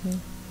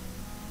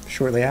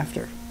shortly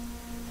after.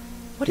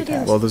 What did he?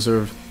 passed. Well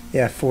deserved.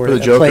 Yeah, for the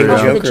Joker, playing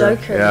yeah. the The Joker.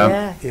 Joker. Yeah.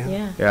 Yeah. Yeah.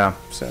 Yeah. Yeah.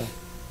 So,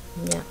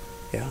 Yeah.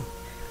 yeah.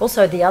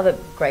 Also, the other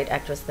great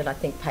actress that I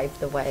think paved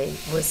the way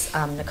was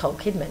Nicole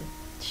Kidman.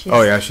 She's,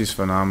 Oh yeah, she's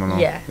phenomenal.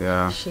 Yeah.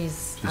 Yeah.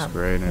 She's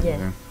Great and yeah.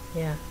 everything.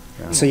 Yeah.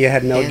 Yeah. So you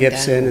had Mel And,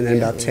 Gibson, and then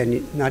yeah, about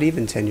 10, not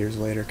even 10 years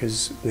later,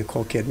 because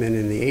Nicole Kidman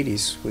in the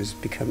 80s was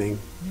becoming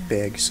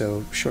big.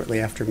 So shortly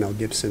after Mel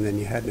Gibson, then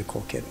you had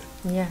Nicole Kidman.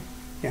 Yeah.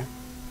 Yeah.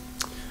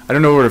 I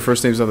don't know what her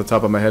first name's off the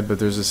top of my head, but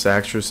there's this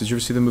actress. Did you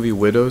ever see the movie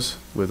Widows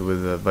with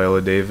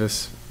Viola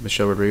Davis,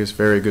 Michelle Rodriguez?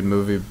 Very good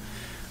movie.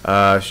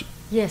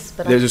 Yes,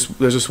 but There's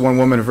just one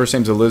woman. Her first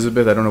name's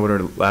Elizabeth. I don't know what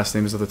her last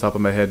name is off the top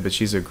of my head, but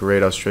she's a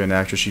great Australian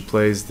actress. She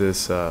plays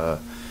this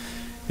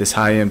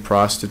high-end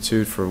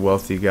prostitute for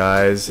wealthy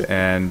guys,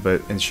 and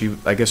she,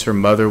 I guess her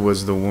mother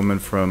was the woman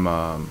from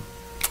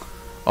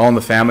All in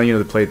the Family. You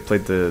know, that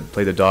played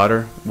the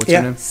daughter. What's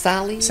her name?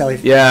 Sally. Sally.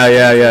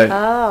 Yeah.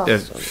 Oh. Yeah,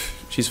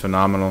 she's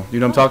phenomenal. You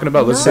know what I'm talking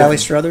about? No. Sally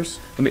Struthers.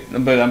 But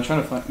I'm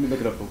trying to find. Let me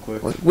look it up real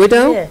quick.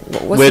 Widow? Yeah. What's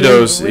the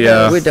Widows, name?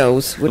 yeah.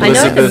 Widows. I know the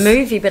Elizabeth.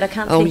 movie, but I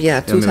can't Oh, think. yeah,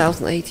 Yeah, maybe.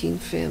 2018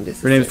 film.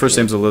 This Her is name, it, first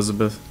yeah. name's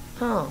Elizabeth,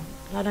 Oh,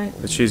 I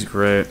don't. but she's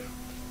great.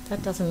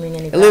 That doesn't ring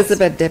any bells.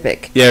 Elizabeth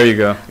Debicki. Yeah, there you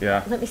go.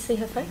 Yeah, Let me see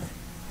her face.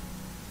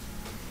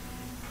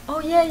 Oh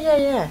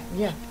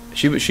yeah.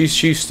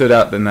 she stood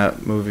out in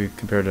that movie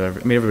compared to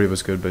everybody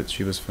was good, but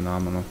she was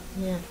phenomenal.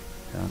 Yeah.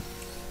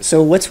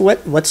 So what's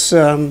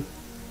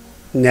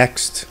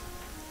next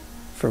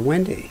for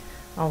Wendy?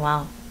 Oh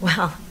wow.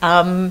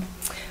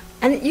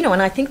 And you know,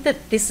 and I think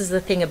that this is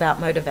the thing about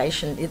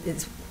motivation.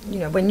 It's, you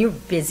know, when you're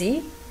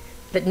busy,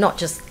 but not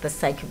just for the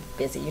sake of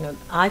busy. You know,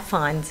 I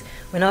find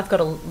when I've got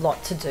a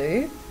lot to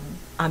do,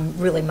 I'm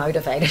really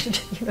motivated.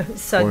 You know,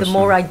 so the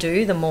more I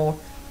do, the more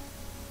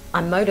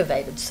I'm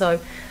motivated.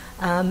 So,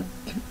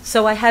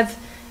 so I have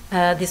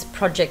this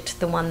project,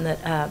 the one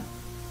that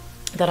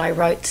I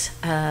wrote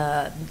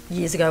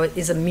years ago. It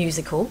is a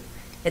musical.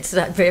 It's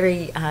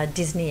very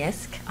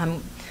Disney-esque.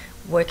 I'm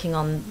working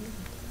on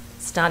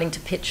starting to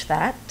pitch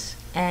that,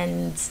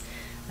 and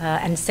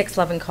Sex,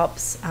 Love and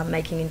Cops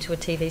making into a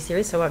TV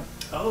series. So I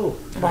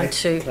want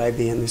to. Could I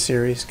be in the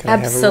series? Could I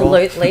have a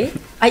Absolutely.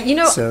 You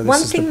know, So this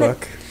one is thing the that.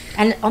 book.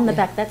 And on the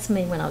back, that's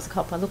me when I was a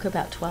cop. I look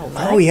about 12.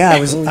 Oh right? yeah, I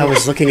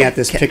was looking at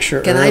this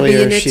picture Can earlier. I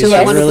be in it She's too?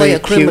 I want to really play a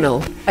cute.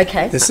 criminal.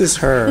 Okay. This is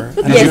her. I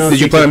don't Yes. know if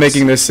Did you plan on could-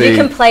 making this You a?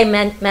 can play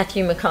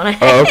Matthew McConaughey.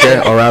 Oh, okay.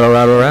 All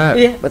right.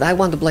 Yeah. But I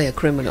want to play a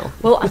criminal.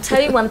 Well, I'll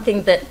tell you one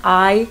thing that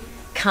I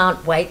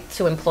can't wait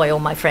to employ all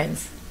my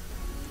friends.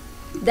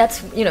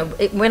 That's, you know,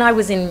 when I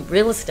was in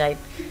real estate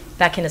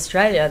back in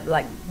Australia,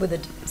 like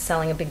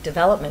selling a big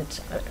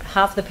development,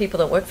 half the people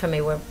that worked for me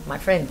were my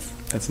friends.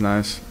 That's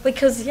nice.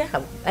 Because,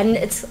 yeah, and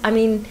it's, I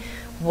mean,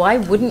 why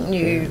wouldn't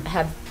you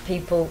have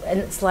people, and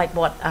it's like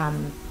what,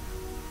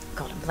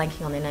 God, I'm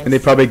blanking on their names. And they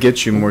probably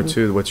get you more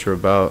too, what you're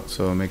about,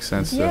 so it makes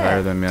sense to Yeah.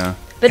 hire them. Yeah.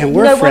 But And you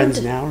we're know, friends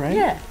one- now, right?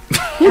 Yeah.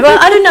 Well,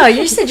 I don't know.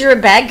 You said you're a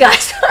bad guy.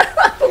 So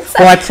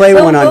Well, I play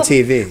one on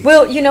TV.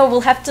 Well, you know,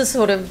 we'll have to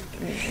sort of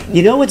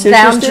You know what's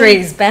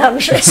interesting?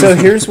 boundaries. So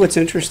here's what's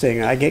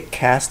interesting. I get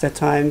cast at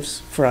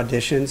times for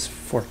auditions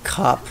for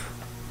cop.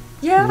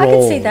 Yeah, I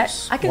can see that.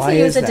 roles. I can Why see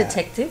you is as a that?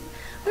 detective.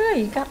 Oh,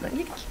 you got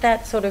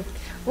that sort of.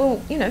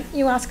 Well, you know,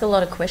 you ask a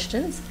lot of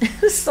questions.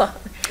 So,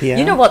 Yeah.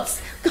 you know what's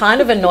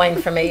kind of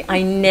annoying for me?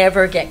 I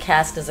never get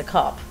cast as a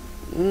cop,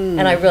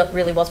 and I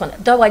really was one.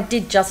 Though I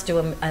did just do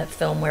a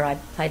film where I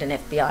played an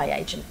FBI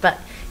agent, but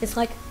it's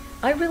like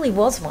I really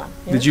was one.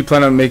 Did you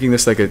plan on making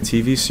this like a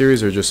TV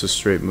series or just a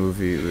straight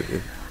movie?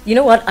 You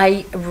know what?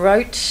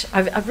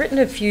 I've written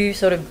a few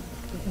sort of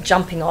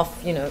jumping off,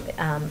 you know,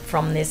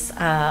 from this.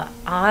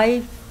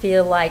 I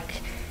feel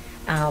like,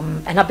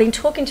 and I've been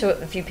talking to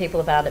a few people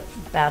about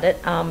it.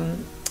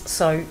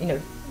 So, you know,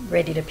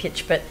 ready to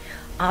pitch. But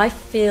I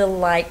feel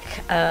like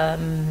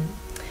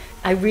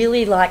I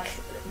really like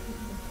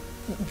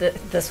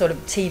the sort of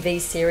TV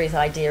series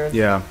idea of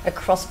a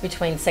cross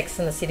between Sex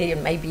and the City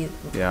and maybe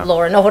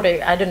Law and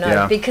Order. I don't know,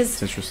 Yeah, because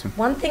it's interesting.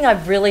 one thing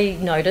I've really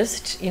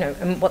noticed, you know,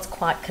 and what's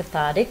quite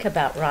cathartic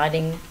about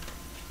writing,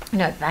 you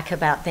know, back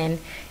about then,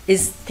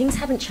 is things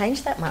haven't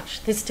changed that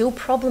much. There's still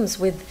problems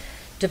with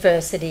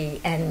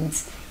diversity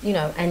and, you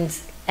know,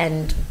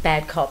 and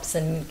bad cops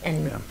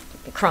and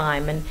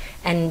crime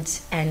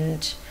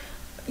and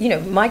you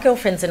know, my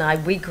girlfriends and I,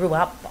 we grew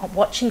up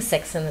watching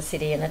Sex and the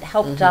City, and it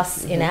helped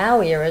us in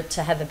our era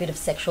to have a bit of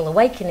sexual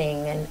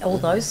awakening and all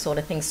those sort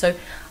of things. So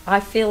I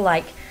feel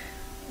like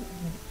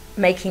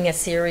making a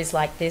series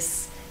like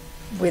this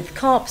with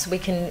cops, we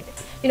can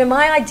you know,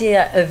 my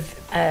idea of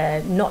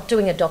not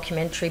doing a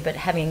documentary but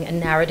having a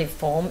narrative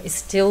form is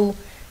still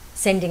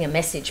sending a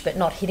message but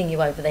not hitting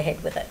you over the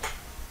head with it.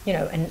 You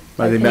know, and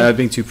Not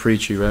being too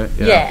preachy, right?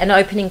 Yeah, and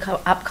opening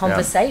up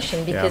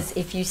conversation, because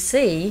if you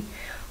see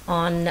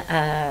on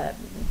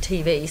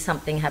TV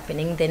something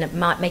happening, then it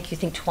might make you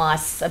think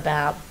twice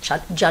about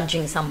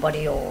judging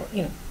somebody, or,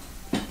 you know.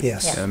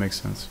 Yes. Yeah, that makes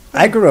sense.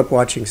 I grew up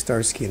watching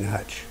Starsky and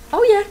Hutch.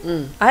 Oh,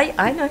 yeah.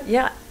 I know,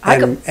 yeah.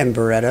 And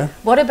Beretta.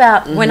 What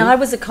about when I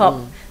was a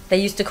cop, they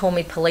used to call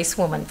me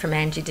policewoman from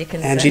Angie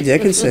Dickinson. Angie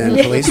Dickinson,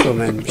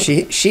 policewoman.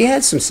 She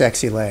had some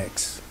sexy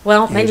legs.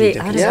 Well, Angie maybe,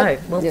 Dickinson. I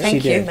don't know. Well, She thank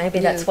you. did. Maybe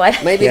that's why.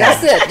 Maybe Yeah.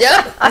 that's it.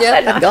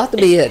 Yeah, that's got to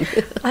be it.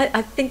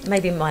 I think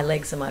maybe my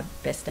legs are my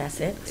best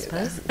asset, I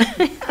suppose.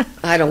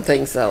 I don't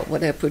think so. Well,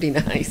 they're pretty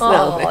nice.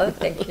 Oh,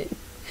 thank you.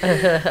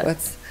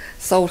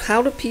 So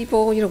how do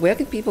people, you know, where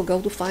can people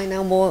go to find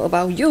out more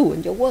about you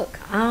and your work?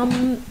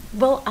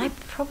 Well, I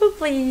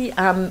probably,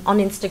 on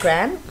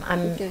Instagram, I'm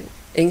Okay.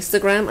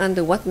 Instagram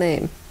under what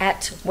name?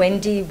 at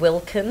Wendy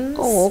Wilkins.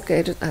 Oh,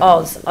 okay.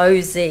 Oz,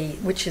 O-Z,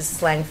 which is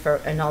slang for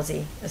an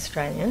Aussie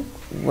Australian.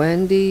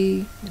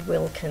 Wendy.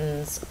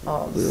 Wilkins,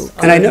 Oz. Wilkins.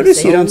 And I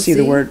noticed you don't O-Z.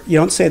 you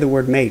don't say the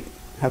word mate.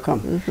 How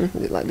come?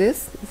 Like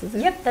this? This is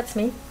it? Yep, that's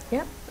me.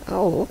 Yep,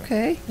 Oh,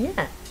 okay.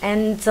 yeah.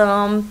 And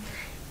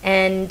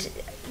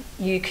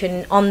you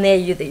can, on there,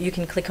 you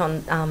can click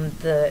on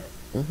the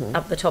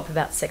up the top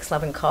about sex,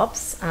 love and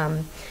cops,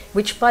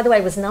 which, by the way,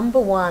 was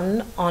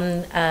 #1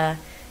 on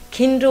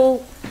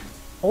Kindle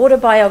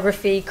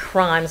autobiography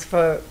crimes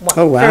for Oh,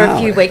 for wow. a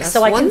few weeks. That's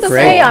So I can wonderful.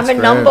 say I'm That's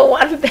a great.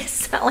 #1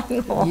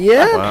 best-selling author.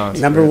 Yeah. Wow, that's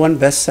Number great. one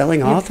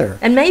best-selling author.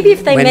 And maybe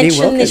if they Wendy mention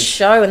this Wilkins.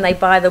 show and they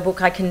buy the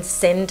book, I can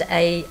send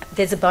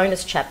there's a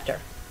bonus chapter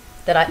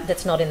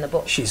that's not in the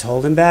book. She's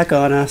holding back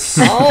on us.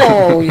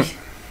 Oh.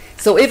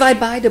 So if I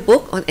buy the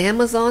book on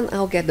Amazon,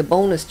 I'll get the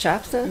bonus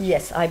chapter?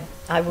 Yes, I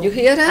will. You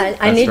hear that?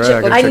 I That's need right, your,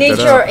 I gotta I check need that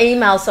your out.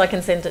 email so I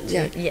can send it to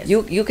Yeah. you. Yes.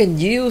 You can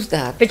use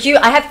that. But you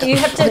have to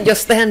on your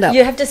stand-up.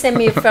 You have to send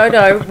me a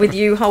photo with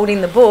you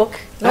holding the book.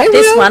 Not I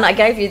this will. one. I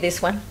gave you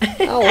this one.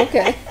 Oh,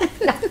 okay.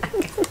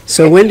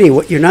 So, Wendy,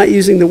 you're not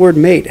using the word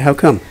mate. How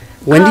come?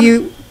 When do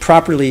you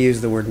properly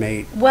use the word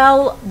mate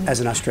Well,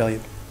 as an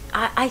Australian?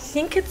 I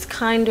think it's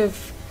kind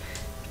of.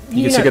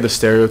 You can get the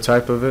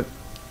stereotype of it.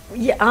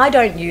 Yeah, I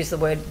don't use the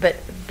word, but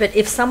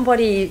if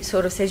somebody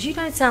sort of says, you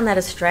don't sound that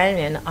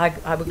Australian,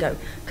 I would go,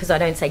 because I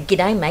don't say,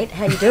 g'day mate,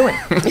 how you doing?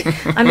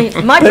 I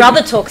mean, my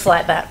brother talks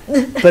like that.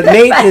 But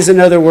mate is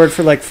another word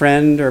for like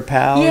friend or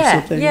pal or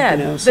Yeah, something. yeah, You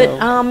know, but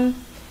so.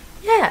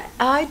 yeah,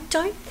 I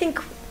don't think,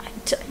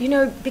 you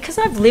know, because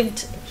I've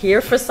lived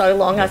here for so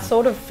long, I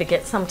sort of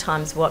forget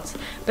sometimes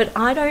but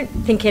I don't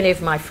think any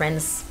of my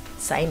friends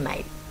say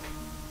mate.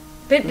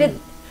 But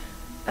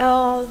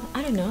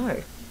I don't know.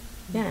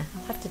 Yeah,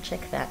 I'll have to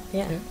check that.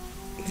 Yeah.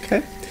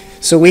 Okay.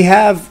 So we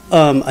have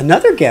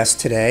another guest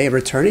today, a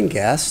returning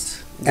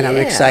guest, and I'm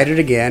Yeah. excited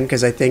again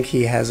because I think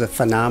he has a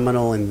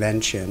phenomenal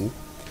invention.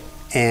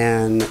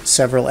 And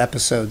several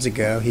episodes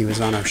ago, he was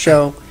on our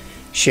show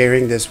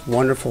sharing this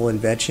wonderful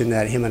invention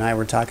that him and I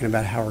were talking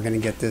about how we're going to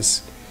get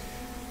this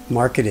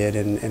marketed,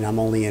 and I'm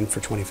only in for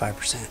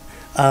 25%.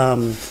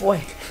 Boy.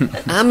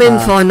 I'm in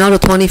for another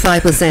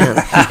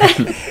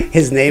 25%.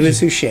 His name is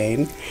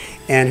Hooshang,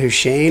 and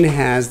Hooshang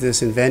has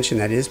this invention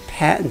that is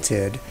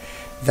patented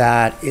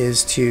that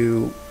is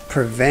to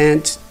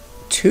prevent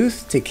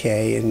tooth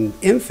decay in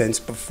infants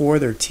before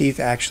their teeth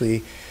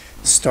actually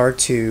start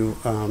to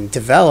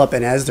develop.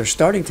 And as they're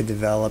starting to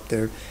develop,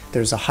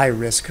 there's a high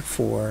risk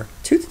for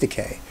tooth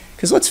decay.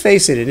 Because let's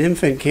face it, an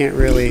infant can't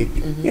really,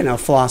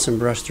 floss and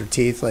brush their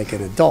teeth like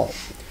an adult.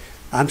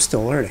 I'm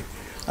still learning.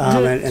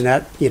 And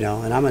that,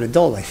 and I'm an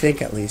adult, I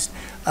think, at least.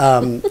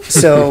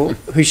 So,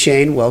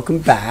 Hooshang, welcome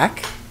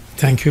back.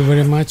 Thank you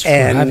very much for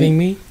And having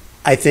me.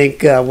 I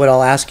think what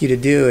I'll ask you to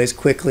do is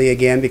quickly,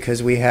 again,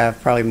 because we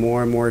have probably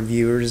more and more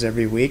viewers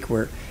every week.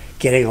 We're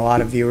getting a lot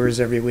of viewers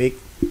every week,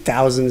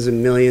 thousands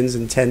and millions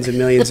and tens of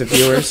millions of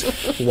viewers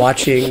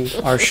watching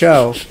our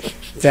show,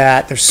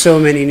 that there's so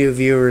many new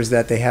viewers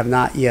that they have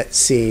not yet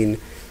seen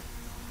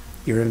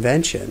your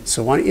invention.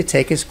 So why don't you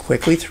take us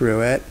quickly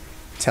through it,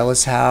 tell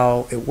us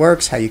how it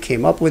works, how you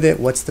came up with it,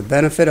 what's the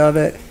benefit of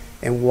it,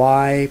 and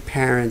why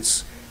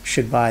parents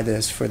should buy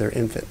this for their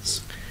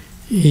infants.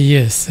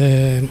 Yes,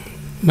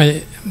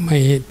 my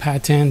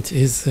patent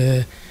is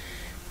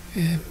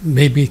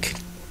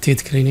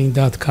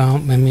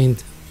babyteethcleaning.com. I mean,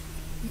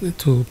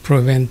 to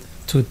prevent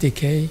tooth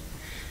decay.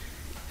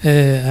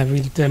 I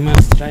will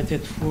demonstrate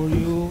it for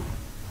you.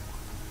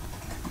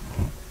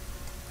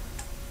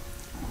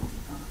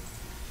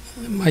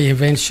 My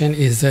invention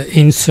is an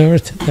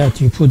insert that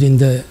you put in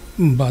the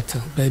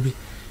bottle, baby.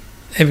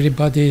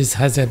 Everybody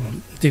has a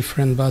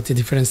different bottle,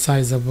 different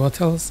size of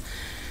bottles.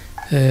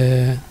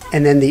 And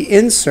then the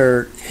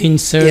insert in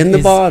the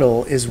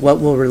bottle is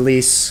what will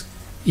release.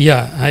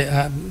 Yeah,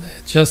 I'm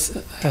just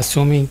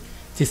assuming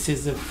this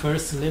is the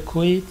first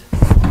liquid,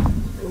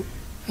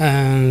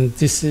 and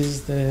this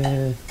is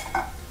the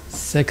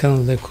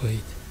second liquid.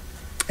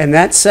 And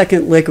that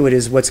second liquid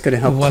is what's going to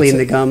help clean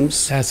the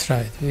gums. That's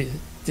right.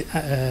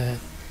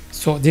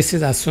 So this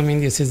is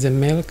assuming this is the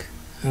milk,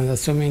 and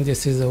assuming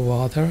this is the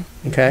water.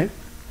 Okay.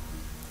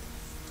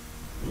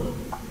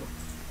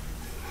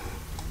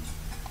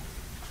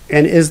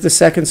 And is the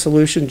second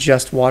solution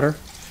just water?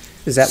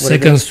 Is that what it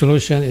Second is?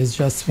 solution is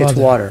just water. It's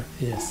water.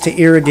 Yes, To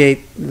irrigate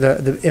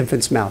the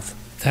infant's mouth.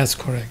 that's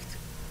correct.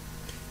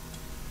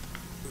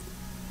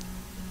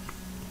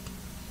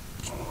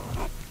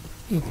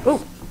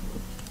 Oh,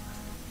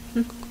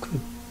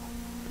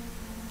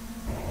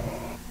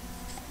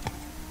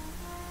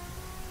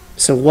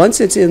 So once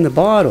it's in the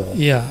bottle,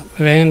 Yeah,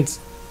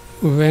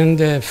 when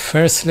the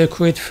first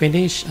liquid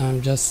finish,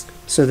 I'm just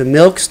so the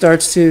milk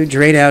starts to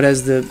drain out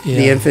as the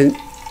Yeah. infant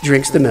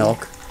drinks the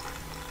milk.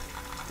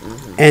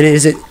 And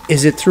is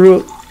it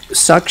through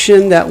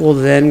suction that will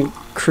then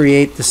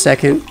create the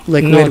second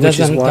liquid, no, which is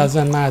doesn't water?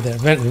 doesn't matter.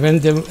 When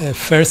the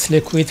first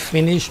liquid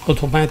finish,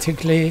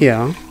 automatically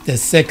Yeah. the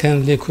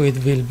second liquid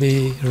will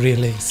be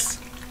released.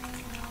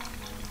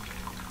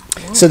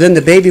 So then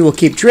the baby will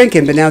keep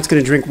drinking, but now it's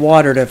going to drink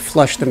water to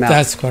flush the mouth.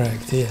 That's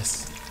correct. Yes.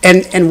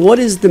 And what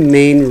is the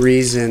main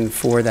reason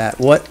for that?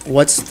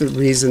 What's the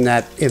reason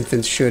that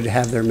infants should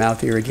have their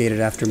mouth irrigated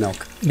after milk?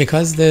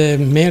 Because the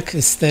milk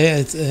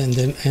stays in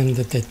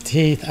the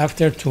teeth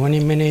after 20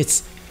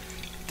 minutes,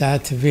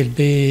 that will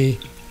be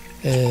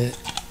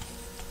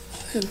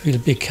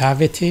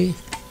cavity.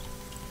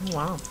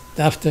 Wow.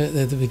 After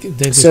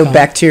they So become-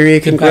 bacteria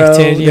can the grow,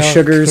 the bacteria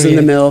sugars in the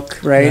create- milk,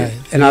 right? Right,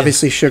 And yes.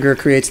 obviously sugar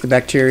creates the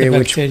bacteria, the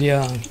which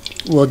bacteria.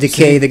 will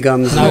decay the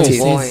gums Now and the it's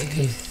teeth. boy.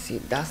 easy. See,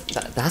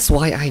 that's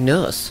why I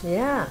nurse.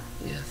 Yeah.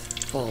 Yes,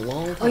 for a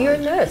long time. Oh, you're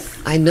a nurse.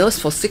 I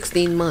nursed for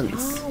 16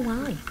 months, Oh,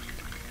 wow.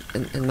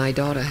 and my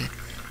daughter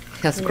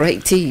has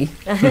great teeth.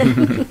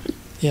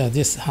 Yeah,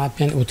 this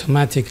happened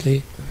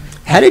automatically.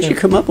 How did you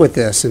come up with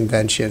this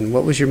invention?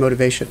 What was your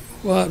motivation?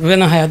 Well,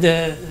 when I had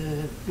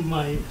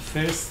my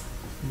first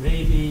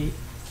baby,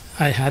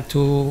 I had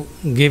to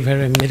give her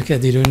a milk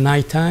during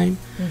nighttime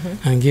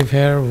and give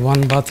her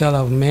one bottle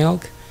of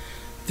milk.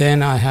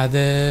 Then I had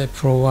to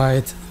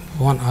provide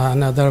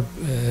another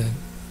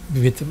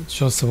with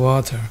just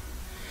water.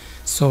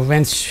 So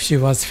when she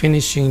was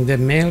finishing the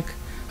milk,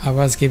 I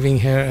was giving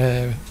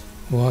her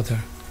water.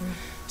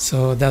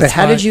 So that's But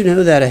how why did you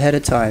know that ahead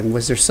of time?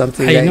 Was there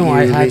something I that know you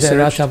I had researched?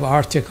 a lot of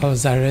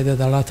articles. I read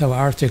a lot of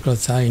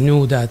articles. I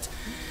knew that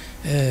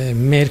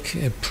milk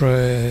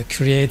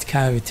create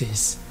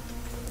cavities.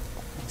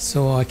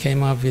 So I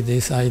came up with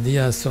this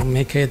idea. So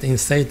make it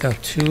instead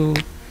of two,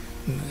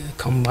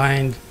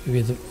 combined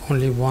with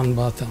only one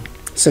bottle.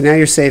 So now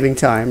you're saving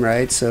time,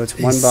 right? So it's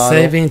one It's bottle.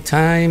 saving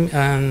time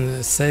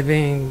and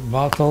saving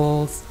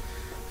bottles,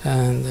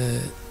 and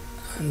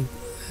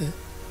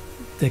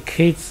the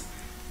kids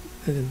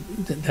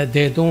that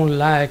they don't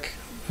like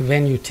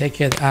when you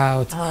take it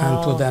out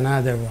and put Oh.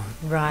 another one.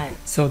 Right.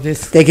 So this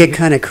They get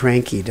kind of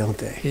cranky, don't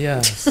they?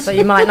 yeah. So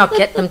you might not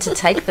get them to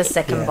take the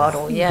second Yeah.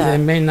 bottle. They Yeah.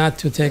 may not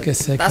to take a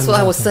second. That's what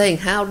I was bottle. saying.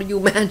 How do you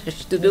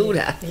manage to do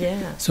that? Yeah.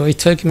 So it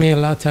took me a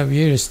lot of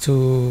years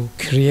to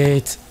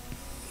create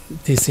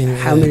this. In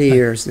How many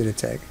years did it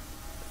take?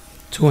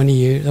 20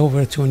 years,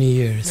 over 20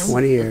 years.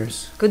 20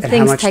 years. Good And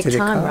things how much take did it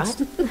time, cost?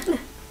 right?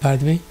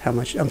 Pardon me? How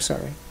much? I'm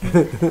sorry.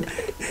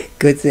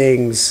 Good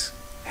things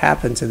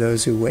happen to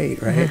those who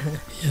wait, right?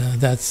 Yeah,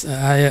 that's.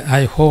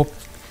 I hope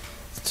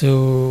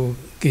to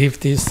give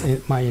this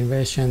my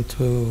invention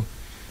to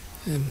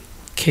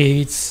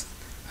kids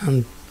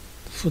and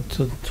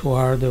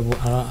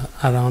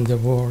around the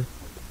world.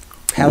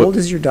 How old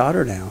is your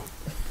daughter now?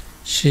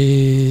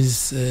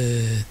 She's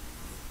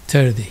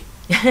 30.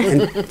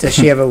 And does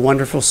she have a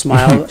wonderful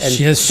smile and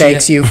She has-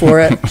 thanks you for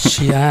it?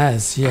 She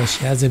has, yeah,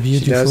 she has a does?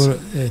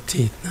 beautiful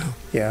teeth now.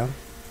 Yeah.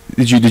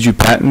 Did you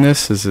patent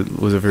this? Was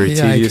it very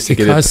Yeah, tedious to it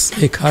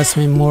get it cost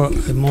me more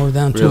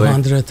than Really?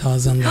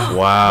 $200,000.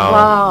 Wow.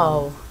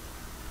 Wow.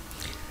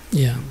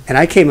 Yeah, And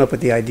I came up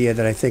with the idea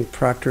that I think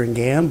Procter &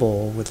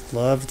 Gamble would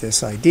love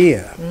this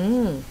idea.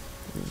 Mm.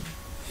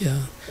 yeah.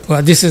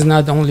 Well, this is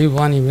not only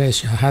one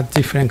invention. I had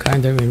different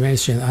kind of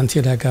invention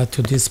until I got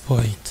to this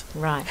point.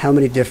 Right. How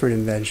many different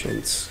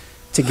inventions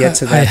to get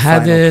to I that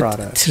had final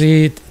product?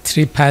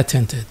 three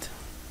patented.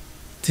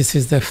 This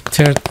is the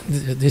third.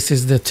 This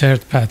is the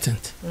third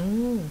patent.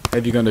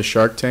 Have you gone to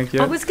Shark Tank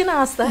yet? I was going to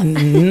ask that.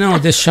 No,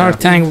 the Shark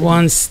Tank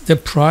wants the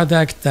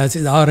product that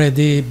is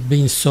already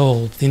being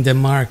sold in the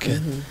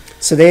market.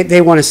 So they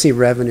want to see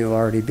revenue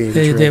already being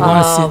They driven.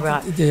 want Oh, to.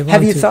 right. They Have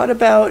want you to- thought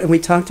about, and we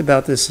talked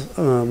about this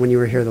when you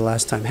were here the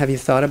last time, have you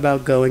thought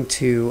about going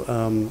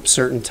to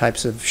certain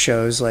types of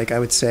shows? Like I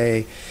would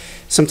say,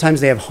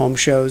 sometimes they have home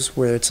shows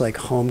where it's like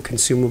home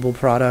consumable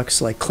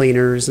products, like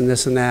cleaners and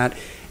this and that.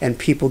 And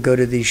people go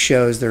to these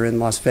shows, they're in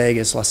Las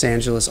Vegas, Los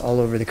Angeles, all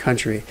over the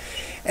country.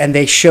 And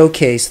they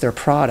showcase their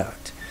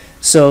product.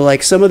 So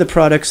like some of the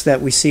products that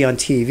we see on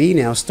TV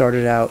now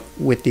started out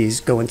with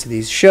these, going to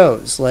these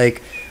shows,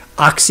 like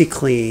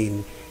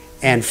OxyClean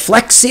and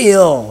Flex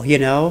Seal, you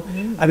know.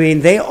 I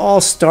mean, they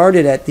all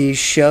started at these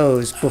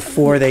shows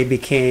before they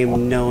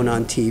became known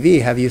on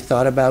TV. Have you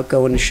thought about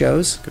going to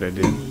shows? Good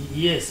idea.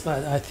 Yes,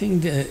 but I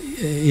think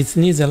it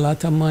needs a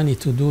lot of money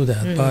to do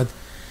that. But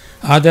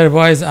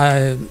otherwise,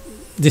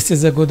 this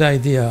is a good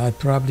idea. I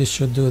probably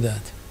should do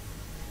that.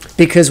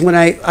 Because when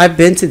I've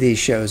been to these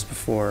shows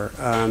before,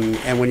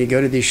 and when you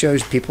go to these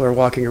shows, people are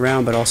walking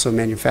around, but also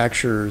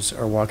manufacturers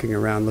are walking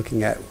around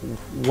looking at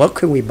what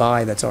can we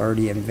buy that's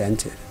already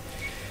invented.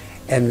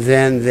 And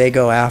then they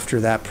go after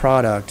that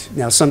product.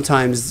 Now,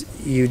 sometimes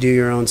you do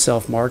your own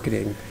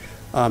self-marketing,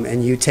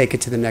 and you take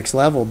it to the next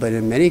level, but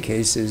in many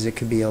cases, it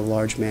could be a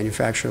large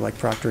manufacturer like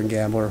Procter &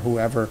 Gamble or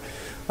whoever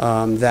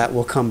that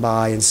will come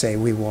by and say,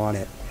 we want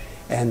it.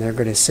 And they're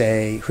going to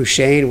say,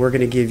 Hooshang, we're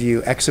going to give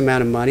you X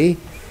amount of money,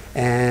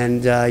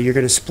 and you're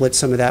going to split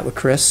some of that with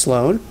Chris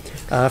Slone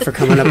for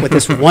coming up with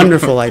this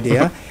wonderful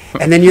idea,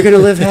 and then you're going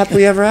to live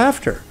happily ever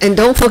after. And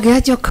don't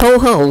forget your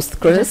co-host,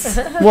 Chris.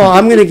 Well,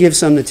 I'm going to give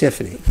some to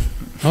Tiffany.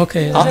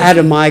 Okay. I'll add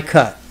to my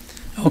cut.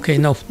 Okay,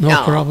 no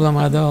problem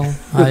at all.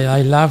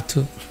 I love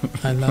to.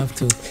 I love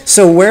to.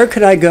 So where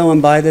could I go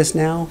and buy this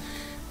now?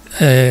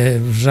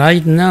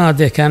 Right now,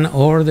 they can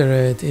order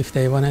it if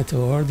they wanted to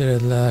order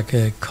it. Like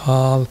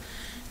call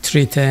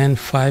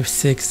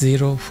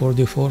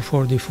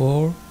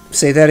 310-560-4444.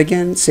 Say that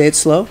again. Say it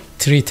slow.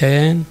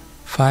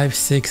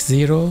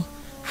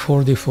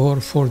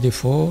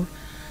 310-560-4444.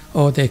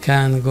 Or they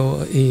can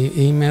go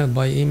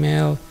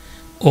email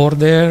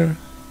order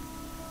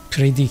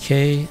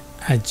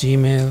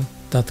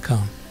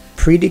predk@gmail.com.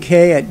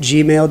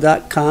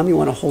 predk@gmail.com. You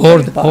want to hold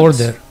up the box?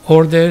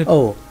 Order.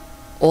 Oh.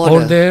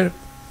 Order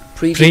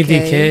Predk.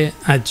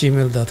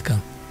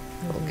 predk@gmail.com.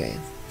 Okay.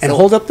 And So-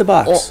 hold up the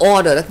box.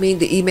 Order. That means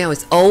the email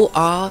is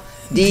Yes.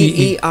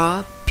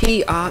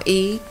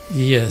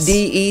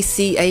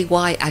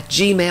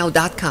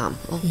 orderpredecay@gmail.com.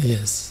 Oh,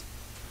 Yes.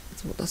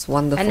 that's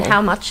wonderful. And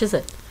how much is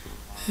it?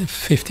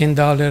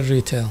 $15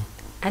 retail.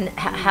 And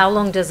how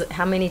long does it?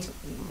 How many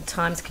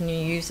times can you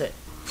use it?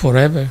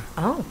 Forever.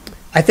 Oh,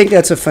 I think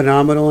that's a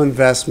phenomenal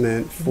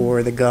investment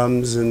for the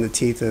gums and the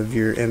teeth of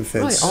your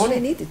infants. Right, all they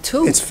need is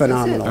two. It's That's it.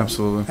 phenomenal.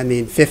 Absolutely. I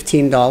mean,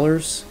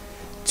 $15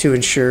 to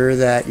ensure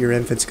that your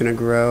infant's going to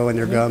grow and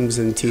their gums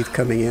and teeth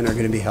coming in are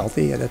going to be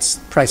healthy. Yeah, that's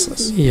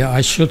priceless. Yeah,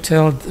 I should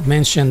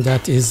mention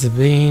that is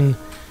being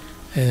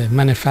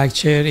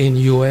manufactured in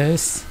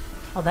US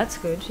oh, that's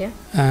good. Yeah,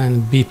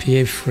 and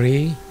BPA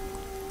free.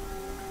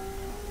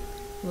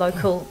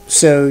 local.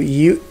 So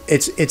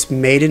it's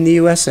made in the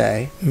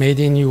USA. Made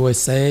in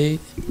USA,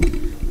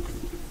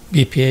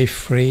 BPA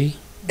free.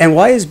 And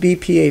why is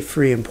BPA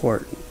free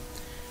important?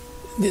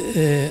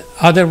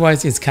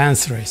 Otherwise, it's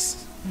cancerous.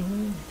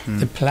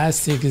 The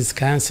plastic is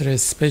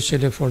cancerous,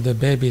 especially for the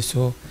baby.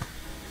 So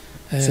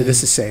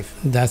this is safe.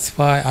 that's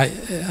why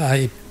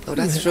Oh,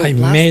 that's true. I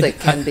Plastic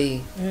can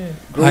be I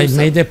gruesome.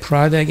 made a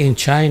product in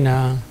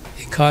China.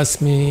 It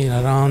cost me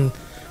around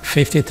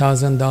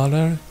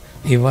 $50,000.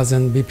 It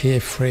wasn't BPA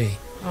free.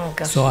 Oh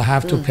gosh. So I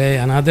have to pay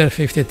another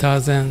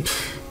 $50,000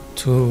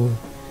 to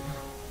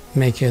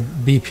make it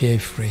BPA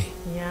free.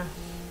 Yeah.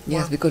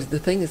 Yes, Wow. because the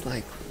thing is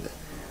like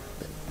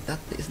that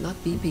is not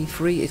BB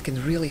free. It can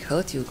really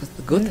hurt you. Because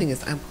the good thing is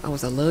I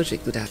was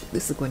allergic to that.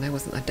 This is when I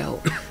was an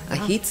adult. I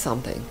eat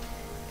something,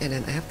 and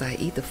then after I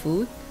eat the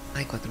food,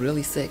 I got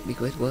really sick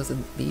because it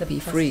wasn't BB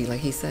free,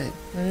 like he said.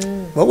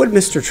 What would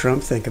Mr.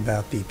 Trump think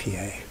about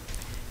BPA?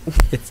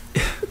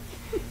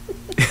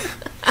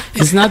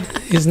 It's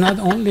not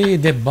only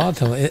the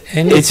bottle.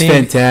 Anything, It's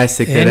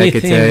fantastic that I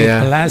could anything tell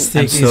with you.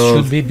 plastic, it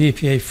should be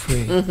BPA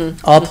free.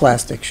 All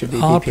plastic should be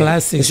All BPA.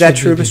 plastic Is that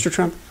should true, be Mr.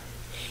 Trump?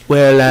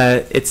 Well,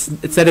 it's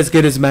not as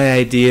good as my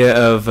idea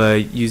of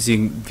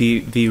using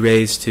V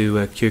rays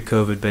to cure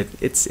COVID, but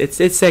it's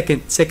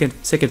second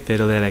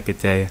fiddle that I could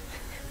tell you.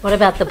 What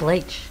about the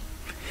bleach?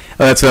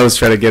 Oh, that's what I was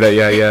trying to get at.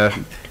 Yeah.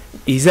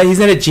 He's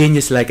not a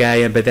genius like I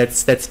am, but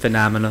that's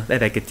phenomenal.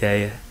 That I could tell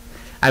you.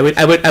 I would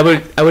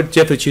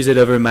definitely choose it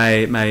over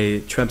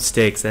my Trump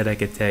steaks. That I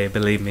could tell you.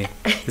 Believe me,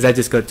 because I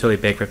just go totally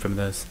bankrupt from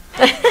those.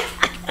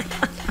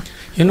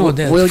 You know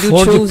that Will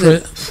you choose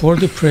it?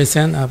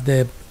 40% of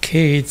the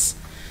kids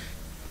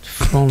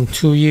from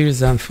 2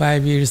 years and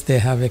 5 years they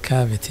have a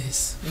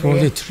cavities.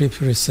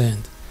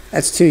 43%.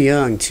 That's too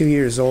young. 2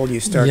 years old, you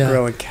start Yeah.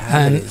 growing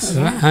cavities.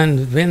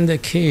 And when the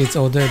kids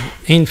or the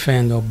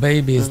infant or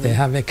babies they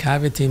have a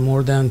cavity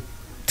more than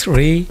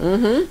 3,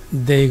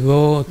 they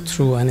go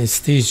through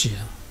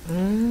anesthesia.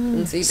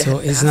 See, So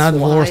it's that's not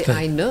why worth it.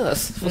 I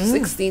nursed for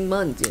 16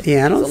 months.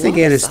 Yeah, I don't It's a think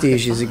lot of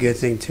anesthesia is a sacrifice. good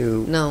thing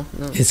to. No.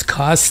 It's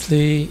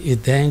costly,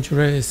 it's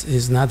dangerous,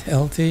 it's not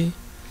healthy.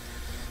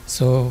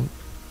 So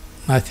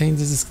I think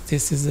this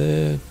is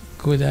a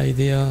good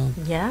idea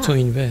Yeah. to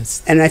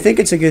invest. And I think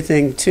it's a good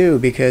thing too,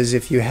 because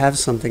if you have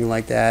something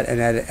like that,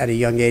 and at a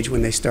young age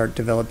when they start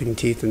developing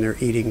teeth and they're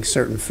eating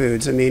certain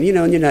foods, I mean, in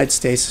the United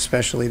States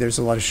especially, there's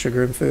a lot of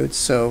sugar in foods.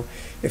 So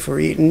if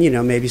we're eating,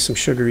 maybe some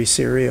sugary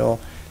cereal,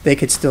 they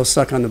could still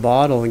suck on the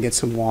bottle and get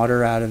some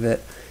water out of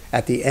it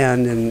at the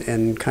end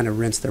and kind of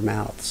rinse their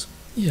mouths.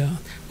 Yeah,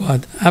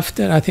 but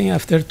I think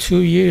after 2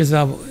 years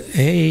of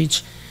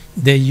age,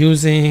 they're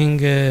using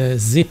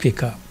zippy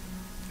cup.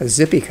 A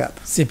zippy cup.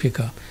 Zippy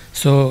cup.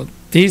 So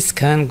this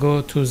can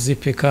go to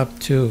zippy cup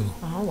too.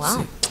 Oh,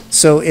 wow.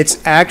 So it's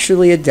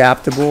actually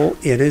adaptable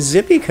in a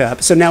zippy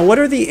cup. So now what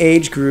are the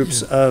age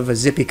groups of a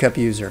zippy cup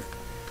user?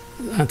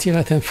 Until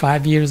I think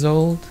 5 years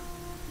old.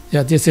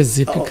 Yeah, this is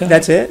zippy Oh, cup.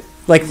 that's it?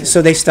 Like,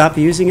 so they stop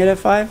using it at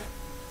 5?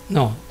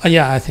 No,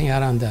 yeah, I think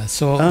around that.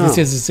 So Oh. this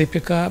is a zippy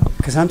cup.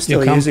 Because I'm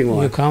still can't- using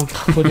one. You can't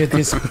put it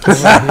this over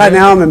here.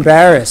 Now I'm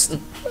embarrassed.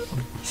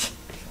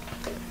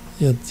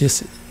 Yeah,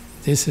 this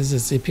is a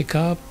zippy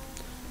cup.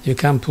 You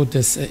can put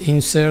this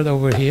insert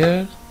over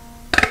here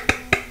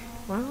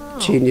Wow.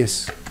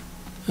 Genius.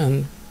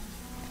 and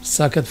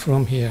suck it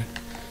from here.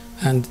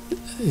 And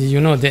you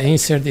know the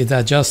insert is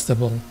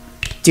adjustable.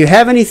 Do you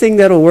have anything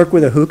that'll work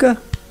with a hookah?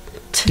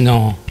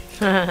 No.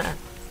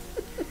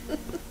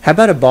 How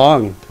about a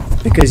bong?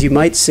 Because you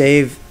might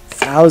save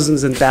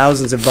thousands and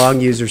thousands of bong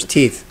users'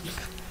 teeth.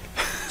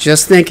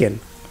 Just thinking.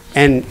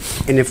 And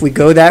if we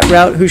go that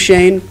route,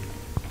 Hooshang,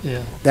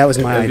 Yeah. that was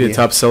my That'd be a idea.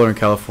 top seller in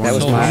California. That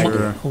was So my how-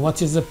 idea.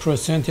 what is the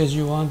percentage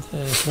you want?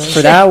 Chris?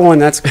 For that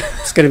one, it's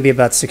going to be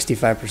about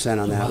 65%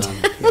 on that one.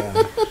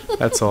 Yeah.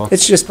 That's all.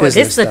 It's just Boy,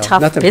 business, this is a though.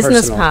 tough Nothing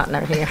business personal.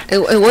 partner here.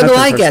 And what do Nothing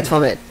I get personal.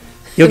 from it?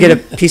 You'll get a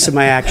piece of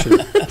my action.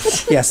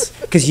 Yes,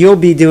 because you'll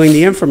be doing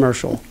the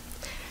infomercial.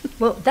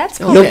 Well, that's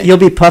Okay. good. You'll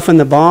be puffing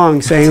the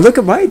bong, saying, "Look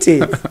at my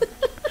teeth,"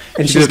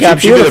 and she's You got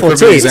should get a beautiful perfect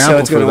teeth, so example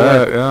it's going to for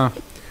work. that, yeah.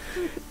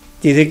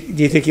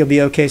 Do you think you'll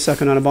be okay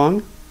sucking on a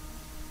bong?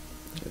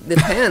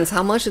 Depends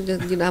how much I'm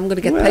going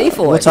to get paid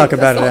for We'll it. talk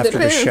about it That's all after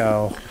the depends.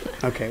 show.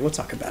 Okay, we'll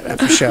talk about it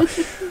after the show.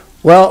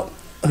 Well,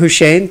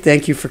 Hooshang,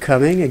 thank you for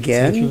coming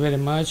again. Thank you very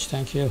much.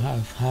 Thank you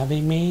for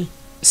having me.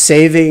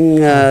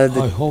 Saving I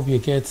the. hope you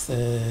get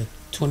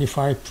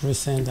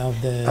 25%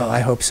 of the. Oh, I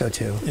hope so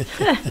too.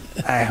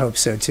 I hope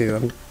so too.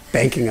 I'm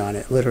banking on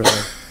it, literally.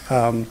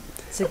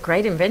 It's a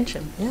great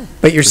invention. Yeah.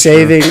 But you're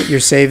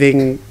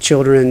saving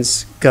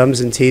children's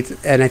gums and teeth,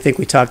 and I think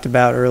we talked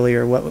about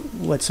earlier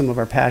what some of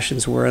our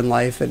passions were in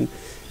life, and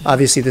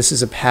obviously this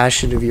is a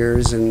passion of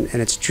yours, and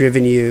it's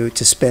driven you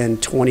to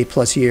spend 20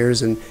 plus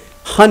years and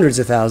hundreds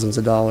of thousands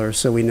of dollars.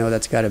 So we know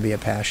that's got to be a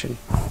passion.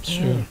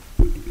 Sure.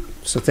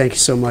 So thank you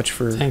so much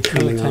for Thank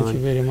coming you. on. Thank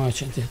you very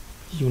much. And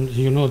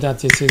you know that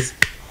this is.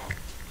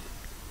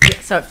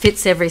 So it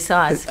fits every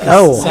size.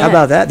 Oh, how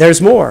about that? There's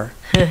more.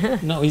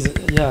 No,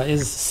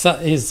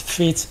 is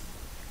fits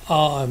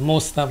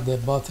most of the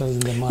bottle in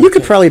the market. You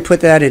could probably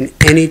put that in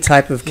any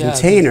type of Yeah,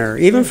 container,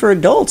 even for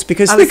adults.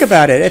 Because I think was-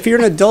 about it: if you're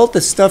an adult,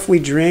 the stuff we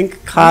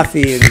drink,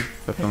 coffee and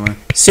Definitely.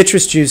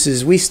 citrus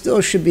juices, we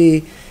still should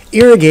be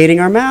irrigating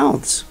our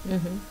mouths.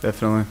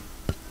 Definitely.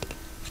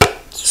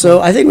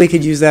 So I think we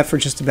could use that for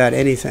just about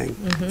anything,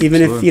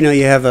 even if Absolutely.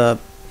 you have a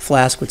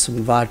flask with some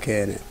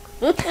vodka in it.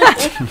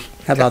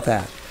 How about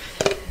that?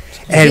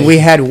 And we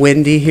had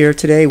Wendy here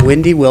today,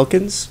 Wendy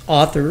Wilkins,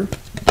 author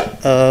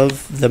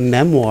of the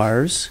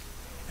memoirs.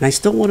 And I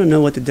still want to know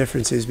what the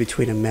difference is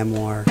between a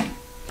memoir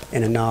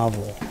and a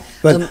novel.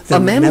 But the a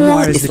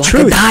memoir is the like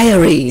truth. a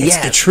diary. It's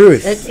yes. the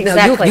truth. That's Now,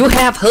 exactly. you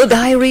have her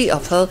diary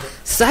of her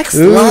sex,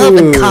 love,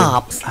 and Ooh,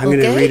 cops. I'm going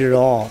to okay? read it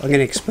all. I'm going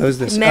to expose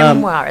this.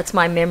 Memoir. It's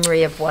my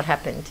memory of what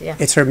happened. Yeah.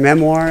 It's her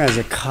memoir as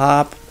a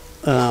cop,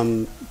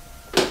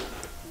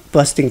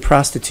 busting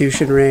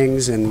prostitution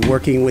rings and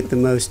working with the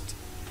most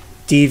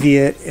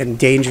deviant and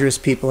dangerous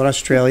people in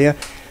Australia.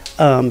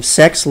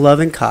 Sex, love,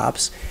 and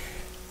cops.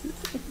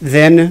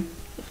 Then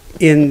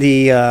in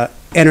the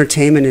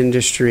entertainment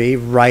industry,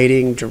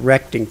 writing,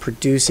 directing,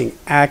 producing,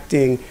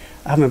 acting.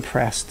 I'm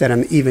impressed that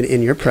I'm even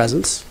in your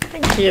presence.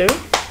 Thank you.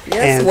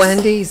 Yes, And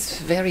Wendy, it's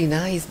very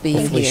nice being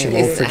hopefully here. she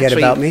won't It's forget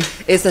actually- about me.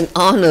 It's an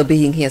honor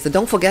being here. So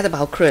don't forget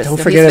about Chris. Don't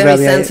He's forget very about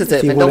me. If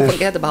sensitive, you and don't wanna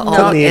forget about put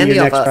all me in any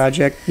your of next us.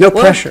 project. No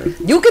Well, pressure.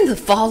 You can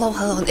follow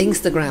her on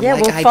Instagram. Yeah,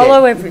 like we'll I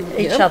follow did.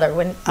 each other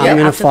when. I'm yeah,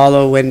 going to after-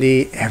 follow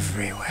Wendy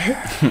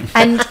everywhere.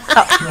 And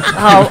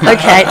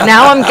okay,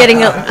 now I'm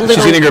getting a She's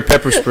little eating her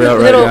pepper spray out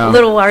right little now.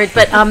 little worried.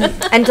 But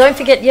and don't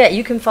forget, yeah,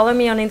 you can follow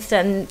me on Insta,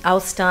 and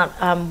I'll start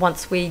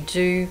once we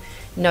do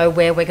know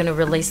where we're going to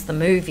release the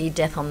movie,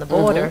 Death on the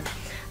Border.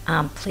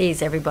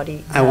 Please,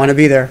 everybody, I want to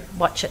be there.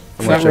 watch it.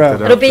 I'm gonna Front check row.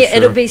 that out for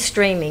It'll sure. be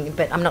streaming,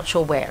 but I'm not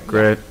sure where.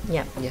 Great.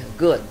 Yeah. Yeah,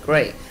 good,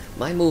 great.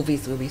 My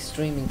movies will be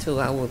streaming too.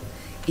 I will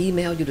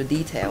email you the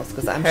details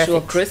because I'm sure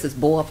Perfect. Chris is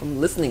bored from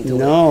listening to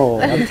No,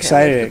 it. I'm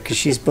excited because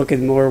she's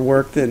booking more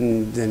work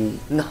than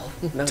No,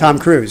 no. Tom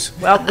Cruise.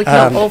 Well, we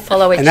can all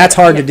follow each other. And that's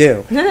hard to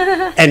Yeah.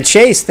 do. And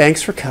Chase,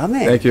 thanks for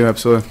coming. Thank you,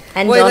 absolutely.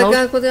 And Wait,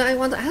 Donald, I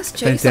want to ask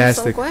Chase some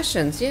Fantastic.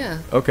 questions. Yeah,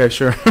 Okay,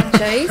 sure.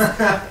 Chase,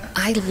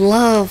 I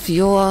love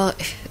your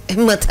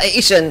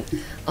imitation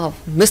of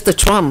Mr.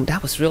 Trump.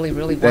 That was really,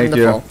 really Thank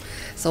you. wonderful.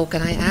 So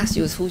can I ask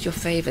you, who's your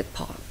favorite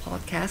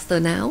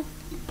podcaster now?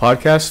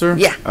 Podcaster?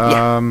 Yeah,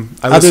 yeah.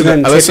 I Other listen,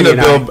 than I listen to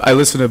Tiffany and Bill. I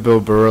listen to Bill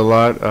Burr a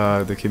lot,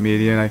 the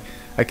comedian.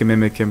 I can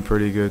mimic him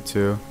pretty good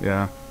too.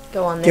 Yeah.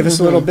 go on then. Give us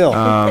a little bill.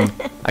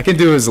 I can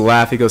do his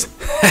laugh. He goes.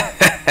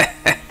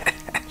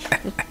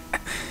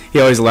 He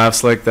always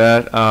laughs like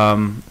that.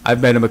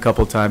 I've met him a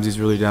couple times. He's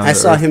really down. I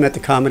saw him at the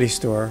Comedy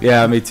Store.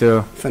 Yeah, me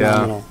too.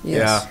 Phenomenal. Yeah.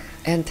 Yes. Yeah.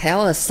 And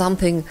tell us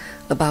something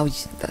about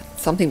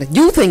something that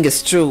you think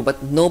is true,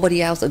 but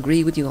nobody else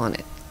agree with you on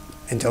it.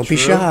 And don't be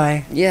True.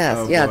 shy. Yes,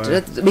 Oh, yeah.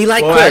 boy. Be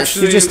like Well, Chris.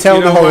 actually, You just tell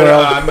know the whole what,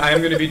 world. I am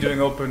going to be doing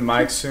open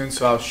mic soon,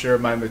 so I'll share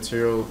my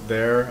material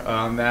there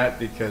on that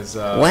because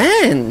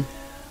When?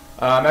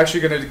 I'm actually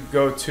going to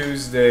go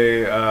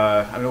Tuesday.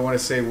 I don't want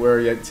to say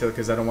where yet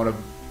because I don't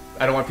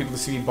want people to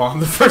see me bomb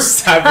the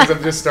first time because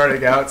I'm just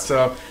starting out.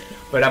 So,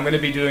 but I'm going to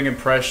be doing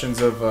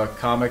impressions of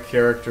comic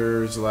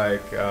characters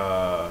like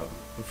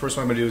the first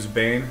one I'm going to do is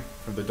Bane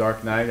from The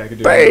Dark Knight. I could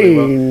do it really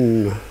well.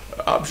 Bang!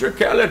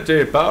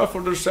 Objectivity,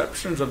 powerful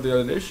deceptions of the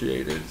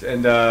uninitiated,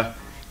 and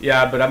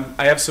yeah, but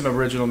I have some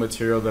original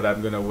material that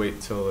I'm gonna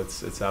wait till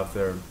it's out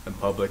there in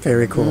public.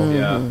 Very cool.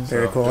 Yeah,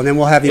 Very so- cool. And then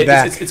we'll have you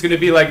It's- back. It's gonna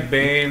be like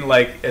Bane,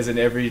 like as an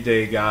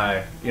everyday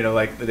guy, you know,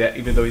 like that,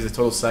 even though he's a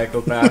total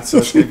psychopath. So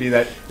it's gonna be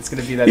that. It's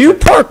gonna be that. You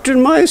parked in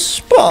my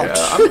spot.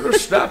 Yeah, I'm gonna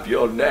snap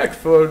your neck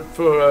for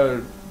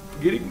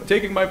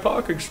taking my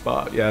parking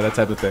spot. Yeah, that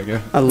type of thing.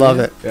 Yeah, I love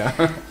it.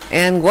 yeah.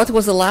 And what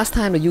was the last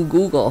time that you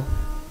Google?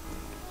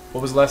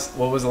 What was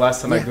the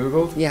last time I Yeah.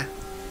 Googled? Yeah.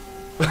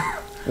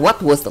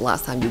 What was the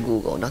last time you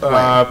Googled? Not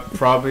when.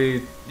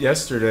 Probably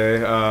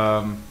yesterday.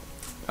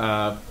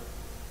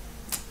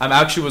 I'm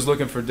actually was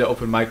looking for the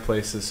open mic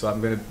places, so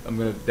I'm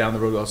gonna down the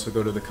road also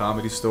go to the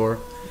Comedy Store,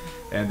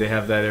 and they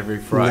have that every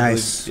Friday.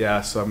 Nice.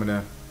 Yeah, so I'm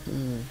gonna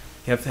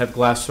have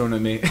glass thrown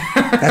at me.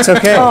 That's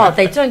okay. Oh,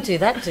 they don't do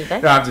that, do they?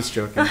 No, I'm just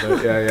joking,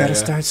 but yeah, Gotta yeah.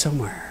 start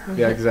somewhere.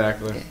 Yeah,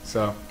 exactly. Okay.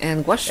 So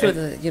And what should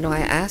I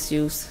ask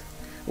you?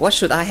 What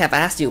should I have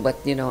asked you, but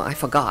I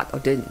forgot or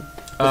didn't?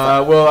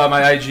 well, on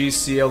my IG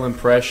CL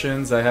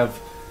impressions, I have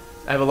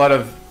a lot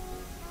of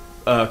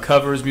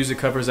music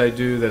covers I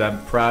do that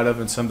I'm proud of,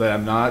 and some that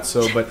I'm not.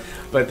 So,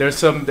 but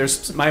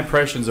there's my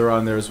impressions are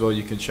on there as well.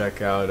 You can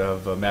check out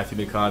of Matthew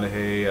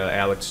McConaughey,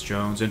 Alex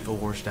Jones,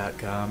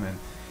 Infowars.com, and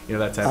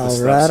that type of All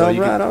stuff. right, So all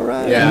you can- right, all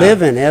right. Yeah.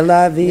 Living,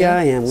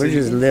 Livim. So We're you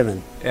just can-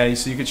 living. Yeah,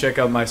 so you can check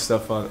out my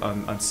stuff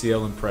on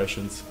CL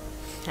impressions.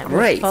 And we'll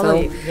Great. follow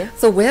So, you, yeah.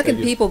 so where can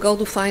Thank you. people go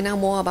to find out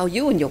more about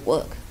you and your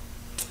work?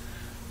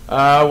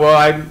 Well,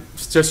 I'm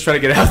just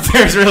trying to get out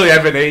there. Really, I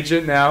have an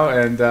agent now,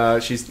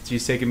 and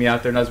she's taking me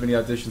out there. Not as many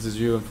auditions as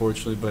you,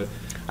 unfortunately, but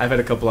I've had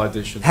a couple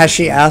auditions. Has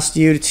she asked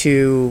you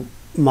to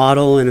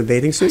model in a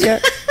bathing suit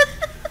yet?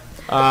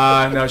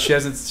 No, she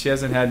hasn't. She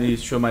hasn't had me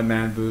show my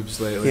man boobs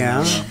lately.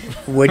 Yeah.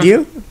 No. Would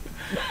you?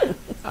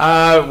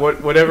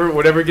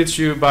 Whatever gets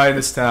you by in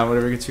this town.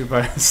 Whatever gets you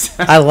by in this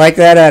town. I like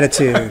that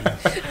attitude.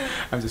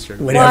 I'm just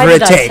joking. Whatever Why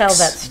did it I takes. tell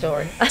that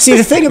story? See,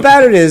 the thing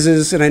about it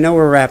is, and I know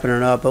we're wrapping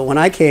it up, but when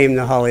I came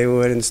to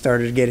Hollywood and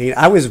started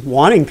I was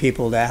wanting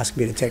people to ask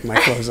me to take my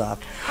clothes off,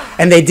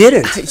 and they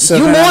didn't. So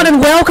You're then more than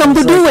welcome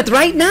to do it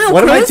right now,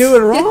 what am I Chris.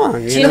 doing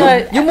wrong? Do you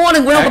know, You're more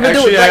than welcome to do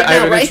Actually, it right I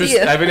have now, an right interest-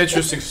 here. I have an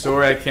interesting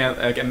story.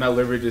 I'm not at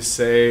liberty to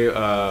say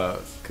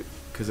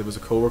because it was a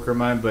coworker of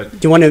mine, but Do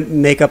you want to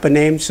make up a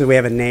name so we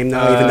have a name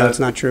now, even though it's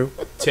not true?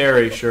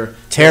 Terry, sure.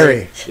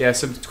 Terry. Yeah,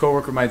 some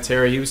coworker of mine,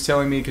 Terry. He was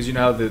telling me because you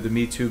know how the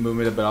Me Too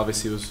movement, but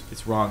obviously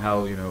it's wrong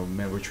how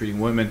men were treating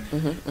women.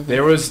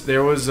 There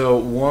was a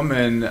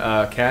woman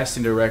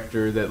casting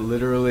director that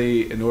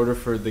literally, in order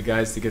for the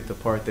guys to get the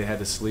part, they had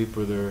to sleep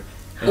with her.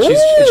 And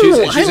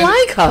Ooh, I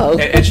like her.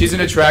 And she's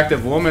an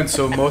attractive woman,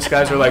 so most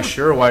guys are like,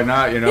 sure, why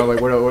not? Like,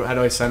 how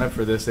do I sign up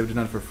for this? They would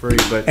do it for free,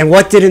 but. And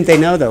what didn't they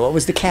know, though? What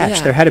was the catch?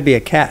 Yeah. There had to be a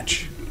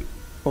catch.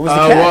 What was the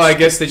catch? Well, I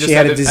guess they just She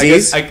had a to-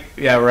 disease?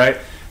 yeah, right.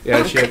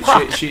 Yeah,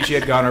 she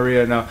had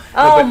gonorrhea. No.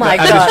 Oh, But my I'm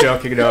God. just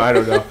joking. No, I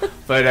don't know.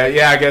 But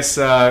yeah, I guess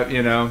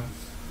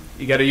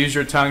you got to use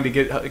your tongue to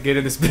get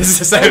in this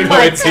business. I have no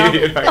my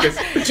idea. I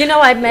guess. do you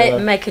know, I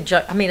make a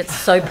joke. I mean, it's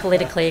so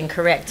politically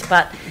incorrect,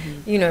 but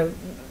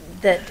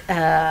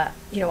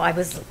I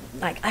was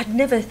like, I'd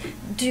never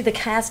do the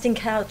casting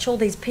couch, all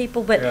these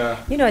people, but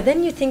Yeah.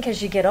 then you think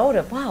as you get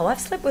older, wow,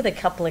 I've slept with a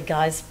couple of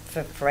guys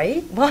for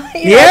free. Why?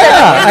 Yeah,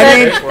 I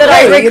mean, that I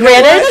hey, you know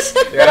regretted.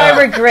 what? That I Yeah.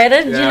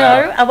 regretted.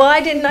 Yeah.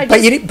 Why didn't I?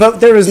 Just, But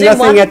there was do nothing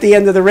one- at the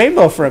end of the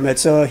rainbow from it.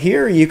 So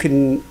here you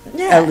can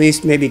Yeah. at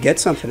least maybe get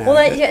something out well,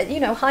 of it.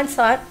 yeah,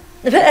 hindsight.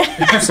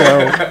 So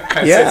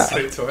yeah.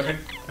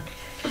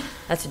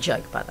 That's a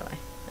joke, by the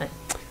way.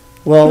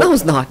 Well, No,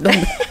 it's not. No.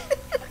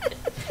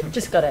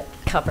 Just got to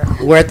cover.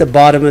 we're at the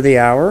bottom of the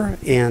hour,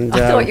 and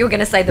I thought you were going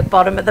to say the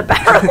bottom of the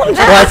barrel.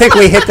 well, I think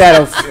we hit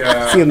that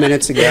Yeah. few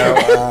minutes ago.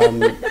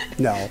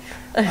 No,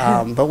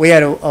 but we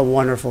had a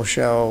wonderful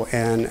show,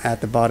 and at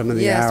the bottom of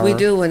the Yes, hour, we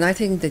do, and I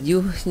think that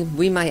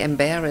we might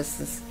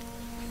embarrass us.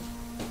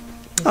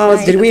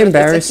 Oh, did we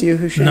embarrass you,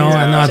 Hooshang? No,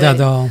 not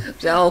at all.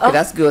 Oh, okay,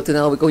 that's good to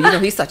know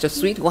because he's such a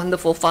sweet,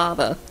 wonderful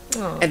father,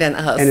 and then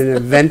us. And an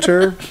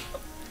inventor.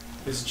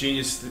 This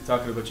genius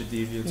talking about your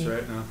deviants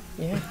right now.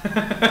 Yeah.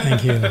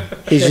 Thank you.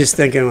 He's just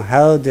thinking,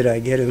 how did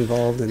I get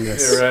involved in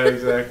this? Yeah, right,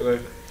 exactly.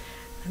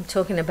 I'm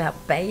talking about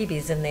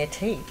babies and their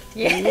teeth.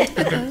 Yeah.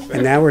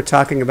 And now we're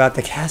talking about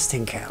the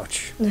casting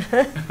couch.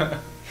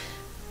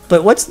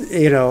 But what's,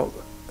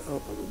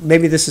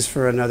 maybe this is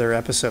for another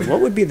episode.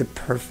 What would be the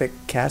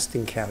perfect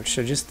casting couch?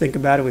 So just think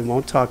about it. We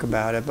won't talk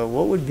about it, but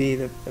what would be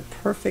the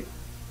perfect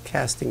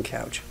casting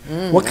couch?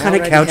 What kind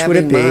of couch would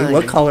it be?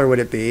 What color would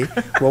it be?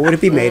 What would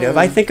it be made of?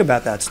 I think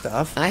about that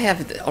stuff. I have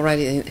it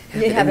already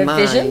You have in a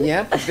mind. vision?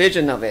 Yep, a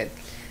vision of it.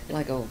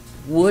 Like a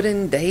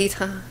wooden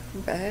daytime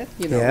bed,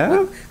 Yeah.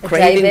 with A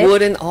craving day bed?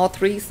 wooden all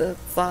three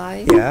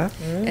sides. Yeah.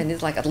 And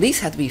it's like at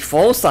least had to be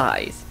full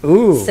size.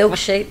 Ooh. Silk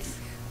sheets.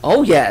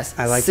 Oh yes,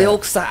 I like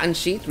silk satin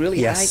sheets, really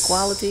Yes. high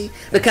quality.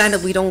 The kind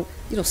that we don't,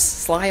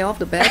 slide off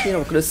the bed.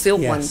 The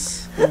silk Yes.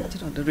 ones,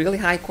 the really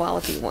high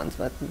quality ones.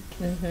 But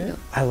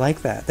I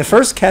like that. The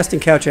first casting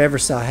couch I ever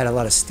saw had a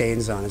lot of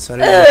stains on it, so I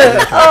didn't know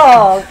if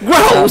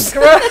Oh, gross.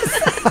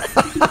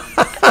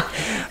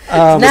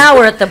 now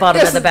we're at the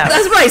bottom of the barrel.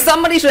 That's right.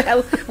 Somebody should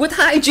have, with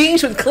hygiene,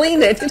 should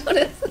clean it.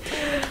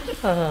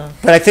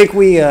 But I think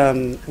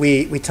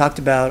we talked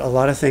about a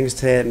lot of things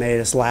today that made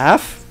us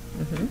laugh.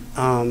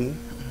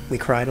 We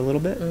cried a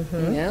little bit.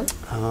 Yeah.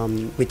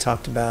 We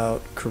talked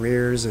about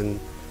careers and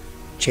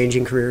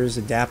changing careers,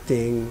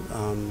 adapting,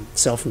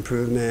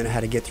 self-improvement, how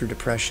to get through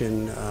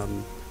depression.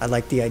 I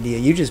like the idea.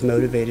 You just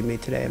motivated me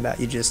today about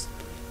you just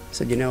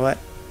said, you know what?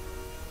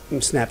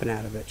 I'm snapping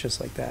out of it just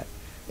like that.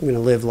 I'm going to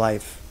live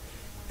life.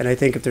 And I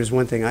think if there's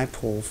one thing I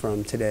pull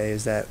from today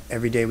is that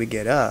every day we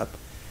get up,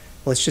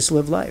 let's just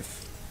live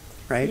life,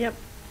 right? Yep.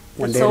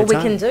 One That's day all at a we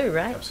time. can do,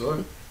 right?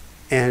 Absolutely.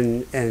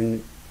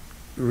 And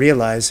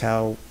realize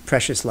how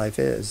precious life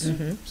is,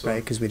 Mm-hmm. right?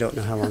 Because we don't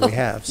know how long we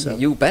have. So,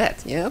 You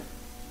bet. Yeah.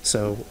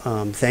 so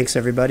thanks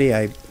everybody.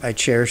 I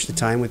cherish the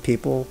time with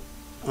people.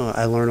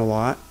 I learn a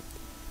lot,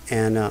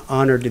 and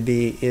honored to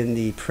be in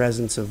the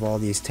presence of all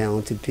these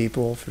talented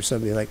people for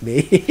somebody like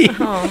me.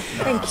 Oh,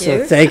 thank So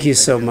you. thank you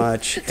so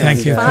much.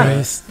 Thank you, And,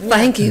 Chris.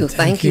 Thank you.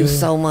 Thank you you.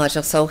 so much.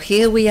 So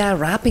here we are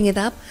wrapping it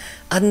up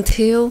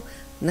until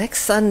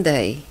next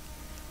Sunday.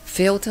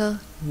 Filter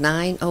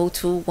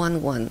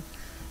 90211.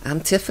 I'm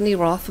Tiffany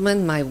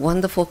Rothman, my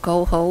wonderful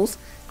co-host,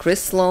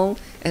 Chris Slone,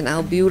 and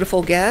our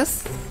beautiful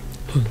guest,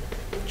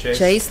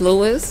 Chase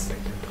Lewis,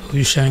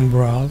 Hooshang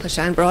Broad.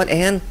 Shine Broad,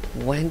 and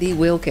Wendy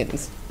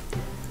Wilkins.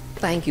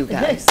 Thank you,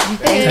 guys.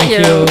 Thank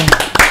you.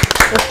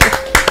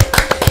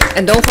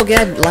 And don't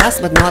forget,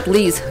 last but not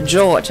least,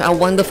 George, our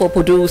wonderful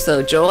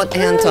producer, George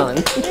Anton.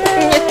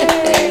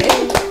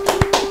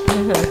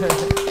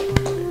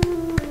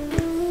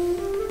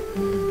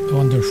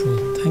 Wonderful.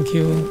 Thank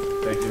you.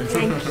 Thank you.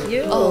 Thank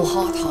you. Oh,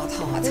 hot, hot,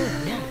 hot.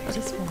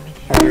 Just warm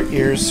it. Are your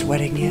ears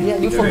sweating yet? Yeah,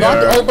 you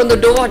forgot to open the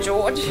door,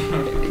 George. It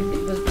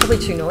was probably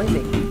too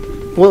noisy.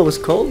 Well, it was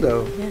cold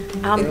though.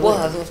 It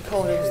was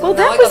cold. Well, Now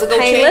that I was gotta go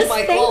change painless.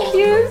 my Thank clothes.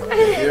 you.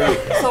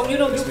 So, you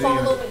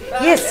follow me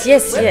back. Yes,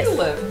 yes, Where yes. do you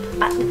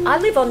live? I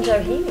live on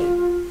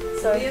Johini,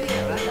 so Yeah,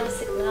 yeah, right.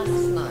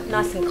 Nice.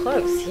 nice and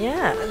close.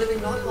 Yeah. I live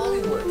in North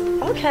Hollywood,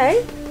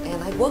 Okay.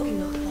 and I work in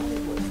North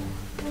Hollywood.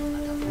 I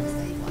got first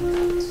aid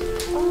workouts.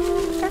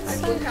 Oh, that's I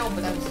so. couldn't help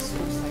it. I was a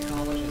school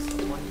psychologist for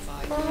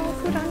 25 Oh,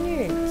 years. good on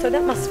you. So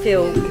that must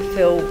feel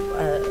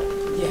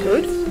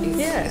good. It's,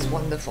 Yeah. it's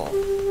wonderful.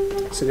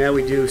 So now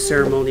we do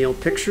ceremonial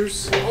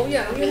pictures Oh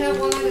yeah, you have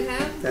one I can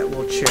have? that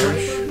we'll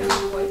cherish. Tiffany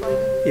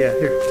Yeah,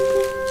 here.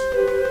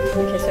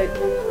 Okay, so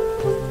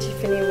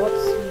Tiffany,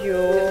 what's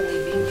your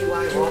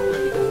B.U.I.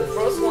 Rothman, because the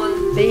first one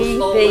was B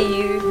stolen. B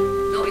U?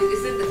 No,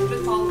 it's in the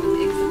just follow on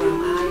Instagram.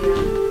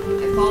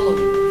 I follow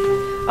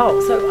you.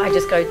 Oh, so I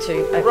just go to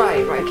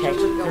Right. Okay.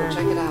 Just go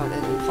check it out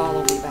and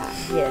follow me back.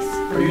 Yes.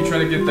 Are you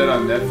trying to get that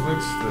on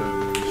Netflix,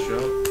 the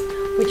show,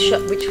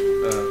 Which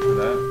for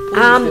that?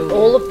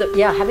 all of the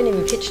I haven't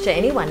even pitched to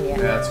anyone yet.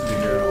 Yeah, that's gonna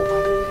be good.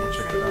 I'll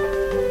check it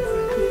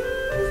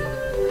out.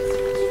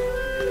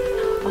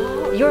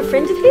 Oh, you're a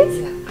friend of his?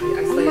 Yeah,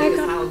 I Oh stayed my at his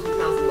God. house in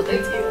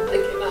 2019. I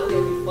came out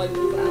here before I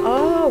moved out.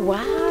 Oh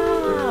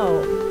wow.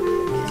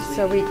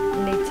 So we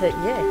need to I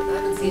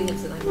haven't seen him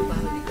since I moved out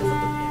because of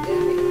the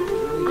pandemic.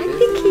 I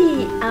think he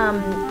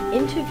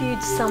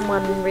interviewed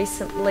someone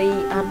recently.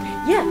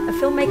 A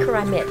filmmaker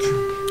I met.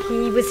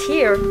 He was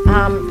here.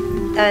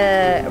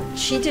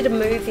 She did a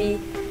movie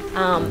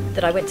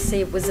that I went to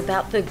see. It was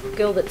about the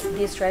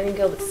the Australian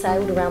girl that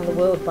sailed around the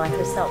world by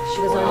herself.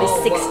 She was only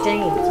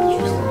 16.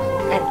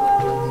 And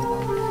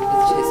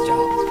It's his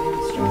job. It's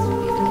very stressful.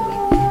 Even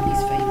though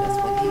he's famous,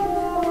 when he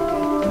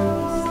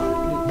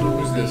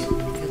Who's this?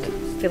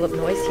 Philip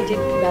Noyce, he did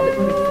Rabbit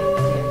with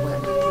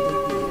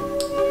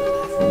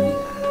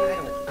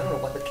I don't know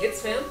what the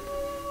kids film,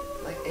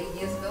 like 8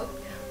 years ago,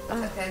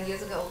 10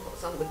 years ago,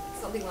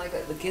 something like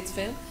that. The kids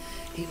film.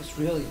 He was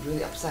really,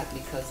 really upset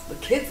because the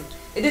kids,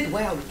 it did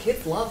well. The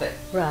kids love it,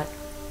 Right.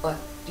 but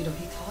he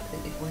thought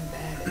that it went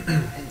bad,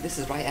 and this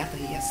is right after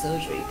he had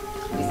surgery.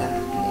 He said,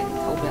 and he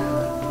told me I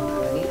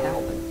need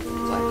help, and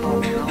so I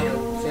called another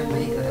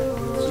filmmaker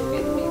that she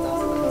Vietnamese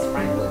also, he's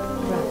frank with,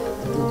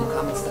 to do the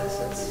comment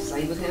sessions,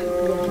 stay with him. He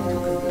took him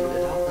to the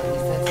doctor. He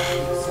said he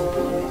was so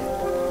worried that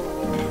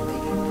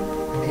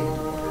they able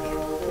to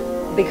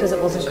work. Because it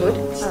wasn't good.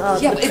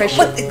 Yeah, the pressure.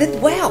 but it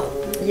did well.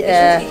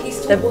 Yeah,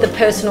 He's so the good.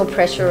 personal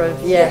pressure of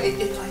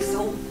It's like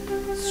so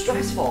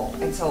stressful.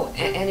 And so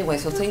anyway,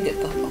 so think that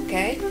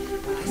okay.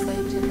 I stayed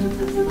with him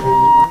last night.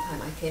 One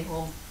time I came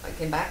home, I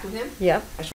came back to him. Yeah.